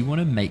 Do you want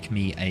to make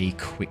me a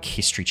quick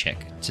history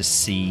check to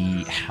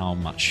see how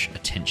much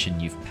attention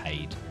you've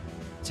paid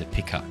to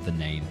pick up the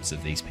names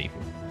of these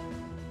people?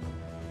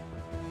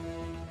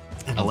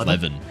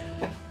 11.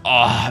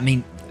 I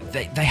mean,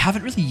 they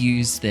haven't really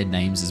used their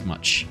names as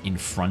much in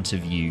front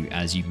of you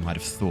as you might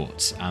have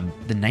thought.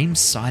 The name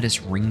Sidus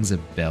rings a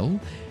bell.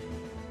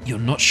 You're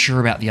not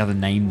sure about the other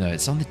name, though.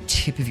 It's on the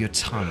tip of your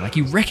tongue. Like,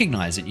 you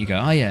recognize it, and you go,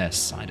 "Oh, yeah,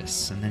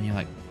 Sidus." And then you're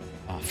like,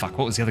 "Oh, fuck,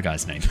 what was the other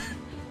guy's name?"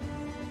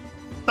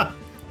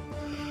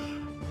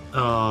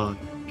 Oh,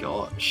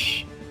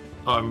 gosh.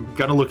 I'm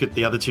going to look at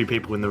the other two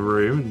people in the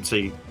room and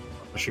see,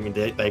 assuming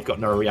they've got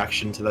no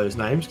reaction to those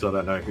names, because I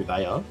don't know who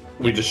they are.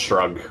 We just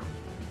shrug.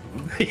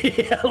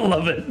 Yeah, I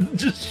love it.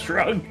 Just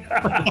shrug.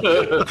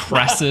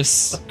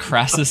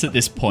 Crassus at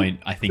this point,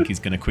 I think, is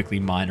going to quickly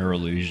minor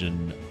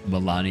illusion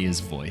Melania's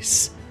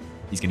voice.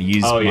 He's going to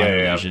use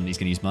illusion. He's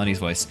going to use Melania's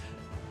voice.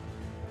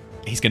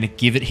 He's going to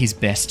give it his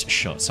best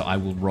shot. So I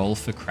will roll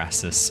for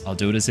Crassus. I'll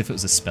do it as if it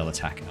was a spell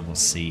attack, and we'll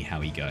see how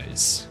he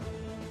goes.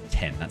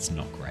 10. That's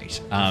not great.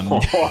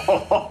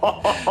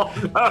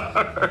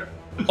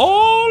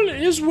 All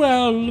is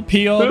well,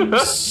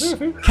 peons.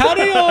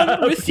 Carry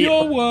on with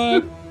your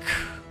work.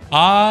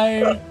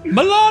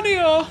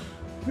 Melania,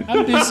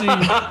 I'm busy.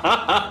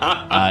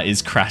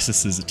 Is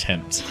Crassus's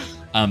attempt.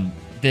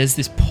 There's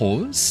this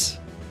pause,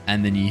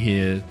 and then you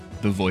hear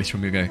the voice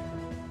from you go,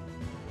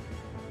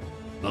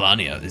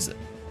 "Melania, is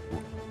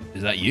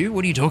that you?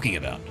 What are you talking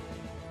about?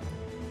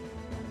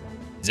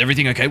 Is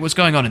everything okay? What's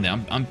going on in there?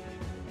 I'm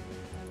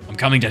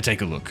coming to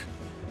take a look."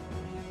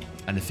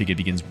 And the figure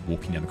begins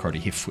walking down the corridor.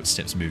 You hear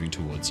footsteps moving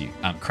towards you.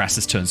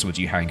 Crassus turns towards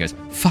you, Harry, and goes,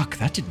 "Fuck,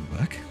 that didn't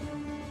work."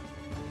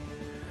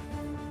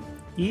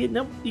 Yeah,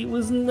 no, it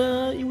wasn't.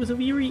 It was a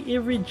very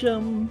average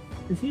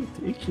attempt,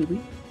 actually.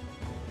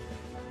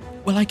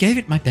 Well, I gave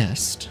it my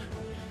best.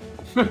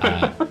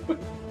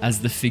 As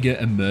the figure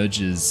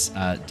emerges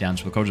down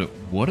to the corridor,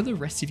 what are the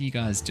rest of you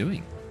guys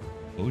doing?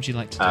 What would you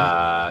like to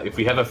do? If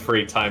we have a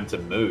free time to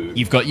move,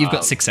 You've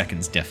got 6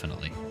 seconds,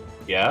 definitely.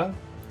 Yeah.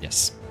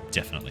 Yes,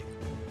 definitely.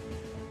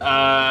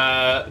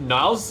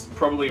 Niles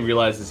probably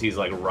realizes he's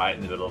like right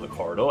in the middle of the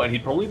corridor, and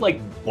he'd probably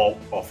like bolt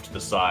off to the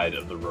side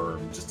of the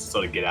room just to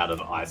sort of get out of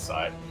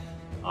eyesight.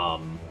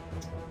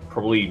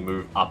 Probably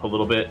move up a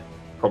little bit,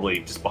 probably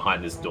just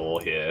behind this door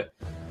here.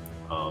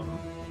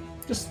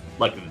 Just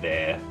like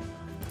there.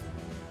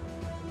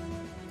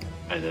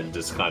 And then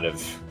just kind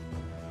of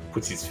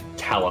puts his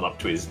talon up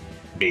to his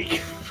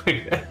beak.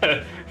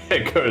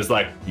 It goes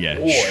like, Yeah.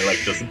 oh, like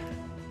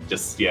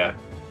just yeah.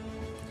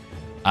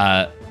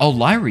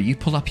 Lyra, you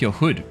pull up your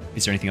hood.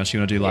 Is there anything else you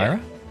want to do, Lyra?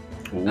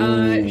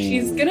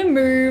 She's gonna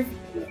move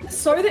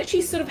so that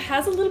she sort of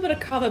has a little bit of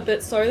cover,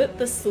 but so that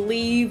the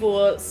sleeve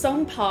or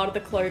some part of the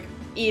cloak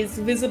is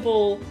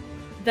visible,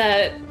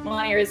 that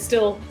Melania is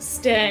still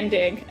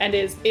standing and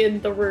is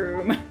in the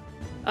room.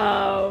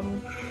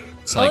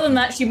 Other than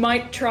that, she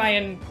might try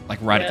and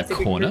at the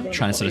corner,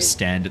 trying to sort of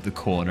stand at the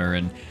corner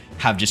and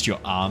have just your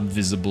arm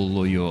visible,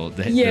 or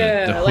the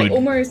hood, like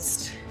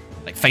almost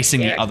like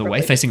facing the other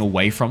way, facing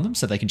away from them,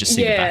 so they can just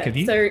see the back of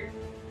you.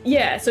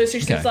 So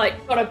she's just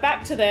like got her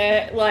back to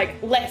their like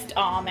left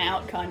arm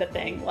out kind of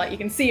thing. Like you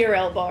can see her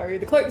elbow.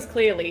 The cloak's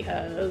clearly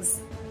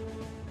hers.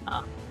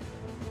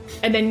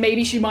 And then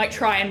maybe she might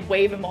try and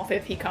wave him off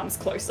if he comes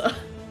closer.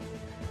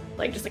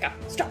 like just like a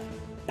stop.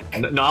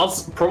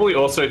 Niles probably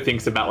also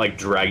thinks about like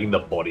dragging the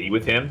body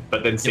with him,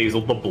 but then sees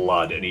all the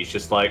blood and he's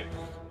just like,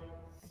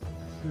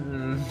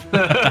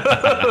 Fair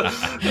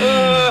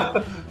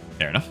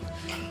enough.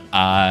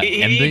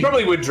 he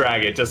probably would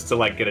drag it just to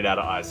like get it out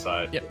of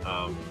eyesight. Yep.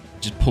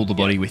 Just pull the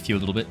body with you a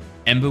little bit.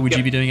 Ember, would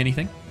you be doing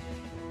anything?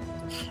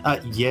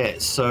 Yeah,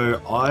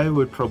 so I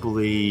would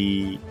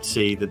probably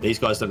see that these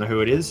guys don't know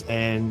who it is,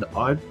 and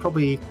I'm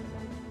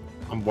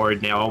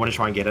worried now. I want to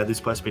try and get out of this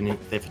place. Been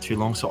there for too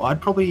long, so I'd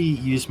probably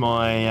use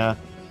my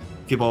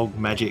Fibbolg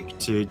magic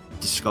to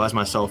disguise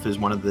myself as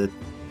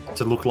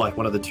to look like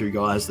one of the two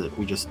guys that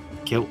we just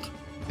killed.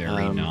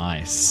 Very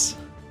nice.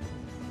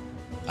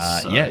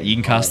 Yeah, you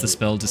can cast the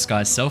spell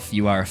Disguise Self.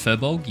 You are a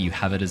Furbolg. You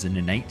have it as an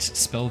innate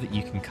spell that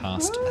you can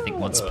cast, I think,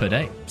 once per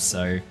day.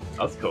 So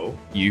that's cool.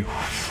 You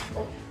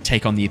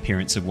take on the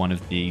appearance of one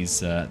of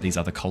these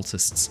other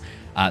cultists.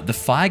 The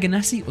Fire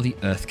Ganassi or the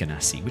Earth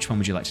Ganassi? Which one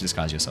would you like to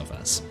disguise yourself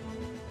as?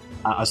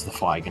 As the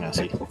Fire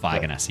Ganassi.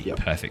 Fire Ganassi, yep.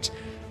 Perfect.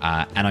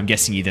 And I'm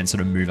guessing you then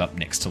sort of move up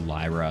next to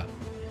Lyra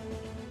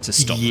to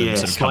stop them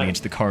sort of coming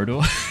into the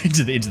corridor,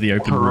 into the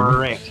open room.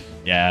 Correct.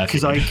 Yeah,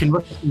 because I can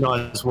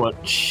recognize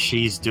what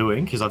she's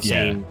doing because I've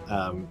seen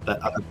that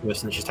other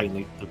person that she's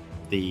taking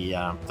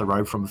the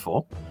robe from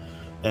before,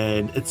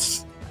 and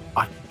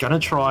I'm gonna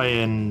try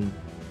and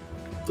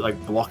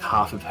like block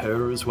half of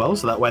her as well,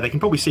 so that way they can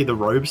probably see the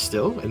robe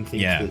still and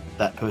think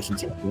that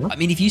person's in here. I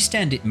mean, if you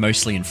stand it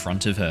mostly in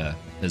front of her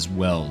as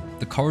well,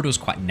 the corridor's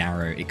quite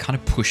narrow. It kind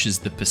of pushes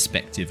the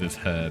perspective of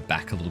her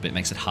back a little bit,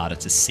 makes it harder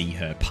to see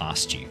her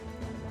past you.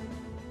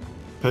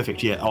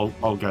 Perfect. Yeah,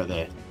 I'll go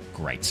there.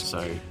 Great.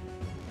 So.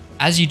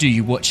 As you do,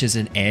 you watch as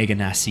an Air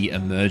Ganassi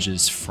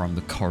emerges from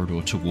the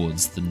corridor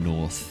towards the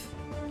north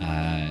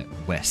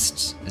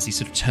west. As he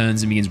sort of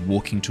turns and begins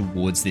walking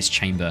towards this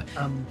chamber,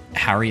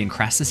 Harry and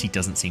Crassus, he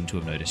doesn't seem to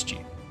have noticed you.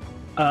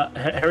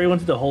 Harry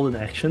wanted to hold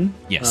an action.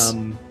 Yes.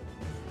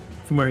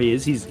 From where he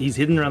is, he's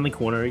hidden around the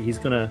corner. He's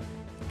gonna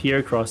peer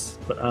across.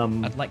 But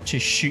I'd like to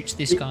shoot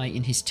this guy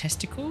in his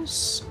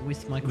testicles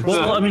with my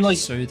crossbow,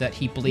 so that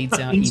he bleeds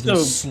out even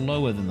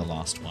slower than the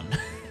last one.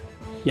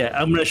 Yeah,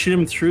 I'm gonna shoot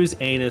him through his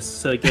anus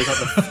so it goes out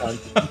the front.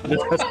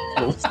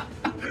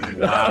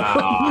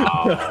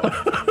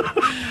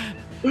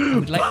 I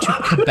would like to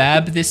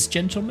kebab this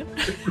gentleman.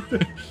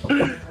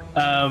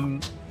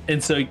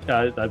 And so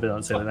I better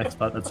not say the next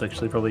part. That's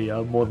actually probably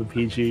more than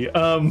PG.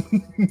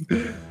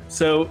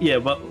 So yeah,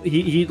 but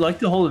he'd like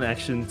to hold an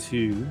action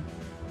to.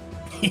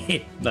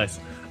 Nice.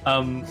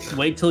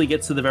 Wait till he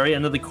gets to the very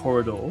end of the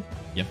corridor.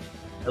 Yep.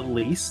 At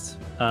least.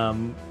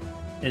 And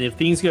if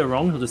things go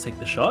wrong, he'll just take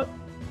the shot.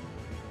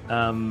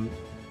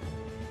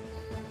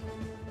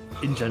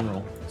 In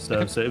general. So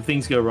if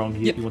things go wrong,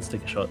 he wants to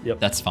take a shot. Yep.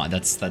 That's fine.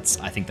 That's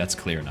I think that's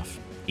clear enough.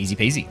 Easy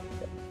peasy.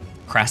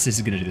 Crassus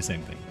is going to do the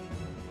same thing.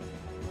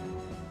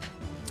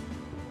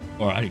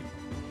 Alrighty.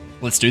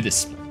 Let's do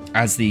this.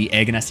 As the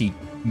Air Ganassi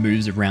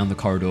moves around the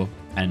corridor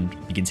and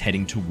begins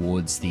heading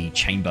towards the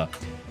chamber,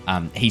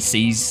 he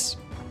sees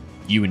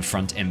you in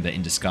front, Ember,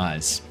 in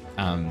disguise.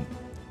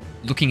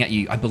 Looking at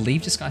you, I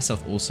believe Disguise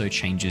Self also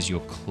changes your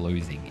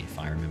clothing, if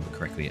I remember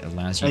correctly. It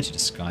allows you to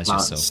disguise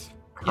yourself.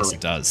 Correct. Yes, it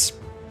does.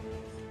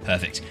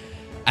 Perfect.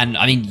 And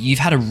I mean, you've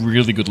had a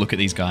really good look at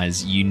these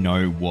guys. You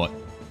know what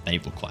they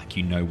look like.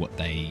 You know what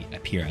they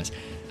appear as.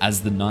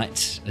 As the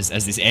knight, as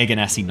this Air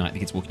Ganassi knight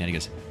begins walking out, he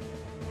goes,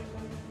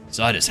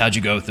 Sidus, how'd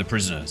you go with the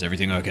prisoner? Is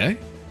everything okay?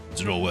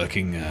 Is it all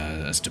working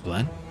as to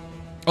plan?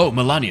 Oh,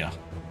 Melania.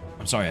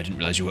 I'm sorry, I didn't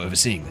realize you were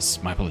overseeing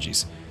this. My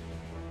apologies.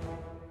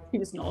 He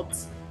just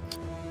nods.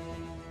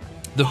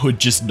 The hood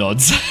just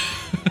nods.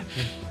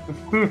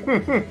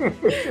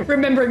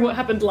 Remembering what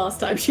happened last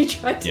time she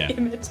tried to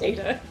imitate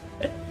her.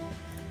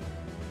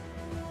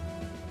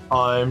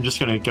 I'm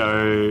just gonna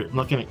go.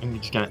 I'm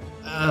just gonna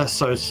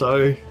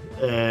so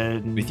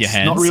and with your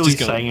hands, not really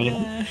saying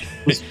anything.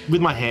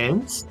 With my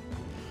hands.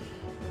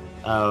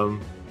 Yeah,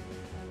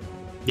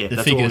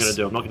 that's all I'm gonna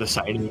do. I'm not gonna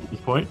say anything at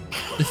this point.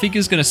 The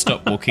figure's gonna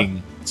stop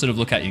walking, sort of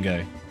look at you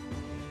and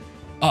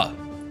go,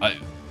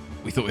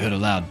 we thought we heard a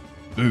loud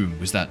boom.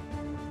 Was that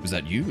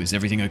you? Is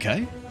everything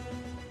okay?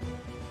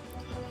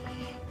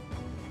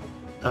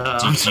 Do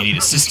you need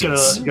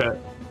assistance? I'm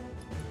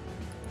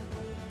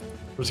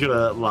just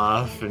gonna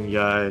laugh and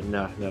go,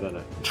 no.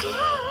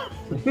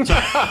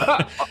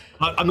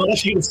 I'm not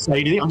actually gonna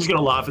say anything. I'm just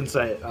gonna laugh and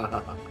say it.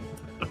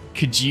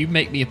 Could you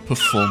make me a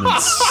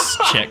performance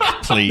check,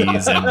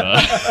 please, Ember?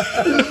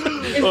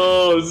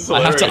 Oh,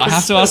 sorry. I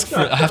have to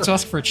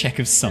ask for a check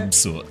of some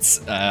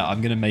sorts.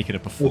 I'm gonna make it a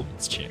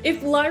performance check.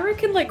 If Lyra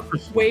can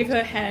wave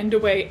her hand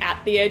away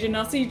at the Air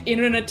Ganassi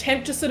in an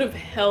attempt to sort of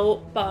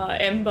help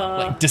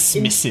Ember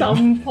dismiss in him.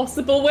 some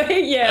possible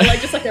way,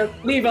 just like a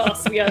leave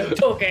us, we are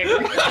talking.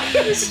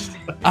 This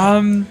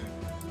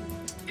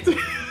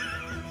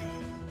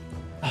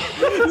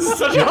is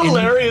such a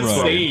hilarious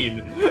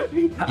scene.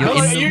 You're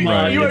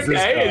you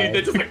okay? And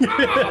they're just like,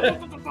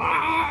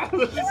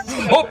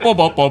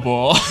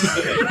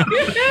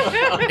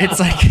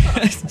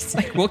 it's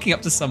It's like walking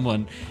up to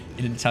someone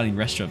in an Italian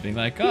restaurant being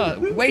like, "Oh,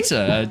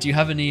 waiter, do you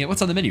have any,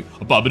 what's on the menu?"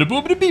 Babada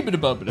boobada beebada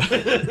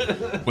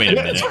babada. Wait a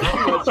minute.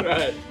 That's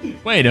right.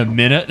 Wait a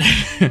minute.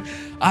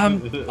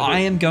 I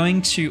am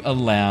going to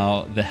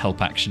allow the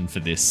help action for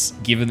this,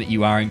 given that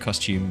you are in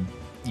costume,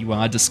 you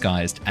are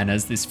disguised, and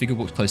as this figure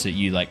walks closer,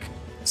 you like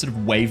sort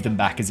of wave them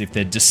back as if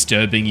they're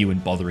disturbing you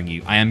and bothering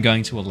you. I am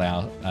going to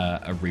allow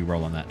a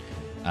reroll on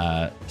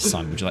that.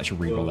 Simon, would you like to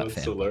reroll that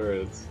That's fair?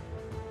 hilarious.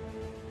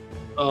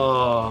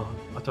 Oh,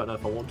 I don't know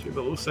if I want to,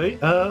 but we'll see.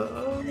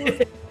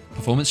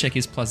 Performance check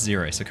is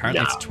 +0, so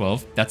currently it's a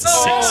 12. That's a 6.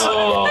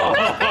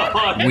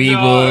 Oh,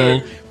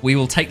 We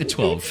will take the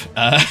 12.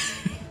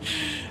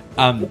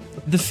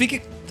 The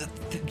figure,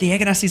 the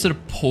Aganassi sort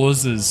of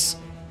pauses,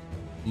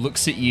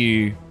 looks at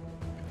you,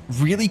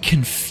 really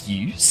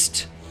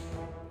confused,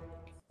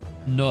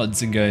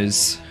 nods and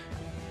goes,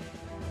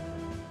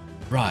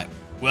 "Right,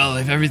 well,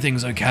 if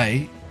everything's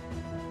okay,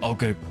 I'll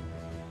go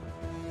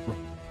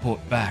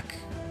report back."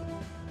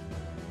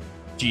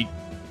 Do you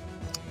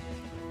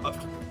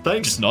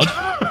Thanks. just nod?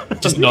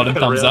 Just nod and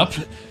thumbs up?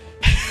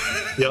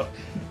 Yep.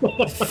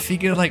 The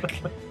figure, like,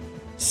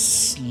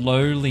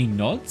 slowly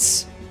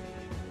nods,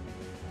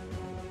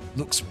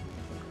 looks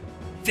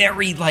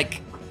very,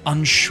 like,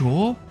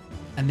 unsure,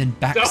 and then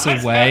backs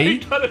away.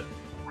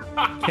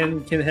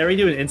 Can Harry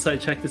do an insight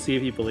check to see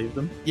if he believes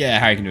them? Yeah,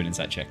 Harry can do an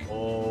insight check.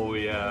 Oh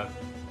yeah.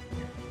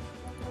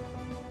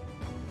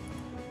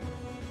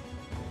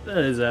 That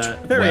is a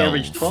very Well.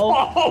 average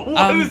 12. Oh,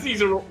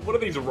 what are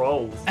these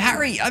rolls?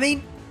 Harry, I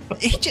mean,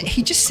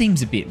 he just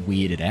seems a bit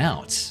weirded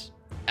out,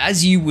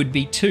 as you would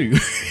be too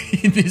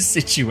in this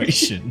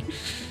situation.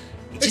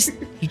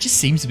 He just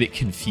seems a bit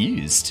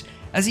confused.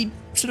 As he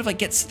sort of like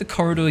gets to the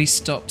corridor, he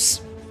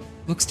stops,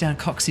 looks down,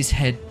 cocks his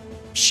head,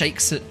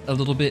 shakes it a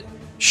little bit,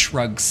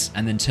 shrugs,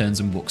 and then turns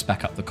and walks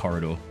back up the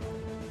corridor,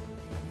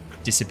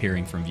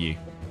 disappearing from view.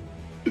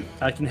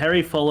 Can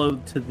Harry follow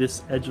to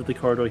this edge of the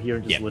corridor here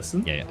and just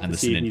listen? Yeah, and to listen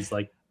see if in. he's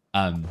like,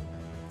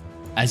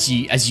 As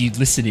you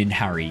listen in,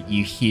 Harry,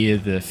 you hear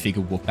the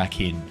figure walk back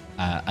in.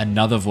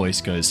 Another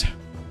voice goes,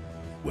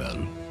 "Well,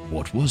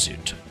 what was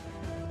it?"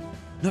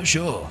 "Not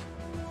sure.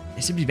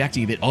 They seem to be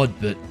acting a bit odd,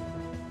 but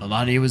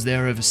Melania was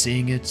there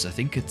overseeing it. I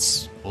think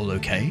it's all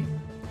okay."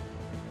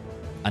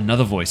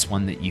 Another voice,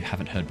 one that you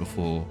haven't heard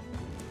before,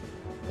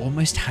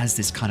 almost has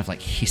this kind of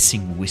like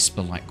hissing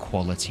whisper-like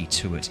quality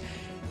to it,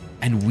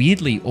 and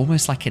weirdly,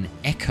 almost like an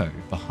echo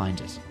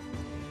behind it.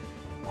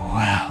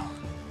 "Well,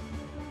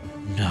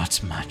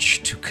 not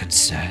much to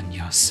concern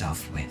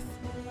yourself with.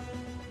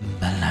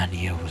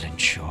 Melania will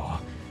ensure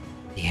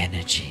the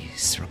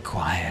energies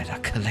required are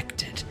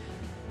collected,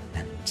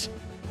 and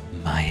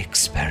my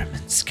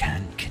experiments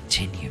can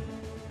continue.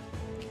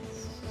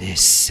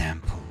 This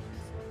sample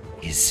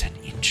is an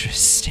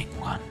interesting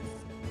one."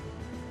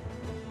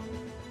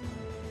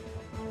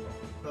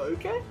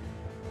 Okay.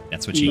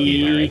 That's what you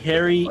hear,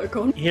 Harry.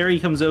 Harry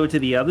comes over to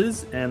the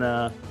others and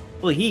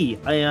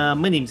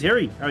my name's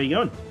Harry. How are you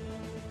going?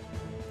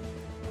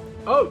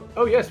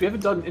 Oh yes, we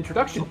haven't done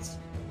introductions.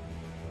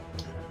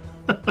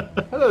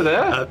 Hello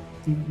there.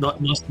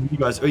 Not nice to meet you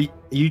guys. Are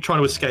you trying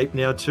to escape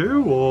now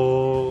too,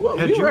 or Well,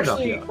 how we did you were end up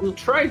actually here?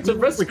 trying to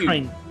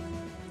rescue.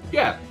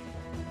 Yeah.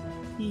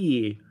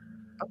 Yeah.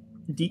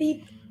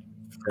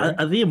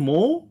 Are there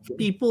more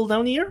people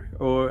down here,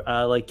 or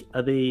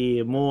are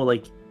they more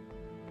like?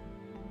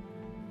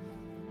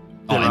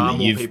 Oh, There are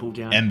Ember, more people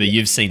down Ember, here.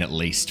 you've seen at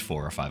least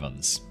 4 or 5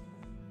 others.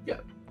 Yeah.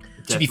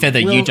 To be fair,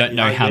 though, Well, you don't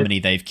know how yeah. many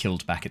they've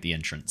killed back at the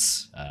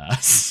entrance.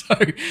 So,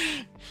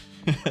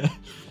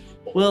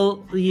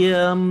 Well,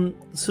 yeah.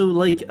 So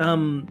like,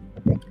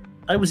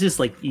 I was just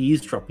like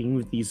eavesdropping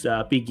with these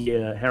big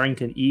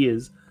Harrington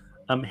ears.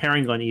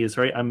 Herring on ears,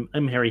 right?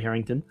 I'm Harry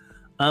Harrington.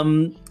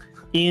 And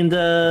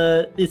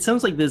it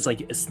sounds like there's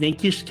like a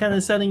snakish kind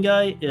of sounding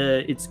guy.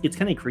 It's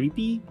kind of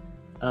creepy.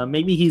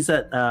 Maybe he's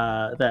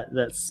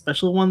that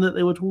special one that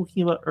they were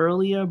talking about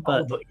earlier.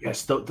 But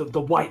yes,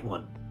 the white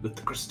one with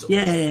the crystal.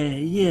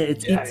 yeah.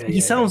 He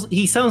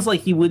sounds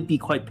like he would be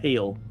quite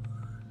pale.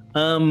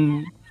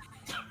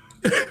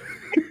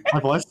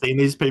 Have I seen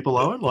these people,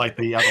 Owen? Like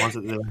the other ones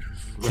that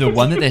the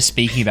one that they're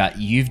speaking about,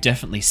 you've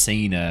definitely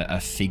seen a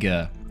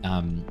figure.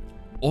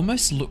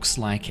 Almost looks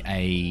like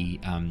a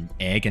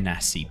air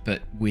ganassi,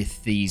 but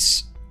with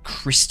these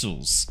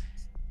crystals.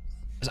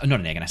 Not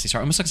an air ganassi,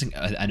 sorry. Almost looks like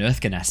an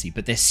earth ganassi,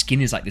 but their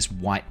skin is like this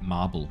white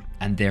marble,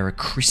 and there are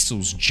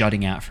crystals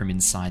jutting out from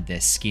inside their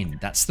skin.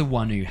 That's the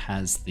one who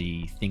has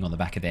the thing on the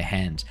back of their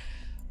hand.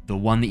 The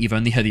one that you've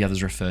only heard the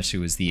others refer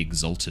to as the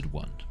Exalted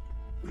One.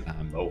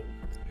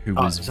 Who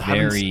was so I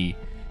haven't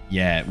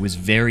was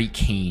very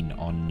keen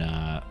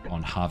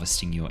on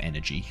harvesting your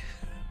energy.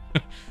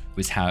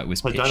 Was how it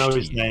was I pitched don't know to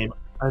his you. name.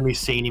 Only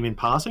seen him in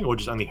passing, or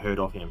just only heard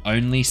of him?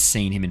 Only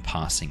seen him in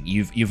passing.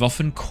 You've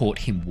often caught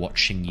him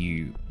watching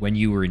you when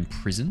you were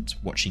imprisoned,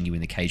 watching you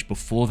in the cage.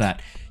 Before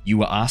that, you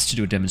were asked to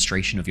do a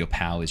demonstration of your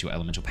powers, your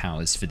elemental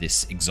powers, for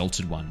this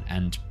Exalted One.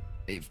 And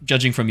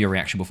judging from your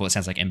reaction before, it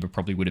sounds like Ember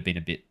probably would have been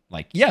a bit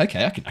like, yeah,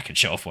 okay, I can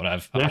show off what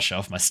I show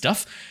off my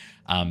stuff.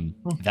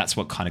 That's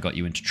what kind of got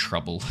you into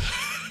trouble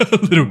a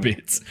little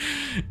bit,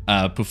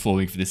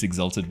 performing for this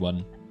Exalted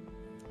One.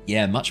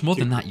 Yeah, much more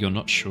than that, you're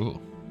not sure.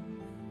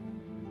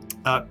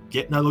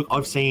 Yeah, no, look,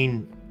 I've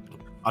seen...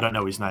 I don't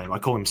know his name. I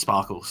call him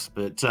Sparkles.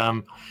 But,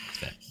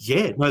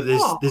 yeah, no,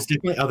 there's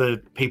definitely other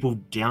people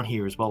down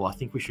here as well. I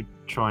think we should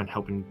try and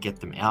help and get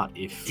them out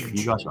if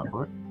you guys are up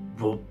for it.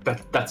 Well,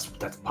 that's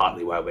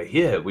partly why we're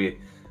here. We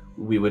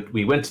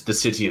went to the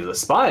city of the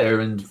Spire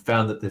and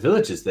found that the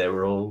villages there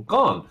were all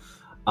gone.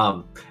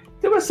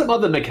 There were some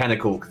other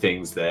mechanical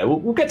things there.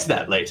 We'll get to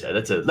that later.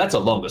 That's a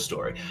longer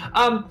story.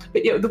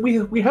 But yeah,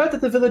 we heard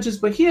that the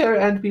villagers were here,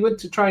 and we went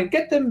to try and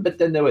get them. But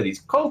then there were these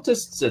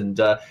cultists, and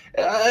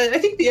I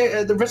think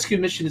the rescue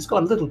mission has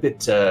gone a little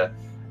bit, a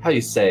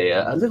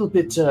little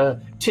bit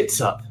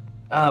tits up.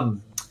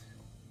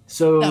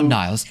 So Now,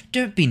 Niles,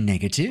 don't be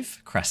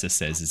negative, Crassus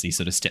says as he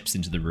sort of steps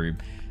into the room.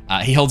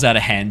 He holds out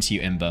a hand to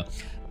you, Ember.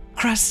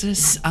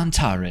 Crassus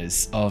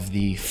Antares of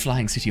the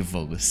Flying City of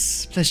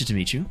Volbus. Pleasure to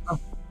meet you.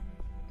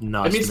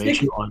 Nice to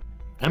meet you. I'm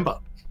Ember.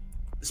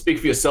 Speak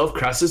for yourself,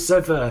 Crassus.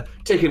 I've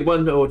taken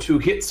 1 or 2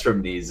 hits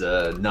from these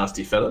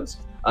nasty fellows.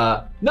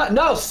 Now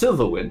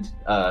Silverwind.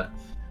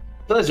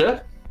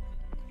 Pleasure.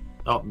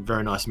 Oh,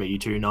 very nice to meet you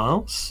too,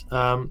 Niles.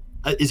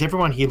 Is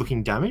everyone here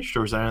looking damaged,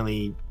 or is there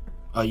only...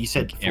 you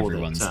said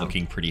everyone's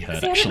looking pretty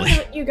hurt, I actually. don't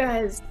know about you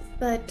guys,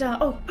 but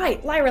hi,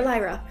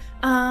 Lyra.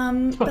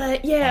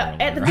 But yeah,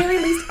 at the very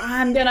least,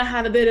 I'm gonna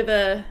have a bit of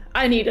a.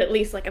 I need at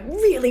least like a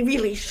really,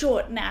 really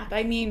short nap.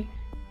 I mean,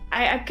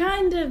 I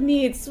kind of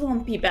need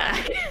Swampy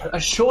back. A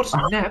short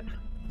nap.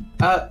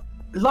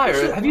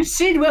 Lyra, have you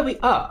seen where we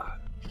are?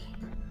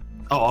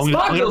 Oh,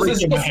 Sparkles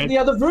is just in the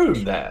other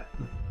room there.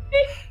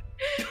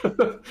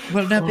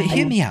 Well, now, but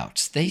hear me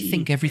out. They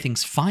think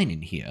everything's fine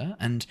in here,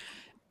 and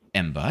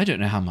Ember, I don't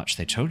know how much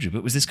they told you,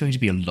 but was this going to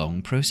be a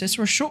long process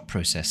or a short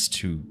process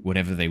to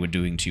whatever they were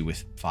doing to you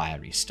with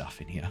fiery stuff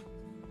in here?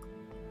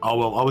 Oh,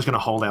 well, I was going to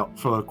hold out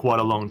for quite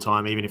a long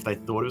time, even if they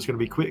thought it was going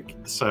to be quick.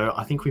 So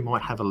I think we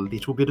might have a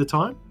little bit of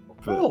time.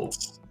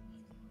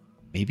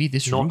 Maybe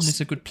this room is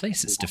a good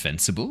place. It's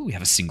defensible. We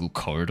have a single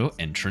corridor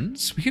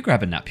entrance. We could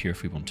grab a nap here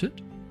if we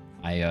wanted.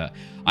 I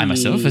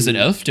myself, as an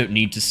elf, don't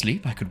need to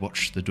sleep. I could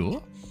watch the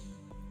door.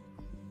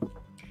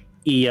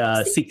 8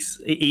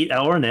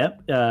 hour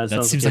nap.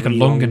 That seems like a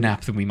longer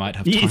nap than we might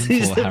have time for,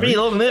 It's a pretty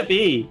long nap,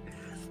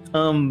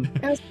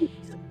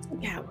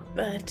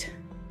 But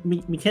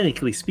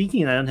mechanically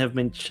speaking, I don't have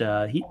much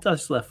hit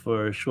dice left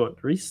for a short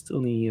rest.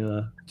 Only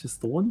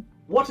just the one.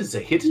 What is a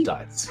hit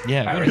dice?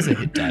 Yeah, where is a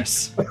hit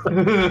dice?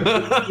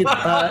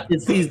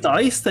 It's these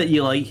dice that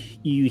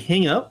you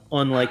hang up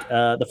on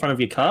the front of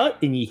your car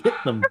and you hit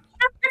them.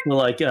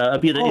 A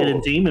bit of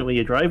entertainment when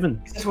you're driving.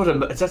 That's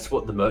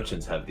what the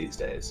merchants have these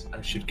days.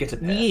 I should get a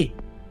pair. Yeah,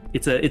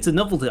 it's a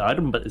novelty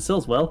item, but it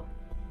sells well.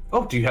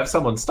 Oh, do you have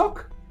some on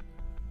stock?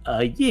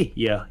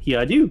 Yeah,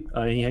 I do.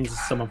 He hangs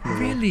some up.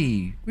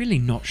 Really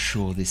not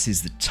sure this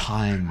is the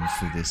time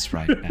for this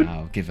right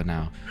now, given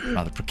our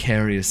rather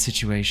precarious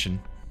situation.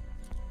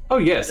 Oh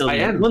yes, I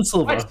am. 1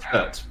 silver.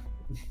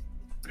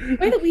 The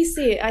way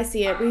that I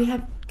see it, we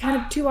have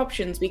kind of 2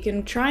 options. We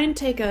can try and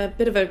take a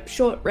bit of a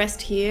short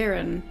rest here,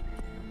 and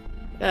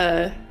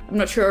I'm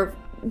not sure.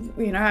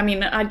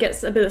 I'd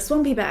get a bit of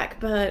Swampy back,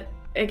 but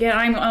again,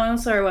 I'm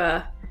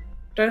also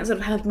don't sort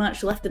of have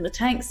much left in the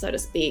tank, so to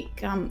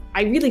speak.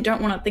 I really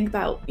don't want to think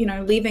about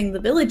leaving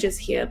the villagers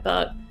here,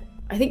 but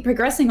I think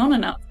progressing on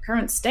in our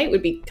current state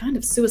would be kind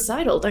of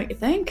suicidal, don't you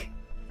think?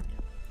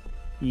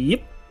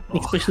 Yep.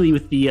 Especially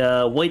with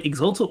the white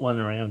Exalted one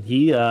around.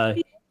 He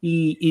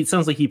it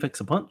sounds like he picks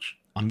a punch.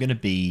 I'm going to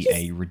be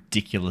a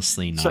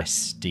ridiculously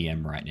nice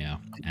DM right now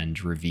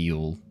and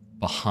reveal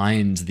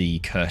behind the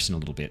curtain a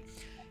little bit.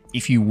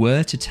 If you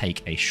were to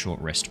take a short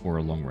rest or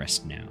a long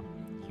rest now,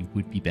 you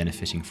would be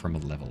benefiting from a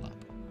level up.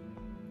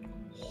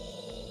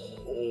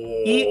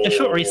 Yeah, a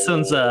short rest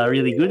sounds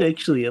really good,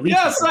 actually. At least.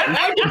 Yes,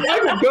 I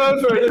could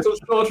go for a little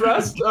short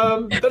rest.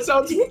 That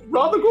sounds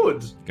rather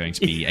good. Going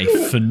to be a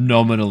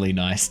phenomenally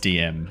nice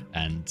DM,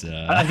 and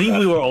I think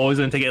we were always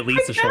going to take at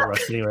least a short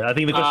rest anyway. I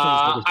think the question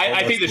was.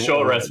 I think the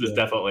short rest was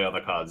definitely on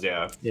the cards.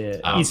 Yeah. Yeah.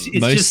 It's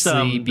just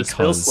the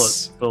spell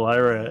slot for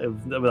Lyra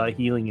without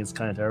healing is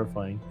kind of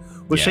terrifying.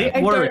 Was Shape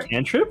Water a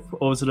cantrip,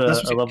 or was it a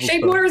level Shape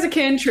spell? Water is a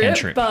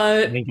cantrip,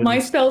 but my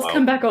spells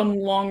come back on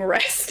long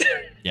rest.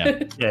 Yeah,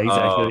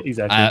 exactly.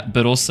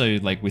 But also,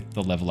 with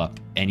the level up,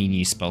 any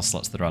new spell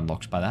slots that are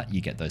unlocked by that,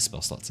 you get those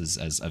spell slots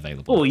as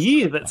available. Oh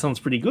yeah, that sounds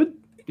pretty good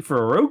for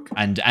a rogue.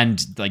 And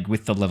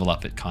with the level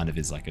up, it kind of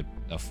is like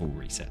a full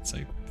reset. So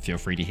feel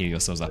free to heal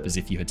yourselves up as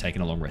if you had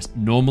taken a long rest.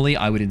 Normally,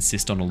 I would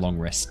insist on a long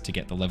rest to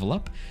get the level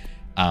up,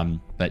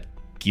 but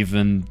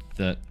given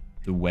that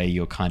the way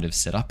you're kind of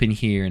set up in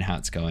here and how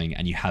it's going,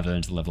 and you have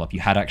earned the level up,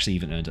 you had actually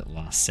even earned it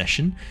last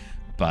session,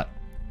 but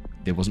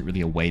there wasn't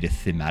really a way to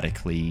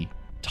thematically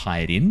tie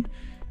it in.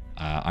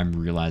 I'm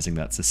realizing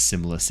that's a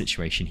similar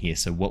situation here.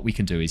 So what we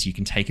can do is you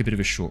can take a bit of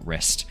a short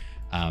rest.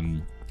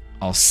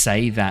 I'll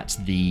say that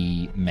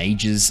the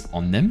mages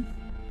on them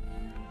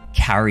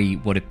carry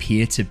what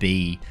appear to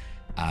be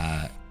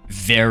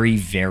very,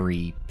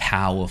 very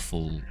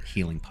powerful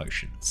healing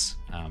potions.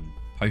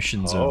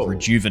 Potions of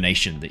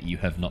rejuvenation that you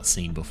have not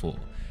seen before,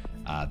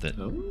 that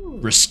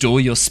restore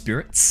your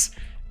spirits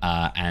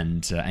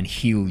and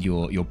heal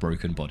your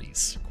broken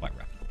bodies quite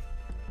rapidly.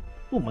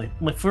 Oh,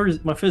 my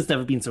fur's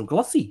never been so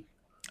glossy.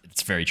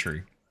 It's very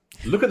true.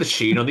 Look at the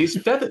sheen on these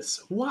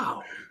feathers.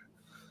 Wow.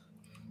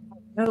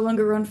 No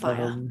longer on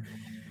fire.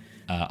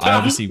 I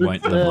obviously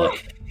won't level up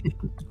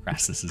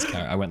Crassus's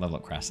character. I won't level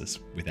up Crassus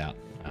without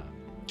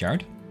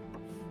Jared.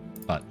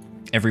 But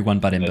everyone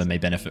but Ember may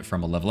benefit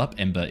from a level up.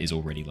 Ember is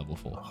already level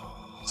 4.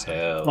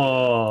 Hell.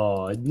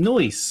 Oh,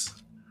 nice.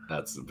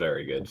 That's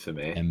very good for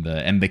me.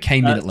 Ember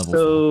came in at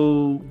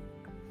level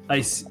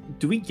 4.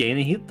 Do we gain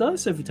a hit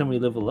dice every time we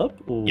level up?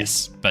 Or?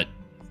 Yes, but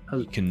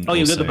you can. Oh,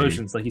 you also, got the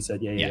potions, like you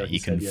said. Yeah. Yeah, you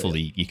can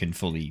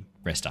fully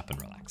rest up and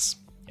relax.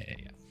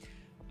 Yeah.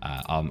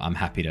 I'm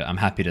happy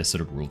to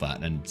sort of rule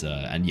that,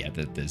 and yeah,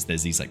 there's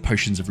these like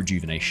potions of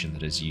rejuvenation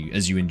that as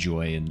you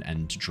enjoy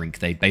and drink,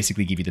 they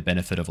basically give you the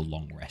benefit of a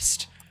long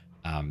rest.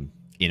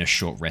 In a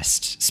short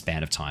rest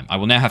span of time. I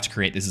will now have to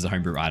create this as a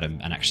homebrew item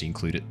and actually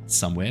include it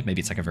somewhere. Maybe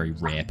it's like a very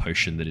rare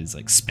potion that is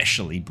like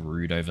specially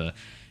brewed over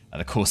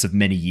the course of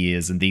many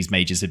years, and these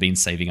mages have been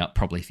saving up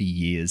probably for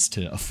years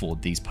to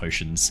afford these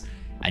potions,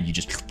 and you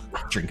just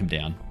drink them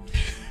down.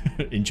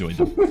 Enjoy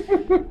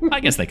them. I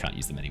guess they can't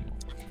use them anymore.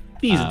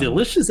 These are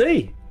delicious,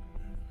 eh?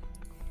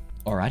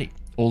 Alrighty.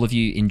 All of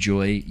you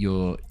enjoy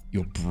your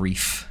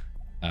brief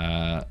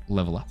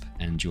level up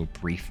and your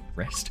brief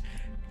rest.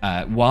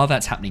 While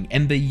that's happening,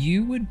 Ember,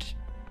 you would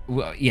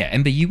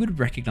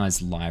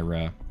recognize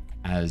Lyra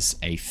as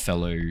a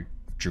fellow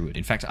druid.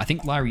 In fact, I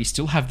think, Lyra, you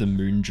still have the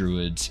Moon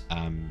Druid.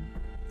 What's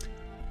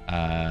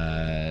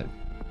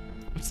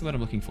the word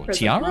I'm looking for?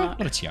 Tiara?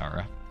 Not a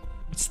tiara.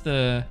 What's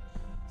the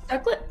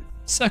Circlet?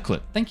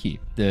 Circlet. Thank you.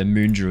 The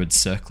Moon Druid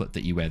circlet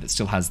that you wear that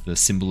still has the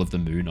symbol of the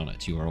moon on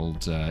it. Your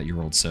old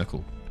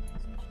circle.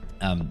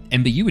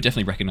 Ember, you would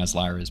definitely recognize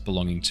Lyra as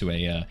belonging to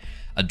a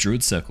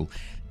druid circle.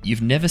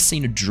 You've never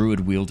seen a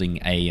druid wielding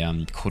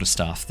a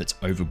quarterstaff that's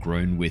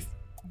overgrown with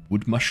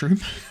wood mushroom,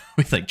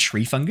 with like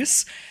tree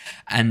fungus,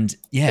 and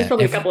yeah, there's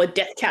probably a couple of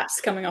death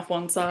caps coming off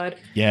one side.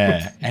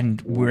 Yeah,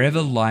 and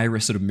wherever Lyra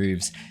sort of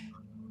moves,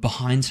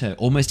 behind her,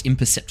 almost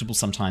imperceptible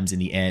sometimes in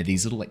the air,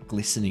 these little like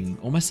glistening,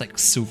 almost like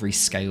silvery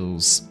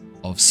scales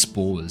of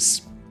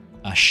spores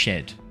are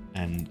shed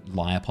and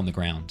lie upon the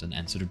ground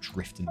and sort of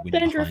drift in the wind.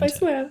 Danger if I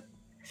swear.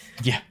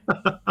 Yeah.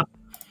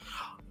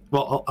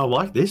 Well, I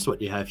like this,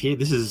 what you have here.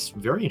 This is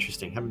very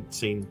interesting. Haven't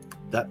seen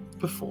that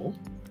before.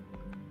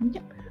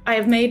 Yep. I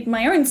have made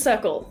my own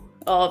circle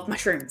of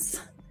mushrooms.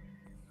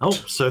 Oh,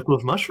 circle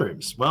of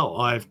mushrooms. Well,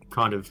 I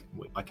come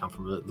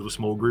from a little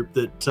small group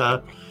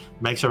that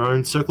makes our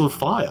own circle of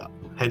fire.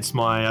 Hence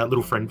my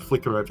little friend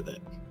Flicker over there.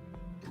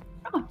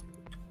 Oh,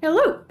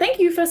 hello. Thank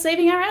you for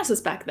saving our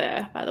asses back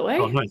there, by the way.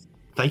 Oh, no.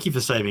 Thank you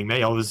for saving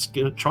me. I was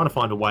trying to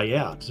find a way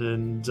out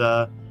and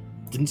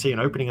didn't see an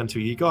opening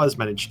until you guys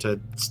managed to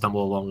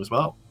stumble along as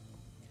well.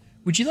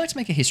 Would you like to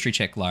make a history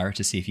check, Lyra,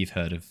 to see if you've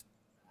heard of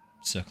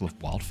Circle of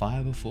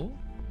Wildfire before?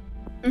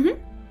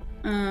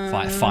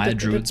 Mm-hmm. Fire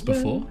druids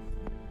before?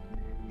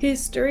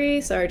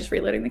 History. Sorry, just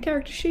reloading the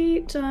character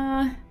sheet.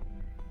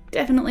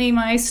 Definitely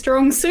my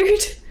strong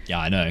suit. Yeah,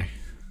 I know.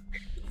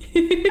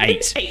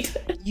 8.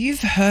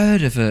 You've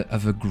heard of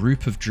a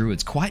group of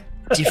druids quite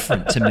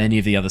different to many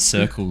of the other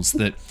circles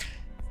that...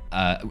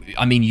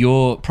 I mean,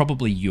 your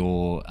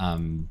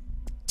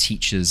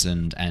teachers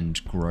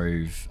and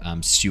Grove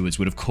stewards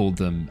would have called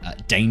them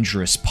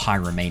dangerous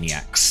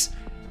pyromaniacs,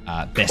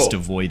 best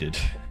avoided.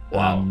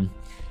 Wow.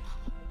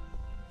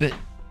 But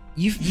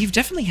you've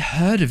definitely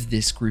heard of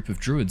this group of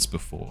druids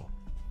before.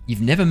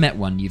 You've never met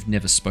one, you've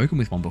never spoken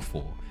with one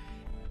before.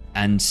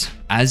 And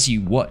as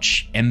you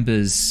watch,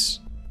 Ember's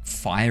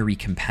fiery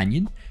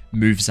companion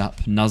moves up,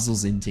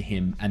 nuzzles into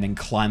him, and then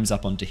climbs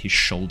up onto his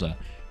shoulder,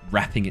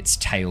 wrapping its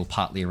tail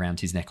partly around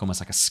his neck,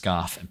 almost like a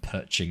scarf, and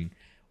perching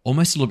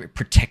almost a little bit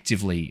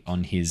protectively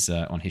on his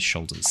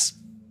shoulders.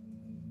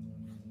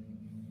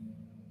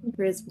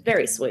 It is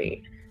very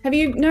sweet. Have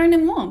you known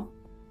him long?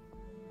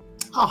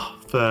 Oh,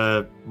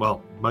 for,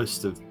 well,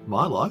 most of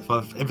my life.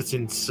 Ever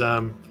since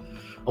I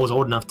was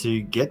old enough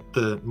to get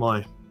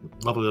my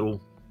lovely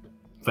little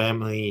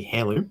family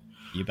heirloom.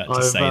 You're about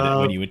to say that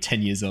when you were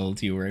 10 years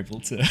old, you were able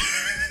to...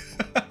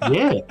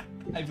 Yeah.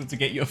 Able to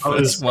get your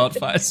first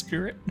wildfire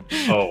spirit.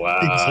 Oh,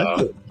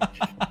 wow.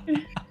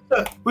 Exactly.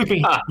 We've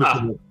been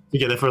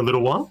together for a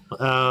little while.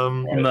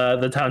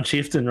 The town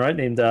chieftain, right?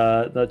 Named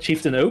the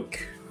Chieftain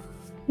Oak.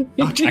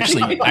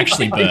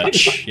 Actually,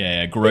 Birch.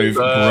 Yeah, Grove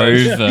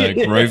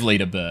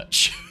leader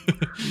Birch.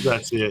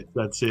 That's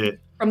it.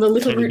 From the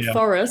Little Root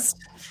Forest.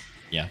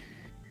 Yeah.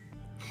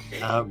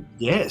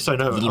 Yeah. So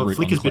no,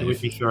 Flicker's been Enclave.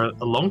 with me for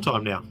a long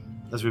time now,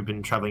 as we've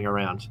been traveling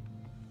around.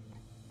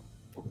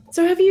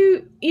 So have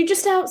you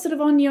just out sort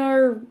of on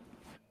your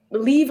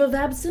leave of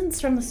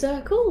absence from the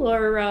circle,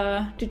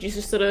 or did you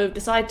just sort of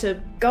decide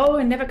to go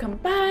and never come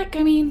back?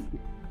 I mean,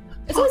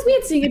 it's always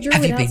weird seeing a druid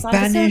Have you been outside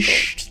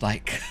banished? the circle.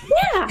 Like,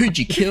 Yeah. who'd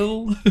you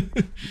kill?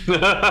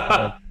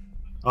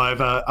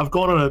 I've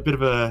gone on a bit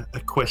of a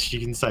quest, you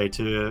can say,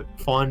 to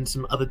find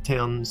some other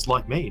towns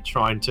like me,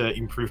 trying to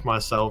improve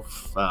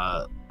myself,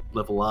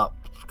 level up,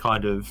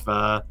 kind of,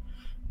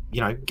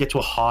 get to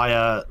a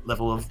higher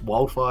level of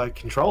wildfire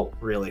control,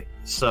 really.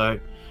 So,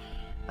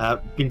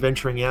 been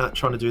venturing out,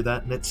 trying to do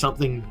that, and it's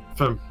something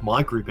for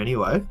my group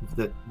anyway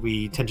that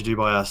we tend to do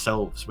by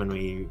ourselves when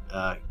we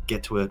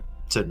get to a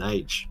certain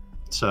age.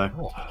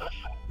 So,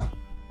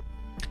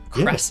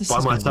 Crassus by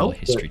is going to roll myself, a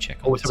history check.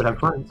 on always this. have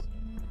friends.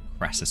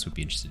 Crassus would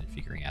be interested in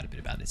figuring out a bit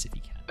about this if he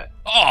can.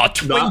 Oh,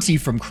 20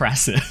 from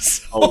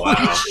Crassus. Oh, wow.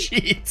 Holy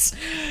shit.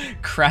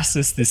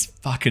 Crassus, this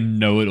fucking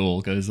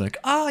know-it-all, goes like,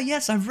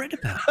 yes, I've read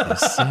about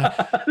this.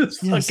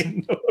 Yes.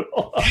 Fucking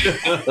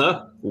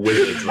know-it-all.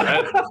 Wizards,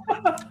 right?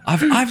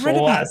 I've read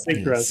about Classic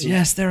this. Crassus.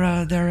 Yes, there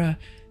are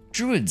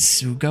druids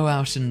who go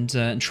out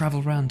and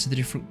travel around to the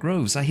different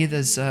groves. I hear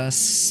there's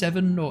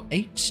 7 or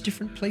 8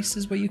 different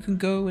places where you can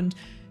go, and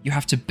you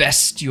have to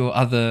best your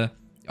other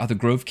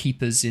grove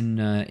keepers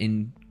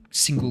in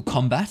single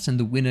combat, and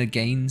the winner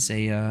gains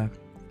some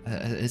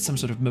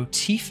sort of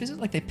motif. Is it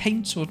like they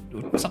paint or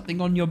something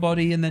on your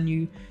body, and then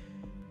you?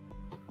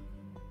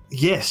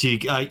 Yes, you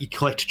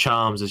collect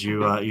charms as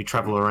you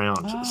travel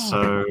around.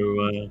 So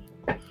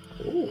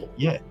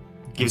yeah,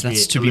 gives that's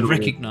me to a be little-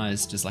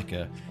 recognized as like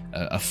a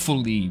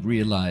fully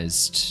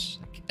realized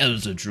like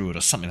elder druid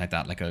or something like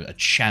that, like a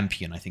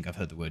champion. I think I've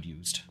heard the word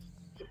used.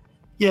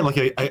 Yeah, like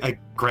a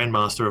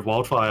grandmaster of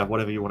wildfire,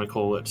 whatever you want to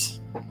call it,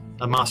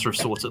 a master of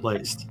sorts at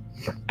least.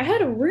 I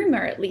heard a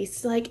rumor, at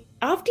least, like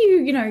after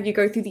you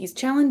go through these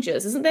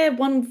challenges, isn't there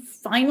one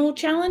final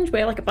challenge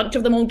where like a bunch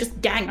of them all just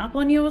gang up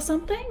on you or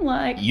something?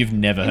 Like You've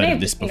never It heard may of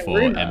have this just been a before,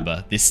 rumor.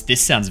 Ember.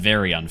 This sounds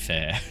very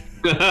unfair.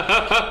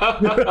 I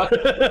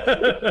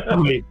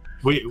mean,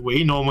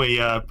 we normally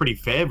are pretty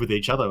fair with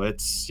each other.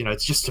 It's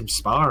it's just some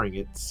sparring.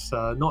 It's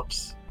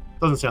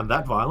doesn't sound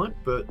that violent,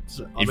 but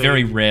It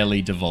very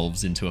rarely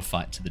devolves into a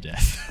fight to the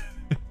death.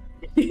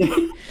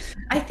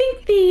 I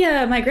think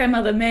my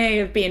grandmother may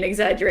have been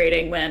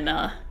exaggerating when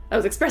I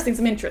was expressing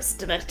some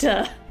interest, but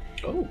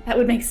that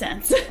would make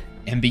sense.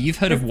 Ember, you've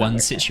heard of one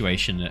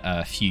situation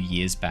a few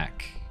years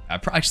back,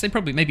 actually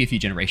probably maybe a few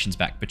generations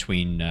back,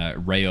 between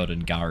Rayod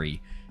and Gari,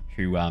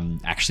 who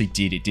actually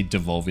did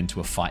devolve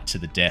into a fight to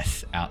the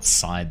death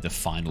outside the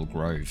final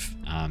grove,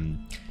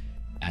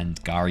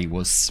 and Gari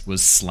was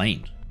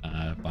slain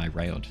by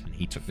Rayod, and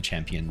he took the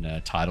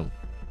champion title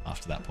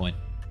after that point.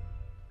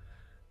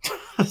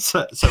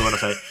 so when I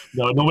say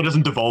no one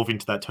doesn't devolve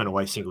into that turn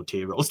away single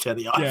tear rolls down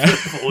the eye.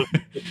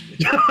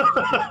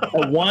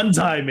 One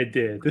time it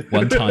did.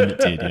 One time it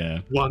did, yeah.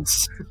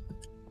 Once.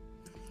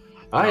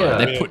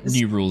 They put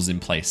new rules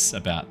in place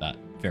about that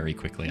very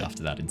quickly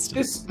after that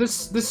incident.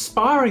 This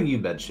sparring you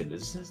mentioned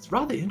is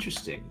rather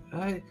interesting.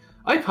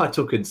 I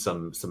partook in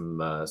some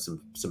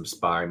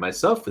sparring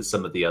myself with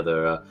some of the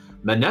other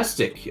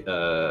monastic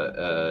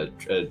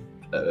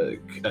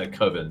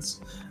covens.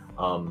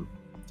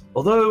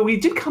 Although we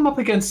did come up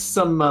against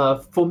some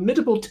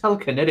formidable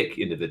telekinetic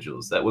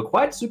individuals that were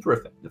quite super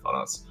effective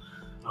on us.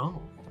 Oh,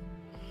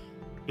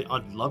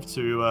 I'd love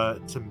to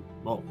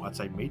I'd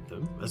say meet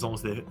them as long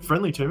as they're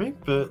friendly to me.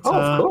 But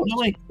of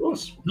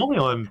course.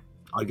 normally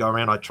I go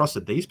around. I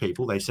trusted these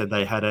people. They said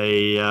they had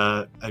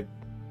a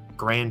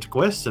grand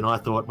quest, and I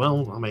thought,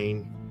 well, I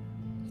mean,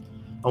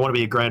 I want to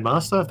be a grand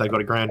master. If they've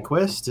got a grand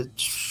quest, it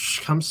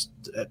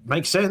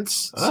makes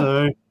sense.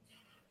 So.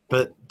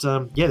 But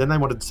then they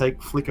wanted to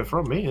take Flicker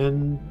from me,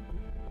 and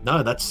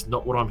no, that's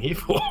not what I'm here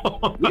for.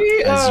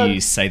 As you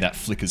say that,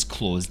 Flicker's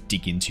claws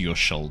dig into your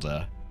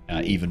shoulder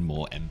even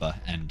more, Ember,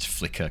 and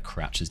Flicker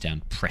crouches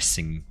down,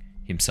 pressing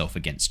himself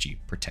against you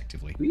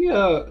protectively. We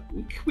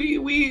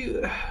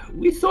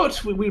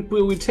thought we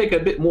would take a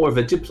bit more of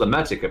a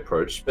diplomatic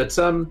approach, but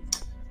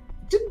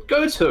didn't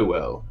go too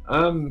well.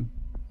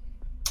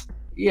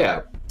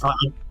 Yeah. I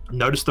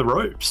noticed the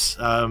ropes.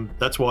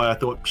 That's why I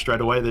thought straight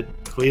away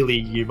that clearly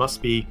you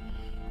must be,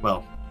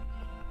 well,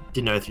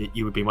 didn't know if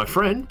you would be my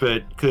friend,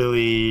 but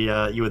clearly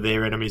you were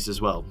their enemies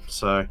as well.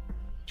 So,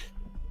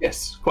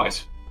 yes,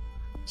 quite.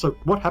 So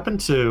what happened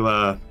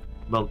to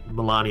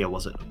Melania,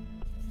 was it?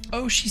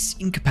 Oh, she's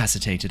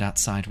incapacitated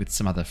outside with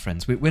some other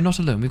friends. We're not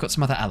alone. We've got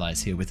some other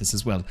allies here with us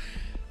as well.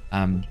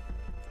 I'm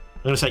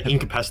going to say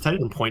incapacitated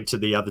and point to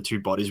the other 2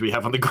 bodies we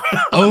have on the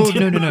ground. Oh,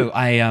 no.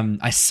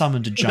 I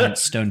summoned a giant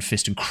stone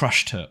fist and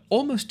crushed her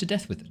almost to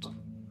death with it.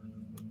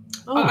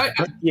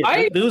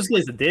 Those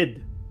guys are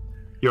dead.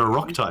 You're a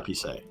rock type, you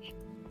say?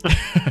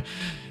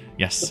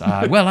 Yes.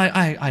 Well,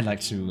 I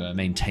like to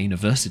maintain a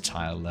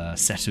versatile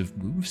set of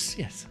moves.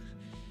 Yes.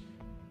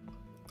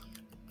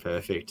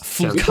 Perfect.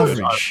 Full Sounds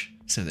coverage,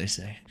 so they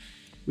say.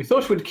 We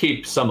thought we'd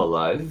keep some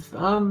alive.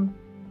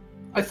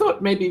 I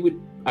thought maybe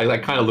I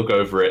kind of look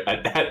over it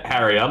at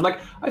Harry. I'm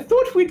like, I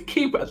thought we'd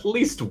keep at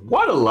least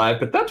one alive,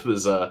 but that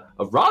was a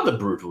rather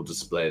brutal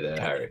display there,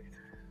 Harry.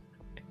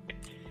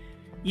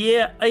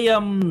 Yeah,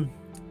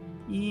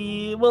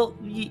 we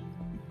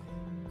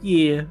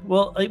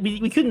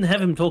couldn't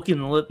have him talking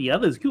and let the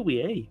others, could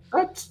we?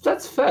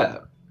 That's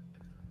fair.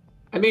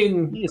 I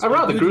mean, Yes, a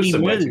rather we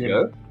gruesome way murdered to him.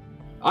 go.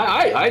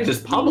 I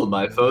just pummel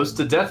my foes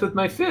to death with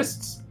my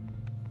fists.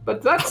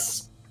 But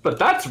that's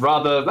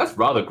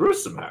rather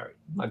gruesome, Harry.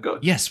 My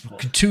God. Yes, well,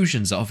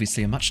 contusions are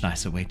obviously a much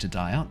nicer way to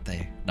die, aren't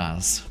they,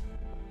 Niles?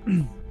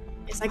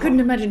 Yes, I couldn't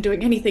imagine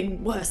doing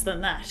anything worse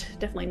than that.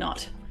 Definitely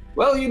not.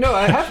 Well,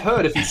 I have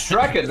heard if you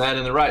strike a man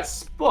in the right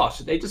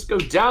spot, they just go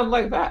down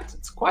like that.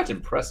 It's quite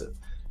impressive.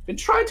 Been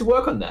trying to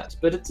work on that,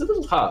 but it's a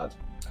little hard.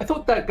 I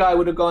thought that guy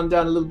would have gone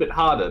down a little bit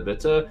harder,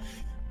 but a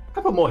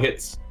couple more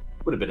hits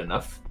would have been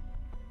enough.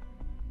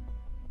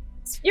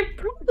 You're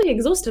probably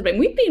exhausted, but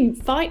we've been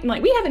fighting,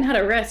 we haven't had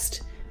a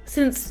rest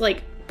since,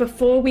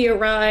 before we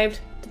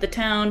arrived to the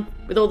town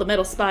with all the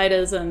metal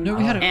spiders and No,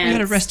 we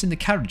had a rest in the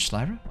carriage,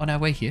 Lyra. On our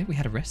way here, we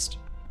had a rest.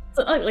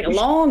 So, a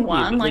long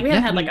one. We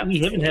haven't had we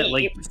haven't had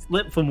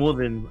slept for more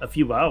than a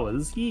few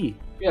hours. Yeah.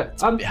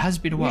 It has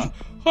been a while.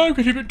 I'm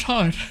getting a bit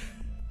tired.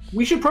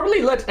 We should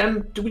probably let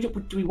do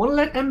we want to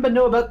let Ember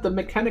know about the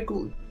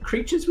mechanical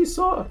creatures we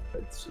saw?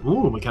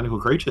 Ooh, mechanical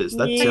creatures.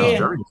 That sounds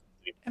very.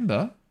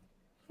 Ember,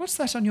 what's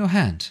that on your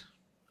hand?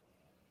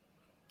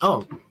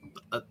 Oh,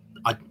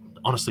 I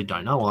honestly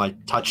don't know. I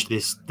touched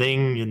this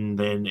thing and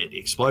then it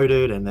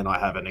exploded, and then I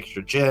have an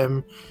extra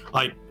gem.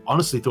 I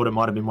honestly thought it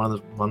might have been one of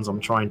the ones I'm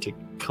trying to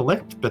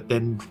collect, but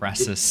then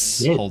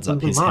Crassus holds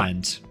up his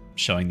hand,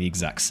 showing the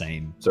exact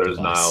same. So does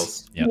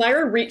Niles. Yep.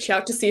 Lyra reach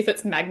out to see if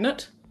it's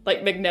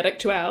magnetic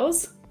to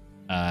ours.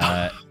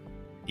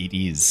 It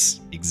is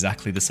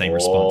exactly the same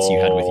response you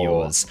had with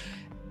yours.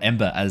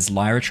 Ember, as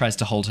Lyra tries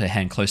to hold her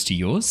hand close to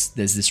yours,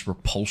 there's this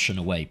repulsion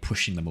away,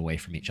 pushing them away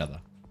from each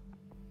other.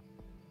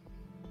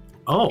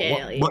 Oh,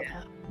 Hell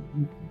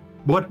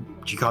what?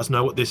 Do you guys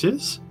know what this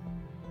is?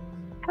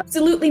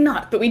 Absolutely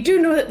not, but we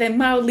do know that they're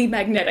mildly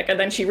magnetic, and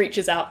then she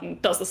reaches out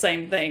and does the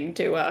same thing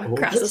to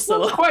Crassus. That's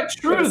not quite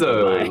true,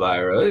 though,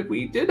 Lyra.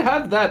 We did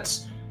have that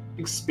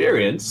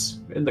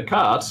experience in the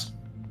cart.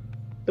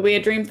 The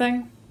weird dream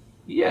thing?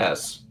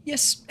 Yes.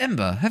 Yes,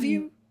 Ember, have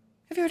you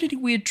had any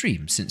weird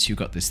dreams since you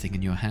got this thing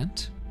in your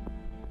hand?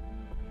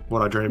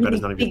 What I dream about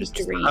is none of your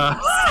business.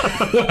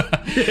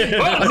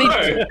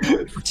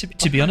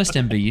 To be honest,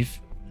 Ember, you've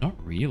not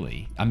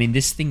really. I mean,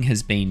 this thing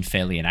has been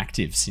fairly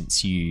inactive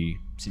since you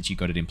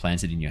got it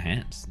implanted in your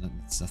hand. It's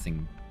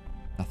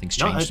nothing's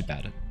changed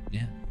about it.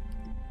 Yeah.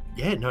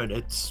 Yeah, no,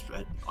 it's.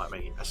 I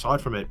mean,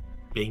 aside from it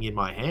being in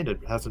my hand, it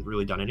hasn't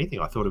really done anything.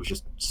 I thought it was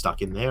just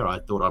stuck in there. I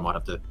thought I might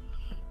have to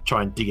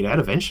try and dig it out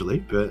eventually,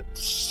 but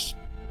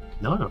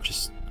no, I've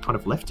just kind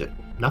of left it.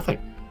 Nothing.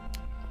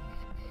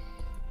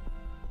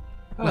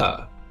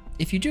 Well,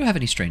 if you do have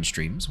any strange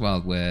dreams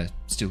while we're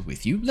still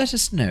with you, let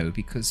us know,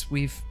 because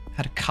we've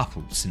had a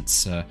couple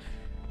since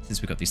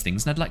we got these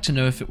things, and I'd like to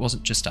know if it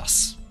wasn't just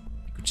us.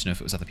 It'd be good to know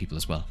if it was other people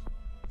as well.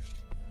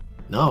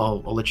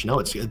 No, I'll let you know.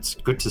 It's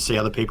good to see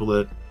other people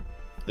that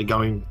are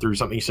going through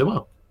something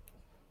similar,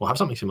 or have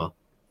something similar.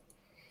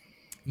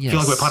 Yes. I feel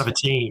like we're part of a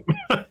team.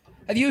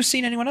 Have you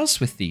seen anyone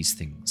else with these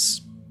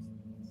things?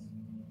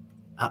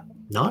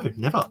 No,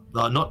 never.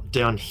 Not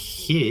down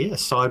here.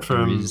 Aside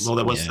from,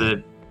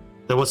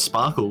 there was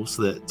Sparkles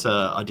that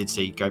I did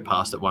see go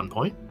past at one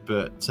point,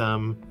 but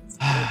I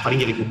didn't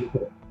get a good look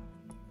at it.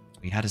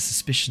 We had a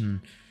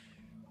suspicion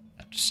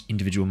that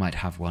individual might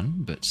have one,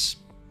 but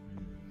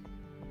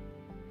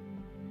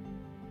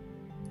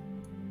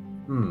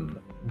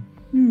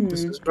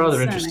This is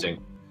rather interesting.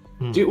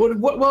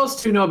 What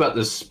else do you know about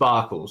this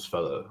Sparkles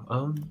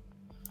fellow?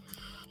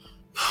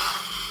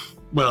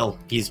 Well,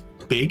 he's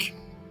big.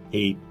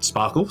 He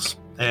sparkles,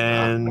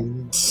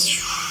 and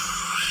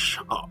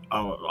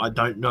I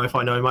don't know if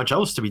I know much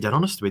else, to be dead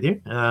honest with you.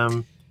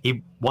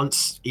 He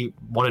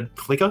wanted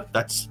Flicker.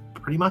 That's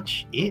pretty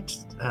much it.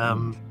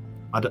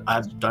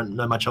 I don't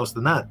know much else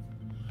than that.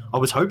 I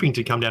was hoping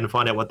to come down and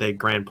find out what their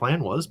grand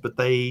plan was, but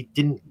they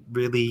didn't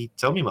really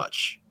tell me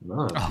much.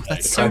 No. Oh,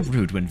 that's so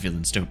rude when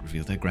villains don't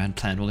reveal their grand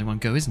plan all in one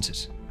go, isn't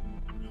it?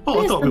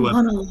 Oh, I thought we were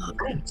monologue.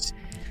 friends.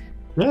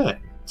 Yeah,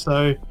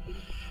 so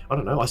I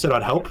don't know. I said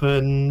I'd help,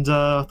 and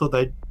I thought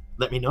they'd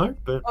let me know.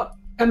 But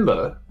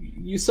Ember,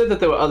 you said that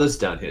there were others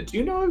down here. Do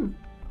you know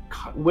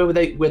where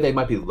they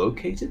might be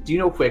located? Do you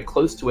know if we're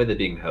close to where they're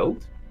being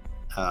held?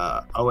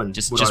 And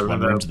Just one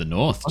room to the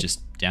north,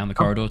 just down the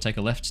corridor, take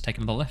a left, take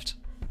another left.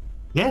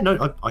 Yeah,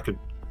 no, I could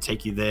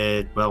take you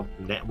there. Well,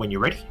 when you're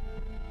ready,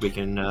 we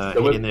can.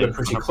 So we're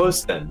pretty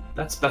close then.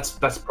 That's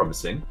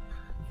promising.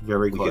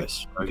 Very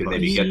close. We can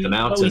maybe get them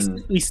out.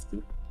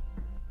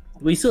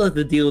 We still have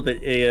to deal with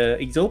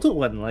the Exalted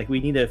one. Like, we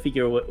need to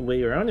figure out a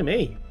way around him,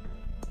 eh?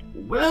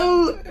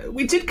 Well,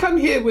 we did come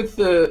here with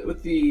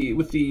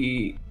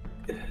the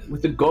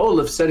goal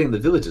of setting the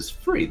villagers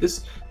free.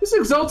 This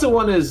Exalted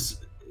one is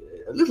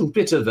a little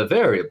bit of a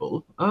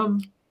variable.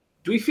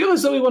 Do we feel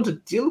as though we want to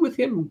deal with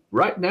him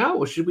right now,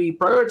 or should we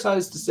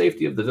prioritize the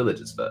safety of the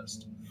villagers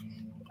first?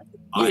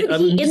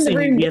 I'm just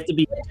saying we have to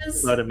be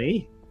out of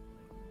me.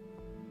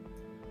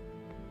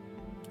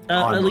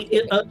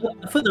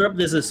 Further up,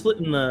 there's a split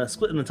in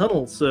the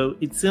tunnel, so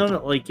it sounded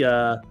like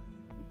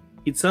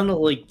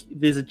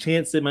there's a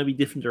chance there might be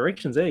different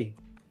directions, eh?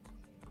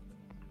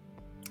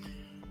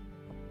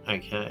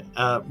 Okay.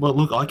 Well,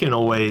 look, I'm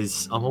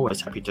always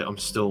happy to. I'm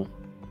still.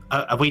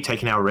 Have we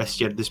taken our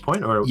rest yet at this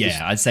point, or Yeah,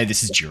 I'd say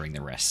this is during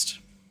the rest.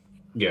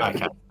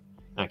 Yeah.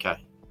 Okay.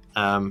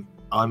 I'm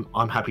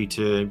happy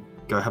to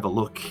go have a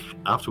look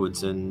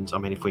afterwards, and I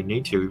mean, if we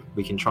need to,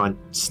 we can try and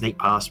sneak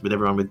past with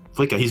everyone with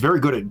Flicker. He's very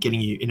good at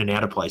getting you in and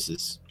out of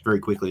places very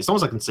quickly, as long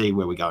as I can see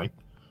where we're going.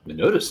 I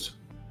noticed.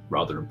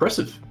 Rather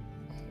impressive.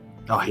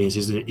 Oh, he is.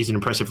 He's an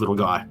impressive little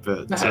guy,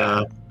 but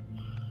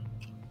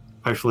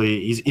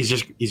hopefully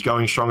he's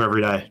going stronger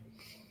every day.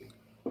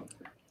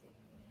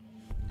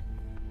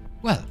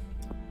 Well,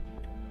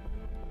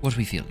 what are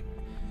we feeling?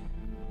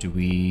 Do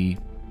we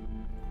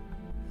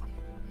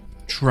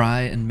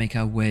try and make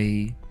our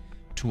way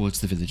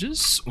towards the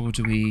villages, or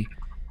do we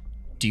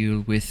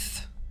deal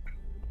with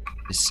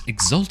this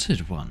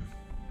exalted one?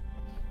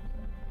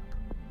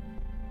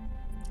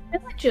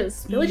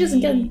 Villagers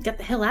and get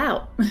the hell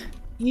out.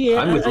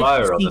 Yeah, I'm with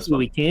Lyra on this one.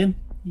 We can.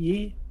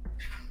 Yeah.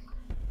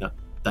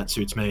 That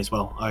suits me as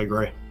well. I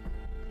agree.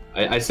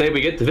 I say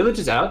we get the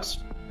villagers out,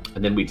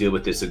 and then we deal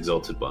with this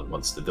exalted one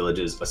once the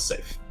villagers are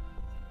safe.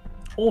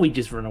 Or we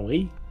just run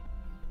away.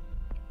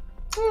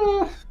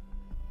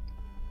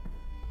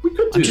 We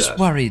could do I'm just that.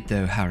 worried,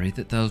 though, Harry,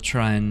 that they'll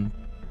try and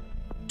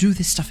do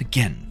this stuff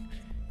again,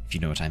 if you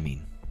know what I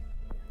mean.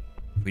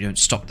 If we don't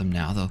stop them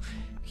now, they'll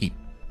keep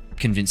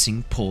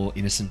convincing poor,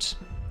 innocent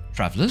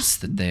travellers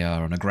that they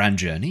are on a grand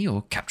journey,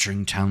 or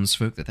capturing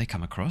townsfolk that they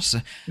come across. I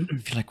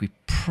feel like we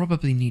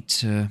probably need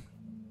to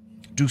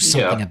do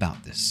something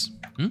about this.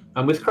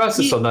 I'm with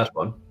Crisis on that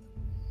one.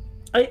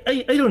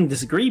 I don't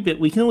disagree, but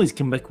we can always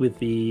come back with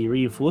the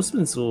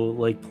reinforcements or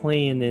like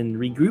plan and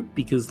regroup,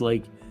 because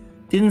like,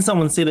 didn't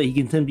someone say that he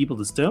can turn people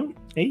to stone?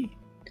 Hey.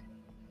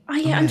 Oh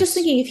yeah, I'm just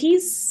thinking if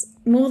he's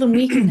more than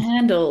we can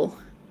handle,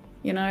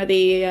 you know,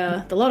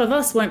 the lot of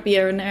us won't be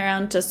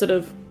around to sort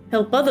of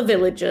help other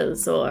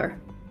villagers or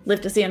live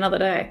to see another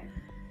day.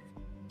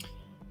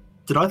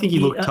 Did I think he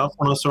looked tough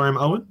when I saw him,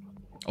 Owen?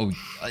 Oh,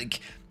 like,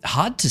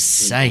 hard to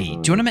say. Do you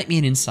want to make me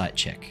an insight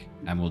check?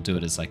 And we'll do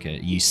it as like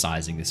you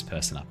sizing this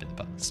person up in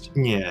the past.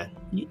 Yeah.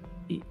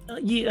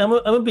 Yeah, I'm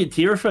a bit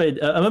terrified.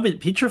 I'm a bit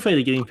petrified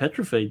of getting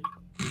petrified.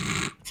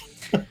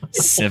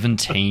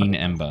 17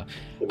 Ember.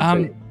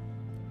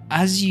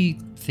 As you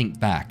think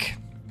back,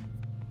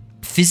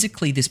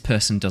 physically this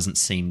person doesn't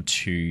seem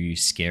too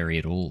scary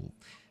at all.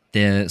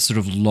 Their sort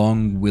of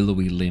long,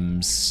 willowy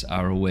limbs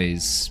are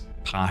always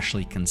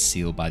partially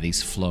concealed by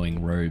these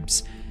flowing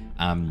robes.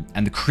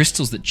 And the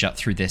crystals that jut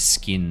through their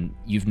skin,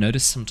 you've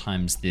noticed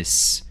sometimes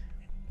this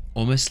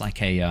almost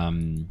like a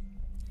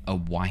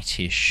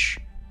whitish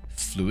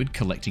fluid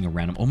collecting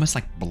around them, almost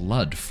like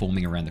blood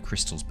forming around the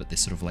crystals, but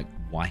this sort of like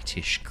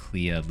whitish,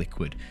 clear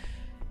liquid.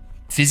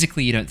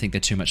 Physically, you don't think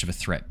they're too much of a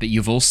threat, but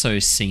you've also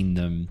seen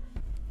them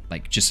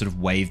like just sort of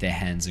wave their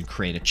hands and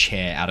create a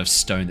chair out of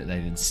stone that they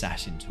then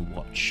sat in to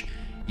watch.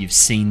 You've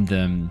seen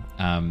them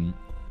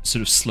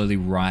sort of slowly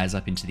rise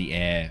up into the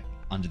air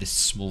under this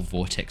small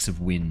vortex of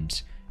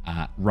wind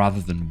rather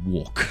than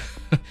walk.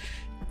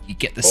 You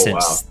get the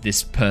sense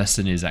this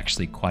person is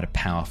actually quite a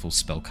powerful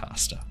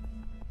spellcaster,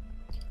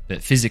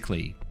 but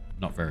physically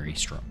not very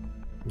strong.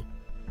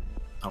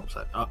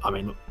 I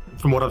mean,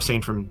 from what I've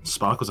seen from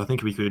Sparkles, I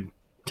think we could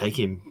take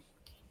him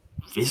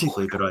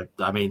physically, but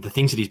I mean, the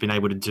things that he's been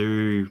able to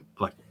do,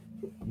 like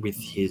with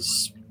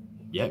his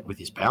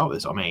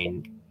powers, I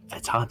mean,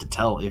 it's hard to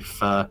tell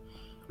if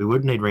we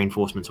would need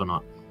reinforcements or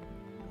not.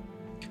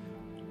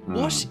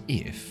 What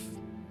if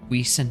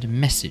we send a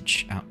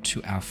message out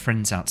to our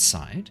friends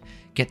outside,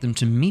 get them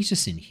to meet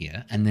us in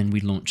here, and then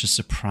we launch a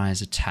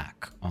surprise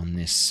attack on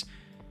this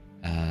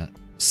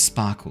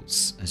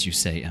Sparkles, as you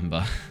say,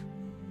 Ember?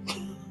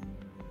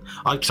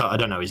 I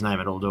don't know his name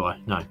at all, do I?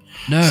 No.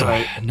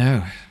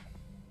 No.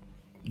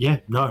 Yeah,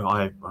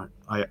 no,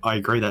 I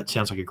agree. That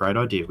sounds like a great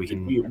idea. We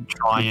can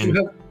try and...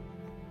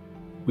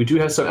 We do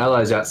have some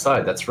allies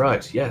outside, that's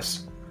right,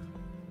 yes.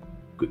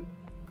 Good.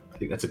 I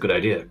think that's a good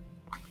idea.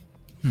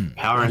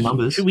 Power in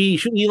numbers. Should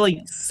we like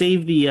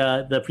save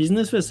the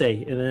prisoners for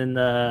say, and then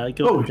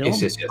go? Oh,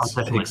 yes.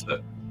 I think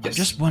so. Yes.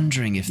 Just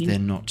wondering if they're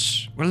not.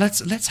 Well,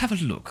 let's have a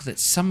look.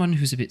 That's someone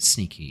who's a bit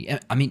sneaky.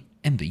 I mean,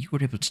 Ember, you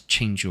were able to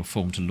change your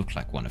form to look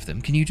like one of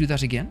them. Can you do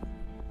that again?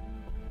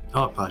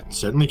 Oh, I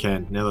certainly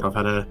can. Now that I've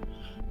had a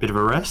bit of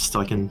a rest,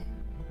 I can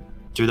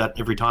do that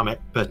every time.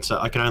 But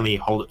I can only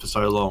hold it for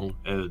so long,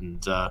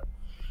 and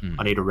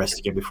I need a rest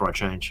again before I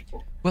change.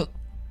 Well,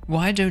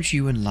 why don't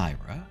you and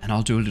Lyra, and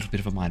I'll do a little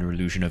bit of a minor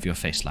illusion of your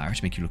face, Lyra,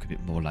 to make you look a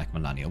bit more like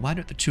Melania. Why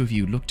don't the two of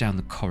you look down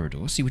the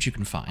corridor, see what you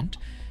can find,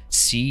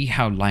 see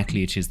how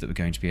likely it is that we're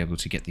going to be able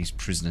to get these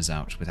prisoners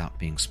out without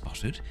being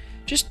spotted.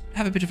 Just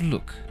have a bit of a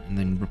look and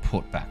then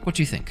report back. What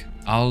do you think?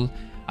 I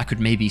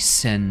could maybe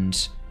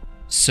send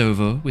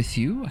Sova with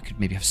you. I could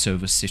maybe have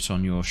Sova sit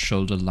on your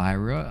shoulder,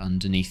 Lyra,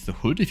 underneath the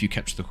hood if you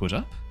kept the hood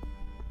up.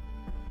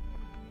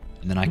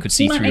 And then I could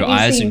see through your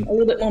eyes and a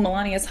little bit more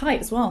Melania's height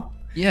as well.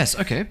 Yes,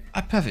 okay.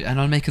 Perfect. And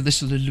I'll make a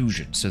little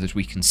illusion so that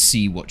we can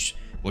see what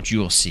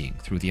you're seeing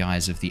through the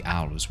eyes of the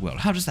owl as well.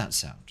 How does that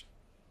sound?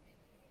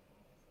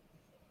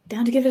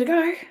 Down to give it a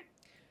go.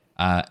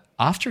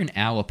 After an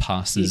hour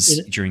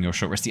passes during your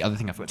short rest, the other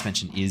thing I forgot to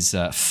mention is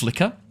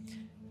flicker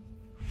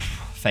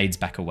fades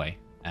back away,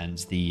 and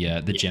the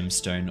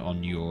gemstone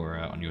on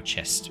your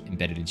chest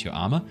embedded into your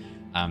armor,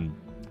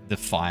 the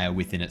fire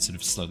within it sort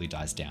of slowly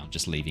dies down,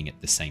 just leaving it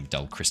the same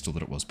dull crystal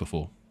that it was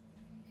before.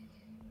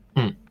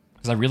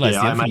 Because I realized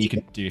the other thing you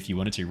could do if you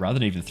wanted to, rather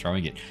than even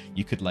throwing it,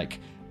 you could like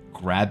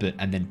grab it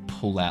and then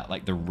pull out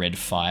like the red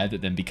fire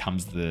that then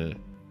becomes the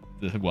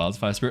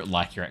wildfire spirit,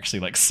 like you're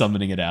actually like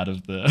summoning it out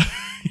of the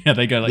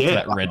they go like to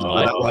that red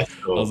light.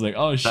 Cool. I was like,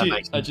 oh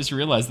shit, I just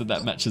realized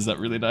that matches up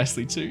really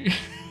nicely too.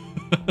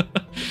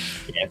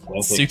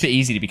 Super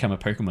easy to become a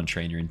Pokemon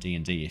trainer in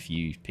D&D if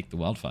you pick the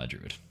wildfire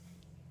druid.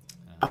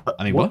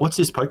 I mean, what's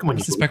this Pokemon?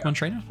 What's this Pokemon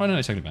trainer? What am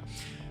I talking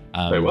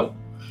about? Wait, what?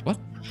 What?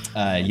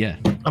 Yeah.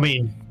 I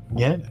mean,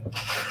 yeah.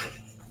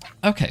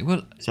 Okay,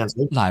 well, sounds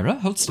good. Lyra,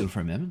 hold still for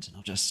a moment, and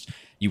I'll just...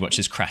 You watch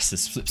as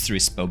Crassus flips through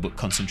his spellbook,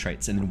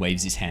 concentrates, and then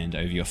waves his hand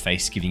over your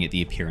face, giving it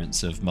the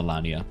appearance of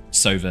Melania.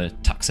 Sova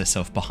tucks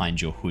herself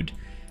behind your hood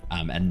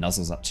and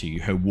nuzzles up to you,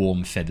 her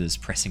warm feathers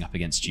pressing up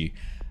against you.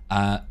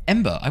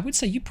 Ember, I would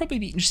say you'd probably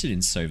be interested in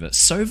Sova.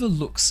 Sova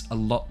looks a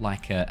lot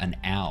like an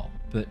owl,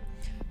 but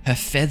her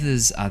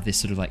feathers are this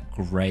sort of like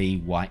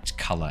grey-white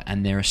colour,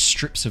 and there are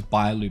strips of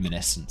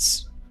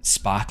bioluminescence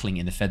sparkling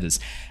in the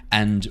feathers.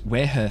 And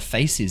where her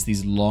face is,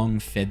 these long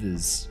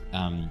feathers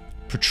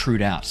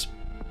protrude out.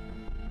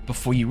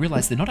 Before you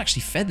realise they're not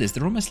actually feathers,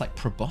 they're almost like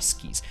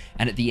proboscis.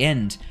 And at the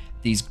end,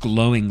 these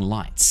glowing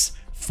lights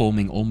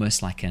forming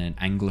almost like an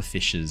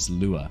anglerfish's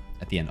lure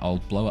at the end. I'll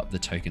blow up the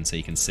token so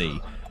you can see.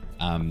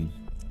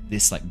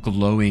 This like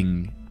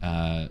glowing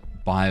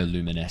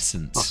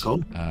bioluminescent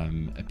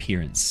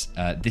appearance.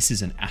 This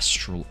is an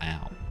astral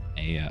owl,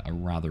 a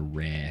rather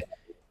rare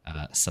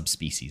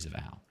subspecies of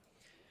owl.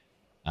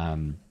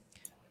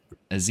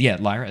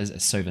 Lyra, as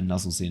Sova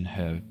nuzzles in,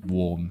 her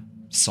warm,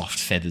 soft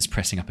feathers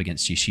pressing up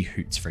against you, she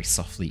hoots very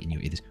softly in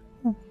your ears.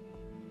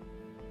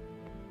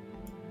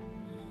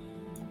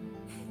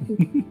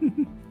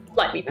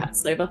 Lightly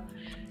pats Sova. I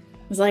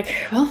was like,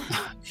 well,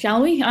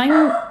 shall we?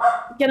 I'm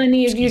gonna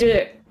need you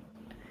to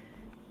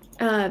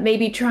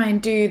maybe try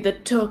and do the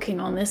talking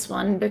on this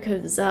one,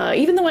 because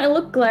even though I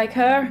look like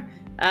her,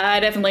 I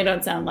definitely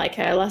don't sound like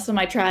her. Last time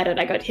I tried it,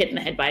 I got hit in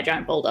the head by a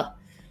giant boulder.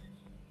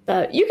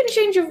 But you can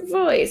change your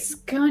voice,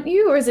 can't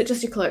you? Or is it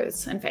just your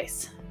clothes and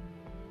face?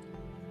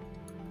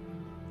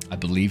 I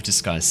believe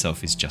disguise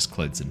self is just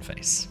clothes and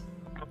face.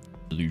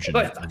 Illusion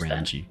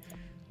around you.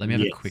 Let me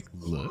have a quick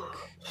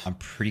look. I'm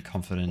pretty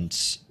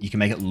confident you can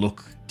make it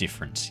look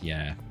different,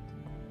 yeah.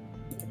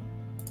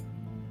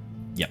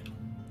 Yep.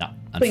 No,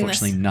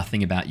 unfortunately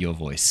nothing about your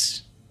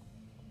voice.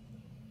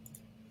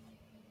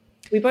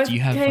 We both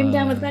came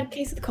down with a bad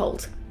case of the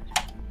cold.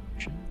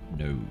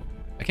 No.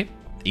 Okay,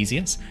 easy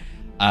as.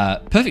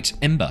 Perfect.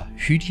 Ember,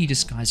 who do you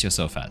disguise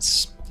yourself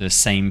as? The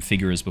same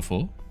figure as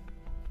before?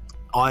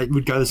 I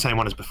would go the same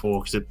one as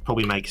before, because it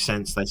probably makes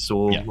sense. They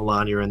saw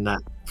Melania in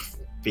that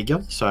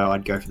figure, so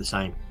I'd go for the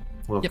same.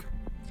 Well, yep.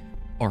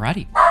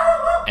 Alrighty.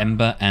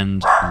 Ember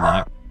and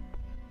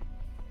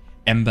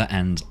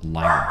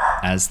Lyra,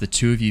 as the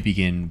two of you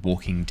begin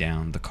walking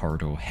down the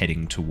corridor,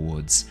 heading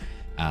towards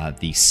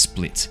the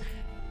split.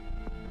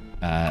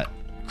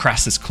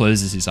 Crassus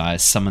closes his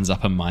eyes, summons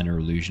up a minor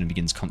illusion, and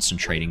begins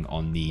concentrating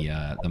on the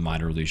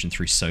minor illusion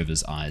through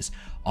Sova's eyes.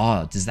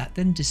 Oh, does that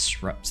then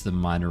disrupt the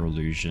minor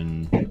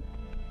illusion?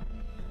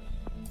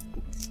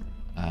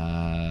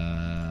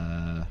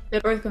 They're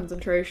both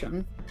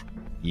concentration.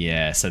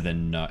 Yeah, so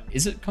then no.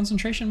 Is it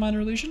concentration minor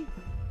illusion?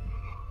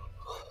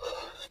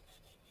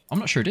 I'm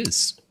not sure it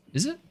is.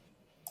 Is it?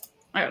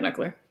 I got no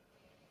clue.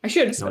 I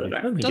should have spelled it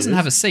out. It doesn't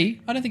have a C.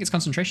 I don't think it's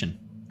concentration.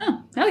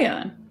 Oh, hell yeah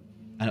then.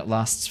 And it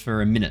lasts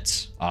for a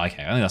minute. Oh,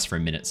 okay, it only lasts for a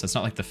minute, so it's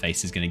not like the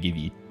face is going to give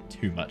you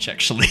too much,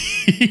 actually.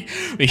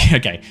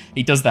 Okay,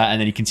 he does that, and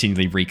then he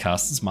continually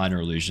recasts his minor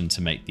illusion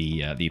to make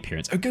the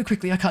appearance. Oh, go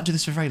quickly, I can't do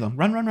this for very long.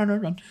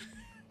 Run.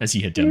 As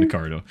you head down the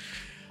corridor.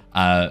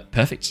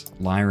 Perfect.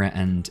 Lyra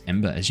and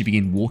Ember, as you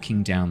begin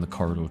walking down the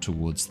corridor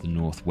towards the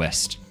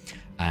northwest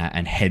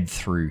and head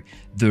through,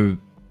 the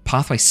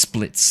pathway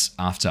splits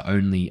after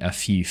only a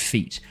few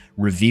feet,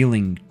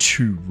 revealing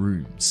two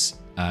rooms.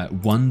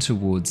 One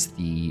towards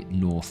the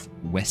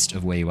northwest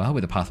of where you are,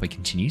 where the pathway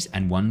continues,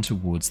 and one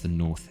towards the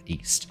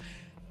northeast.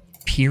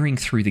 Peering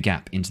through the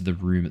gap into the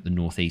room at the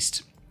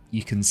northeast,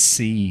 you can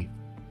see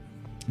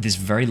this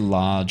very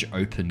large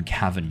open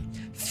cavern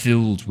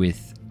filled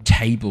with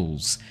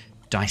tables,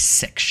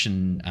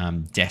 dissection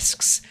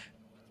desks,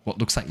 what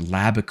looks like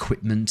lab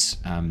equipment,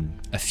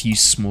 a few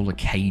smaller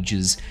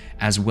cages,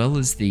 as well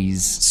as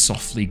these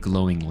softly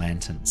glowing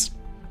lanterns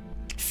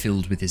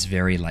filled with this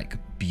very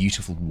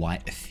beautiful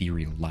white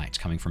ethereal light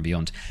coming from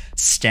beyond.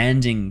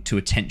 Standing to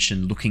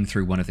attention, looking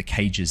through one of the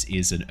cages,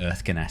 is an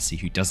Earth Ganassi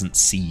who doesn't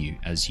see you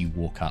as you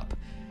walk up.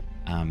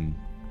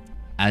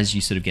 As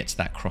you sort of get to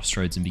that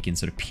crossroads and begin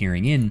sort of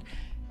peering in,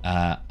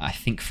 I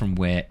think from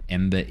where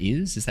Ember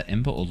is that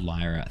Ember or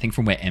Lyra? I think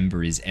from where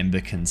Ember is,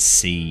 Ember can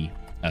see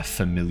a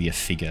familiar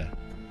figure.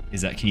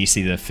 Can you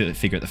see the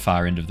figure at the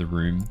far end of the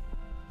room?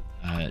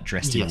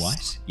 dressed in Yes.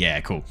 white? Yeah,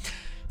 cool.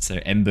 So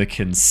Ember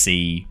can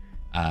see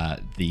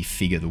the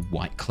figure, the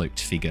white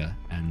cloaked figure,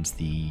 and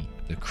the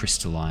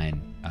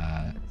crystalline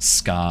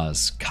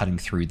scars cutting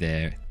through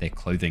their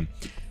clothing.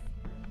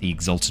 The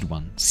Exalted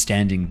One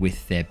standing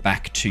with their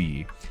back to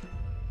you,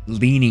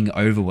 leaning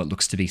over what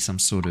looks to be some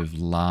sort of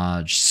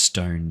large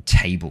stone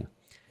table,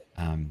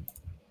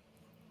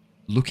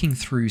 looking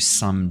through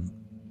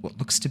what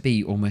looks to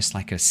be almost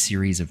like a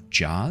series of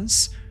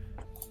jars,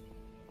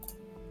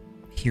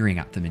 peering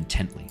at them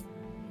intently.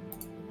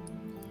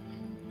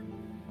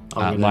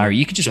 Lyra,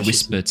 you can just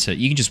whisper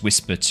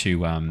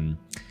to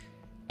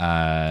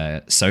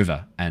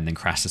Sova, and then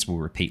Crassus will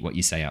repeat what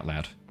you say out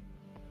loud.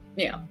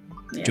 Yeah.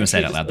 Do you want to say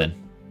it out loud then?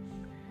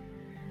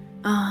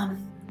 All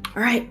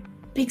right,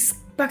 big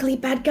sparkly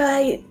bad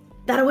guy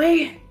that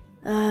away.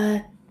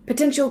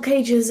 Potential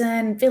cages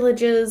and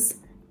villages,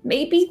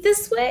 maybe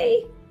this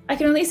way. I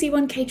can only see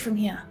one cage from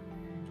here.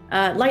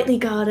 Lightly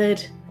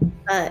guarded.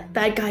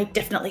 Bad guy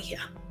definitely here.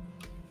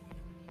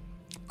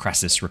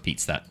 Crassus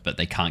repeats that, but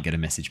they can't get a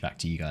message back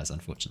to you guys,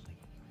 unfortunately.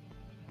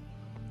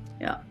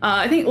 Yeah,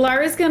 I think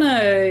Lyra's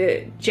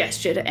gonna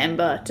gesture to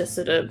Ember to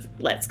sort of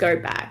let's go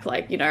back,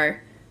 like, you know,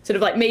 sort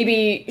of like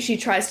maybe she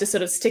tries to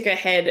sort of stick her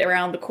head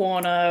around the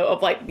corner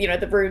of, like, you know,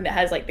 the room that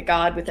has like the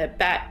guard with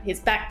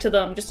his back to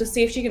them, just to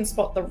see if she can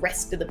spot the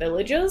rest of the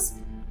villagers,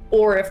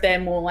 or if they're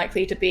more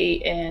likely to be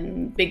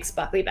in Big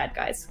Sparkly Bad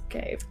Guy's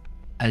cave.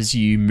 As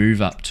you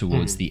move up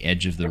towards the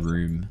edge of the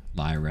room,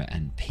 Lyra,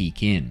 and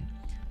peek in,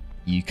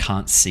 you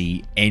can't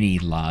see any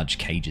large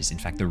cages. In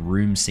fact, the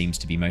room seems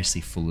to be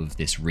mostly full of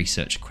this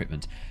research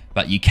equipment,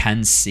 but you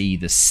can see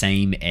the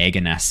same Air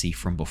Ganassi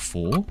from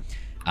before,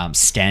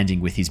 standing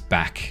with his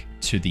back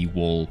to the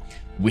wall,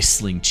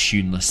 whistling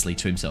tunelessly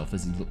to himself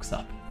as he looks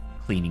up,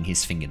 cleaning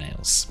his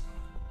fingernails.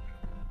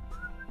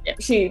 Yeah,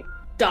 she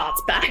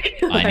darts back.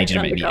 I need you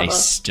to make me a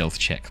stealth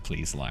check,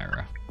 please,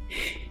 Lyra.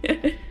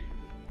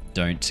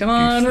 Don't Come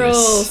on, goof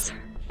this. rolls.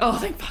 Oh,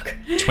 thank fuck.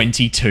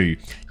 22.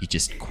 You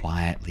just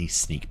quietly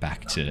sneak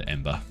back to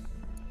Ember.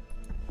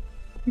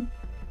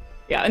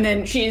 Yeah, and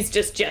then she's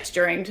just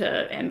gesturing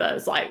to Ember.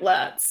 It's like,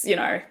 let's, you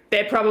know,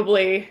 they're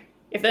probably,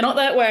 if they're not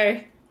that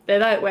way, they're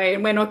that way,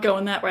 and we're not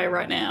going that way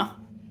right now.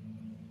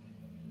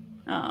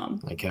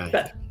 Okay.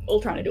 But all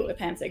trying to do it with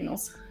hand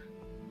signals.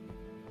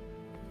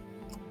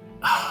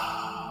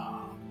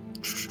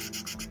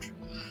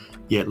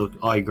 Yeah, look,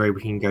 I agree.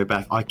 We can go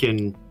back. I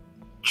can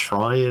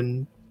try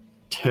and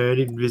turn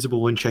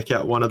invisible and check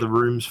out one of the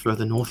rooms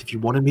further north if you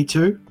wanted me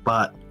to,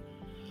 but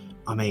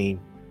I mean,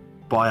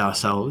 by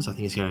ourselves, I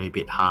think it's going to be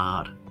a bit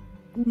hard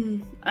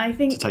I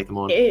think to take them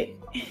on.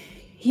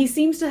 He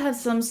seems to have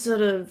some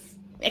sort of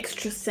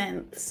extra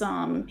sense.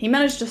 He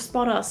managed to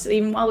spot us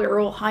even while we were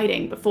all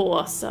hiding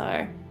before,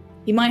 so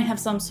he might have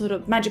some sort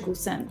of magical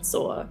sense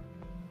or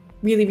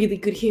really, really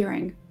good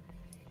hearing.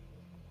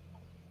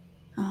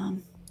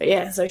 But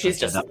yeah, so she's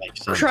just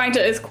trying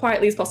to, as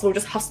quietly as possible,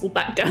 just hustle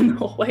back down the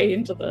hallway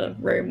into the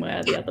room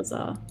where the others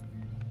are.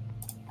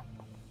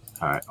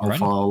 All right, I'll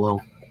follow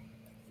along.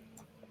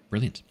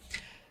 Brilliant.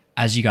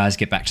 As you guys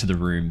get back to the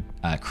room,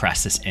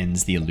 Crassus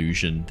ends the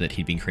illusion that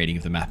he'd been creating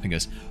of the map and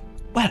goes,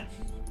 "Well,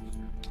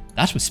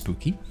 that was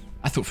spooky.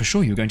 I thought for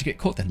sure you were going to get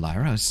caught then,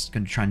 Lyra. I was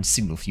going to try and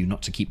signal for you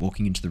not to keep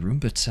walking into the room,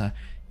 but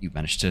you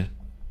managed to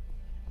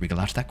wriggle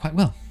out of that quite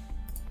well."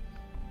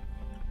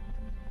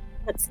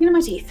 That's skin on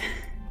my teeth.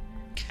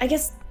 I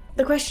guess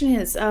the question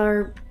is,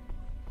 are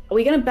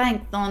we going to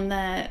bank on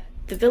that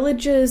the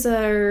villagers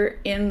are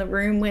in the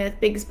room with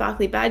Big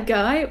Sparkly Bad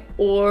Guy,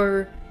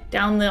 or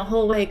down the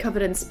hallway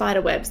covered in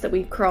spider webs that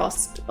we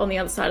crossed on the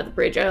other side of the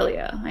bridge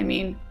earlier? I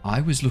mean,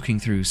 I was looking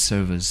through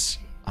Sova's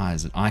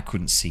eyes and I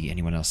couldn't see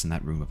anyone else in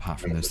that room apart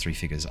from those three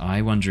figures.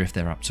 I wonder if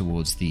they're up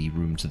towards the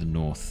room to the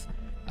north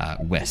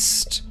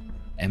west.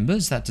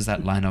 Embers, does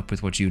that line up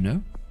with what you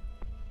know?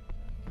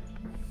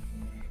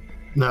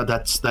 No,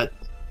 that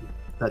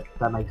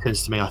makes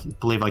sense to me. I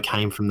believe I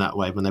came from that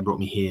way when they brought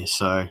me here,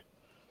 so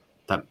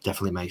that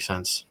definitely makes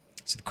sense.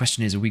 So the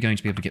question is, are we going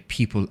to be able to get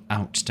people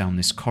out down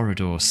this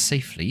corridor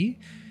safely,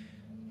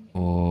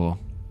 or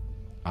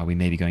are we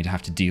maybe going to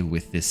have to deal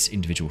with this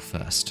individual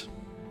first?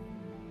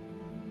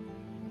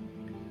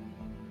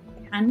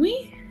 can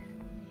we?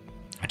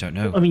 I don't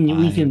know. I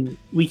mean,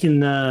 we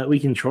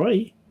can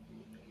try.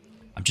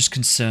 I'm just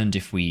concerned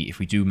if we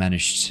do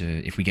manage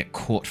to, if we get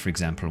caught, for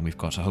example, and we've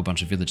got a whole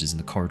bunch of villagers in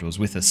the corridors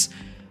with us,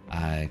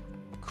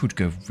 could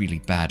go really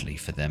badly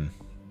for them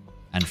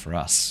and for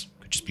us.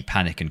 Could just be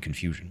panic and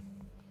confusion.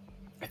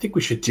 I think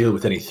we should deal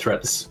with any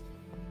threats.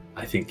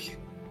 I think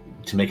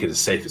to make it as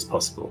safe as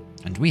possible.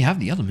 And we have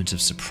the element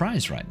of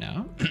surprise right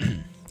now.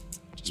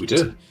 We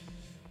do.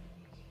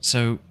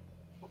 So,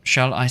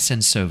 shall I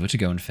send Sova to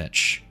go and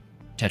fetch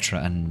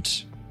Tetra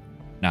and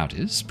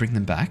Naudis, bring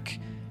them back,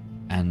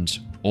 and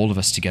all of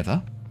us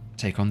together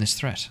take on this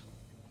threat?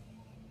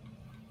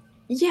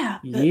 Yeah.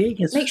 Yeah,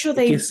 make sure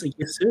they I guess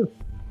so.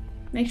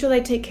 Make sure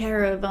they take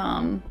care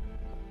of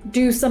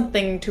do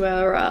something to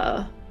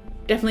our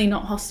definitely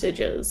not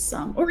hostages.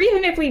 Or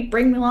even if we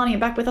bring Melania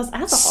back with us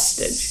as a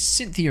hostage.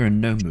 Cynthia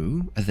and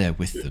Nomu are there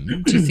with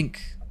them. Do you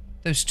think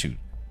those two,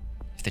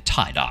 if they're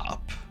tied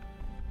up,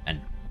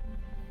 and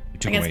we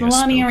took I guess away her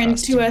Melania and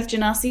spellcasting- two Earth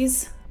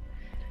Genasis.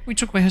 We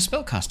took away her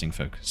spellcasting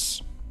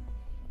focus.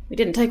 We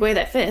didn't take away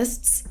their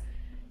fists.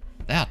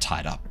 They are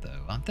tied up,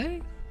 though, aren't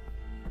they?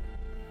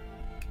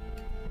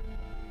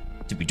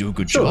 Did we do a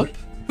good job?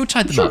 Who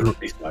tied them up?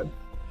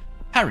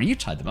 Harry, you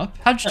tied them up.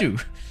 How'd you do?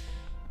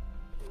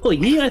 Well,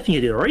 yeah, I think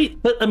I did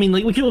alright. But I mean,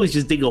 like, we could always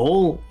just dig a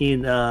hole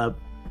in,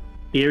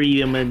 bury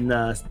them and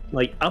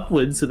like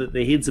upwards so that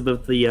their heads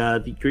above the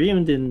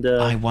ground. And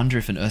I wonder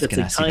if an Earth that's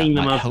like Ganassi tying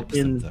that them might up help them,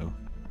 in- though.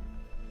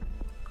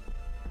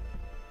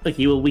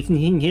 Okay, well, we can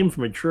hang him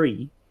from a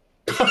tree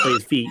by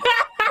his feet.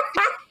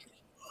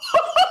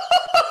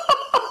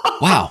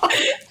 Wow,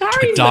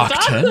 Harry's dark the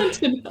dark turn. one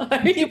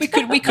tonight. Yeah,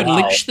 we could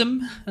lynch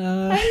them.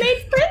 I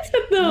made friends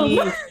with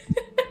them.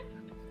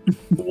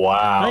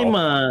 Wow.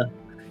 I'm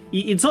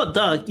it's not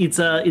dark. It's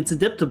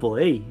adaptable.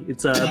 Eh?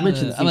 It's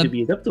mentioned I'm seem a to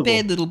be adaptable.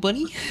 bad little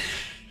bunny.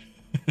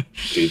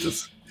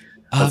 Jesus.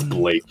 That's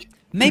bleak.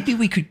 Maybe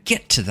we could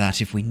get to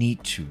that if we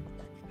need to.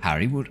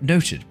 Harry, well,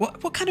 noted.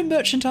 What kind of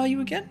merchant are you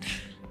again?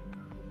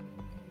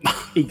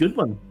 A good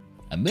one.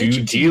 A Do you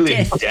merchant deal in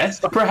death.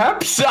 death,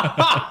 perhaps?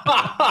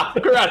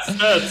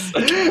 Gracias.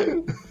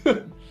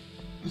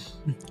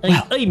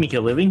 Well- I make a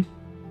living.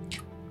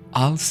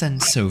 I'll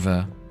send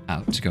Sova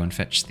out to go and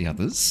fetch the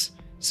others.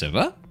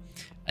 Sova?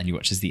 And you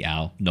watch as the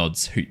owl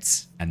nods,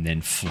 hoots, and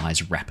then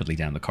flies rapidly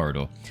down the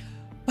corridor.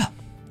 Well,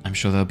 I'm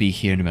sure they'll be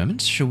here in a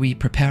moment. Shall we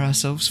prepare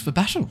ourselves for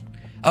battle?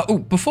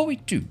 Before we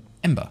do,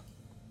 Ember,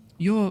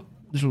 your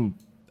little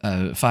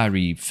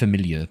fiery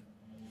familiar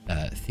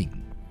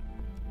thing.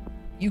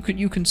 You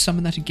can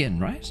summon that again,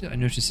 right? I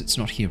notice it's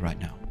not here right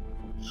now.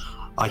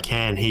 I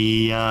can.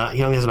 He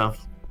only has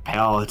enough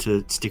power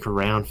to stick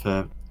around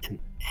for an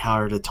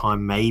hour at a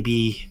time,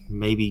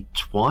 maybe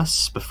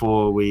twice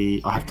before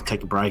I have to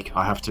take a break.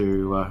 I have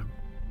to,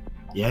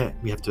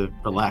 we have to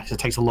relax. It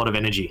takes a lot of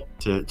energy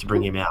to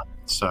bring him out.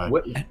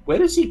 So, Where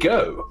does he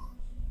go?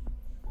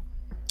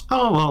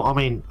 oh well, I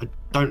mean, I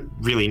don't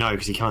really know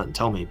because he can't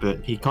tell me,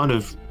 but he kind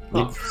of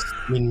lives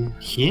in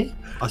here,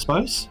 I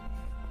suppose.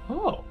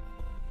 Oh.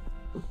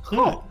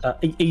 Yeah. Are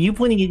you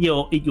pointing at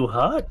your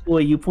heart, or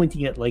are you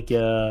pointing at like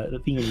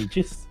the thing on your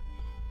chest?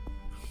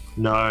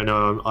 No,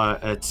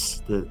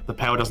 it's the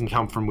power doesn't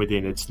come from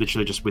within. It's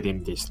literally just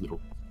within this little.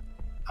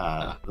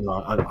 I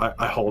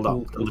hold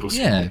up a little.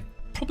 Yeah,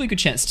 probably a good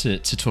chance to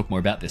talk more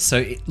about this. So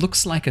it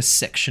looks like a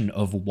section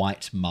of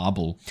white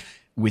marble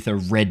with a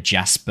red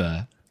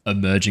jasper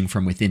emerging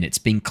from within. It's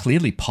been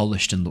clearly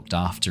polished and looked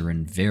after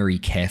and very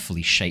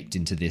carefully shaped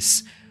into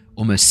this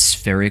almost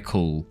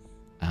spherical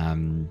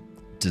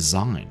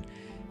design.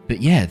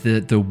 But yeah,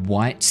 the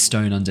white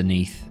stone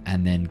underneath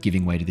and then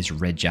giving way to this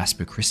red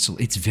jasper crystal,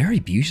 it's very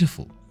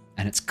beautiful.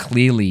 And it's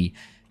clearly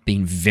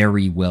been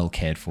very well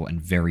cared for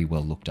and very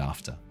well looked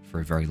after for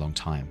a very long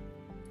time.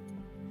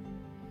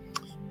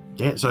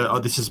 Yeah, so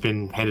this has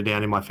been handed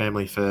down in my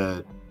family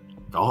for,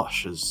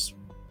 as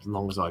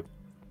long as I've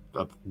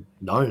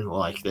known.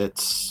 Like,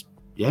 it's,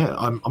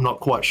 I'm not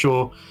quite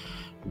sure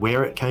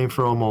where it came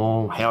from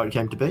or how it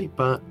came to be,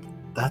 but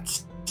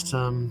that's, it's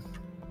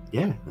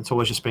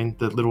always just been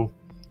the little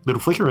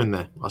flicker in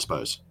there, I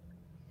suppose.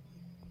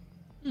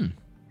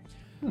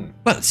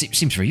 Well, it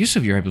seems very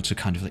useful. You're able to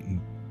kind of look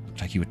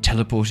like you were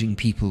teleporting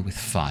people with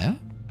fire.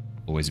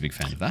 Always a big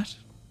fan of that.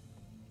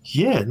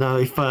 Yeah, no,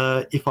 if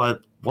I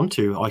want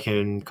to, I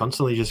can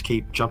constantly just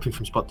keep jumping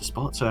from spot to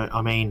spot. So,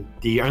 I mean,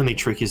 the only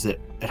trick is that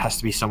it has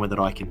to be somewhere that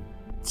I can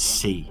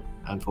see,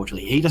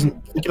 unfortunately. He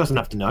doesn't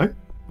have to know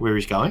where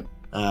he's going,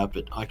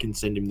 but I can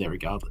send him there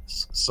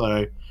regardless.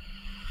 So,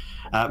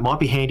 it might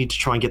be handy to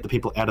try and get the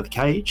people out of the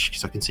cage,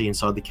 because I can see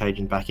inside the cage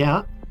and back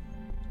out.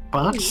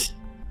 But...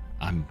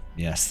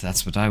 yes,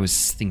 that's what I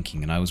was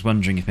thinking, and I was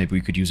wondering if maybe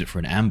we could use it for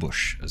an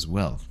ambush as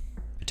well,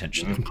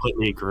 potentially.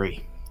 Completely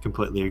agree. We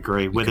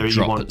Whether could you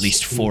drop want at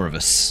least 4 of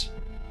us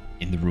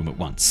in the room at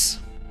once.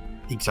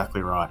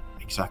 Exactly right.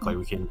 Exactly.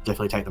 We can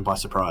definitely take them by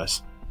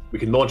surprise. We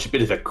can launch a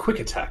bit of a quick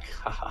attack.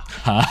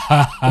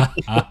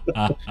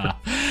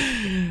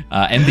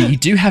 Ember, you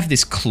do have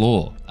this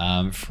claw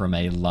from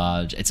a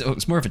large.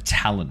 It's more of a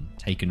talon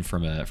taken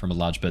from a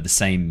large bird, the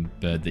same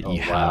bird that you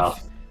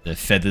have the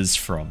feathers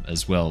from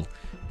as well.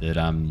 That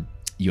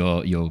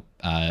your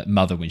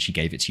mother, when she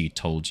gave it to you,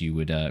 told you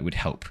would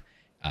help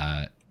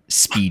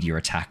speed your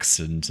attacks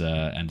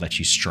and let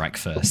you strike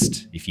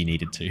first if you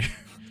needed to.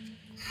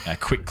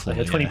 Quick claw.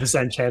 Like a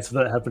 20% chance of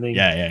that happening.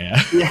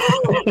 Yeah.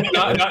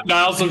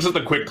 Niles looks at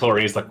the quick claw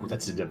and he's like, well,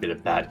 that's a bit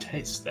of bad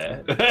taste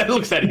there.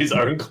 Looks at his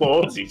own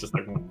claws. He's just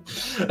like,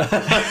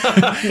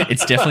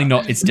 It's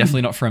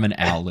definitely not from an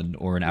owlin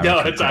or an no,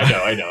 arrow.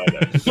 I know.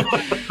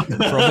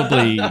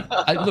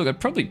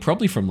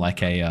 Probably from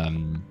like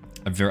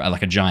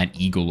a giant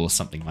eagle or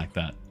something like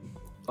that.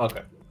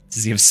 Okay.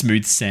 Does he have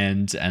smooth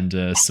sand and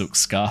a silk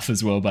scarf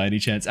as well, by any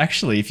chance?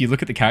 Actually, if you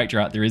look at the character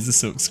art, there is a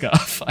silk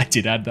scarf. I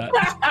did add that.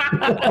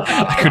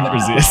 I couldn't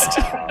resist.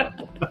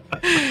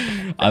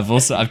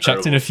 I've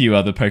chucked in a few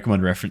other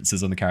Pokemon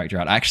references on the character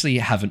art. I actually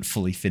haven't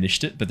fully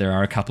finished it, but there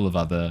are a couple of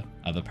other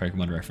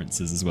Pokemon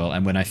references as well.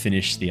 And when I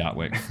finish the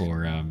artwork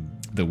for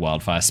the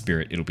Wildfire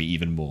Spirit, it'll be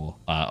even more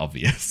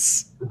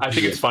obvious. I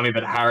think it's funny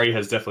that Harry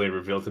has definitely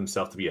revealed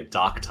himself to be a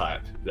dark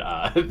type.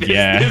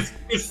 This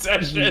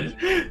session.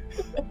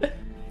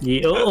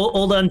 Yeah,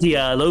 old Auntie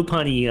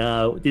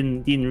Lopunny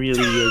didn't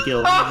really get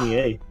along with me,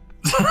 eh?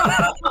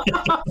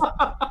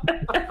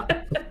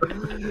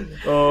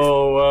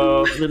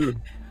 Oh,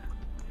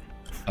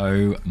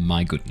 Oh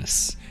my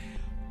goodness.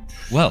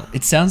 Well,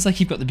 it sounds like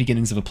you've got the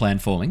beginnings of a plan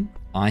forming.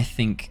 I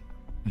think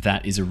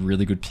that is a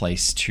really good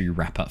place to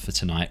wrap up for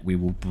tonight. We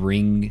will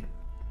bring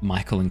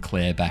Michael and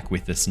Claire back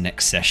with us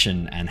next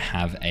session and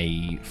have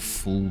a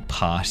full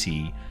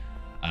party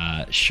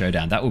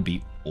showdown. That would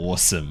be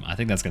awesome. I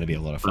think that's going to be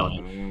a lot of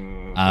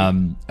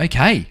fun.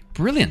 Okay,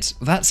 brilliant.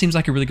 That seems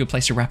like a really good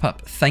place to wrap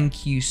up.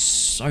 Thank you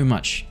so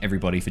much,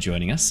 everybody, for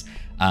joining us.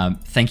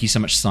 Thank you so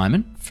much,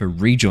 Simon, for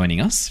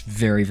rejoining us.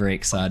 Very, very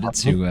excited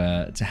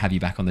to have you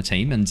back on the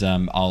team, and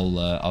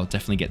I'll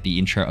definitely get the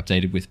intro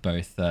updated with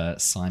both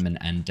Simon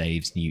and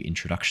Dave's new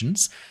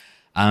introductions.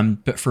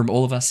 But from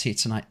all of us here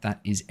tonight,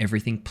 that is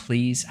everything.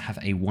 Please have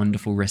a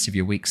wonderful rest of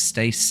your week.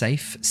 Stay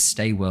safe,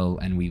 stay well,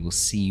 and we will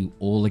see you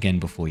all again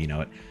before you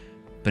know it.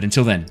 But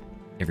until then,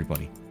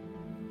 everybody,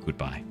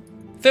 goodbye.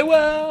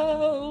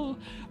 Farewell!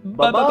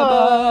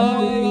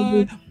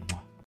 Bye-bye!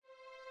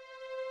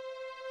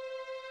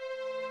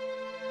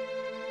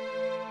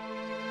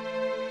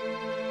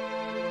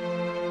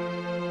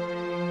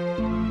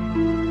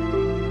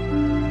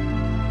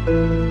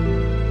 Bye.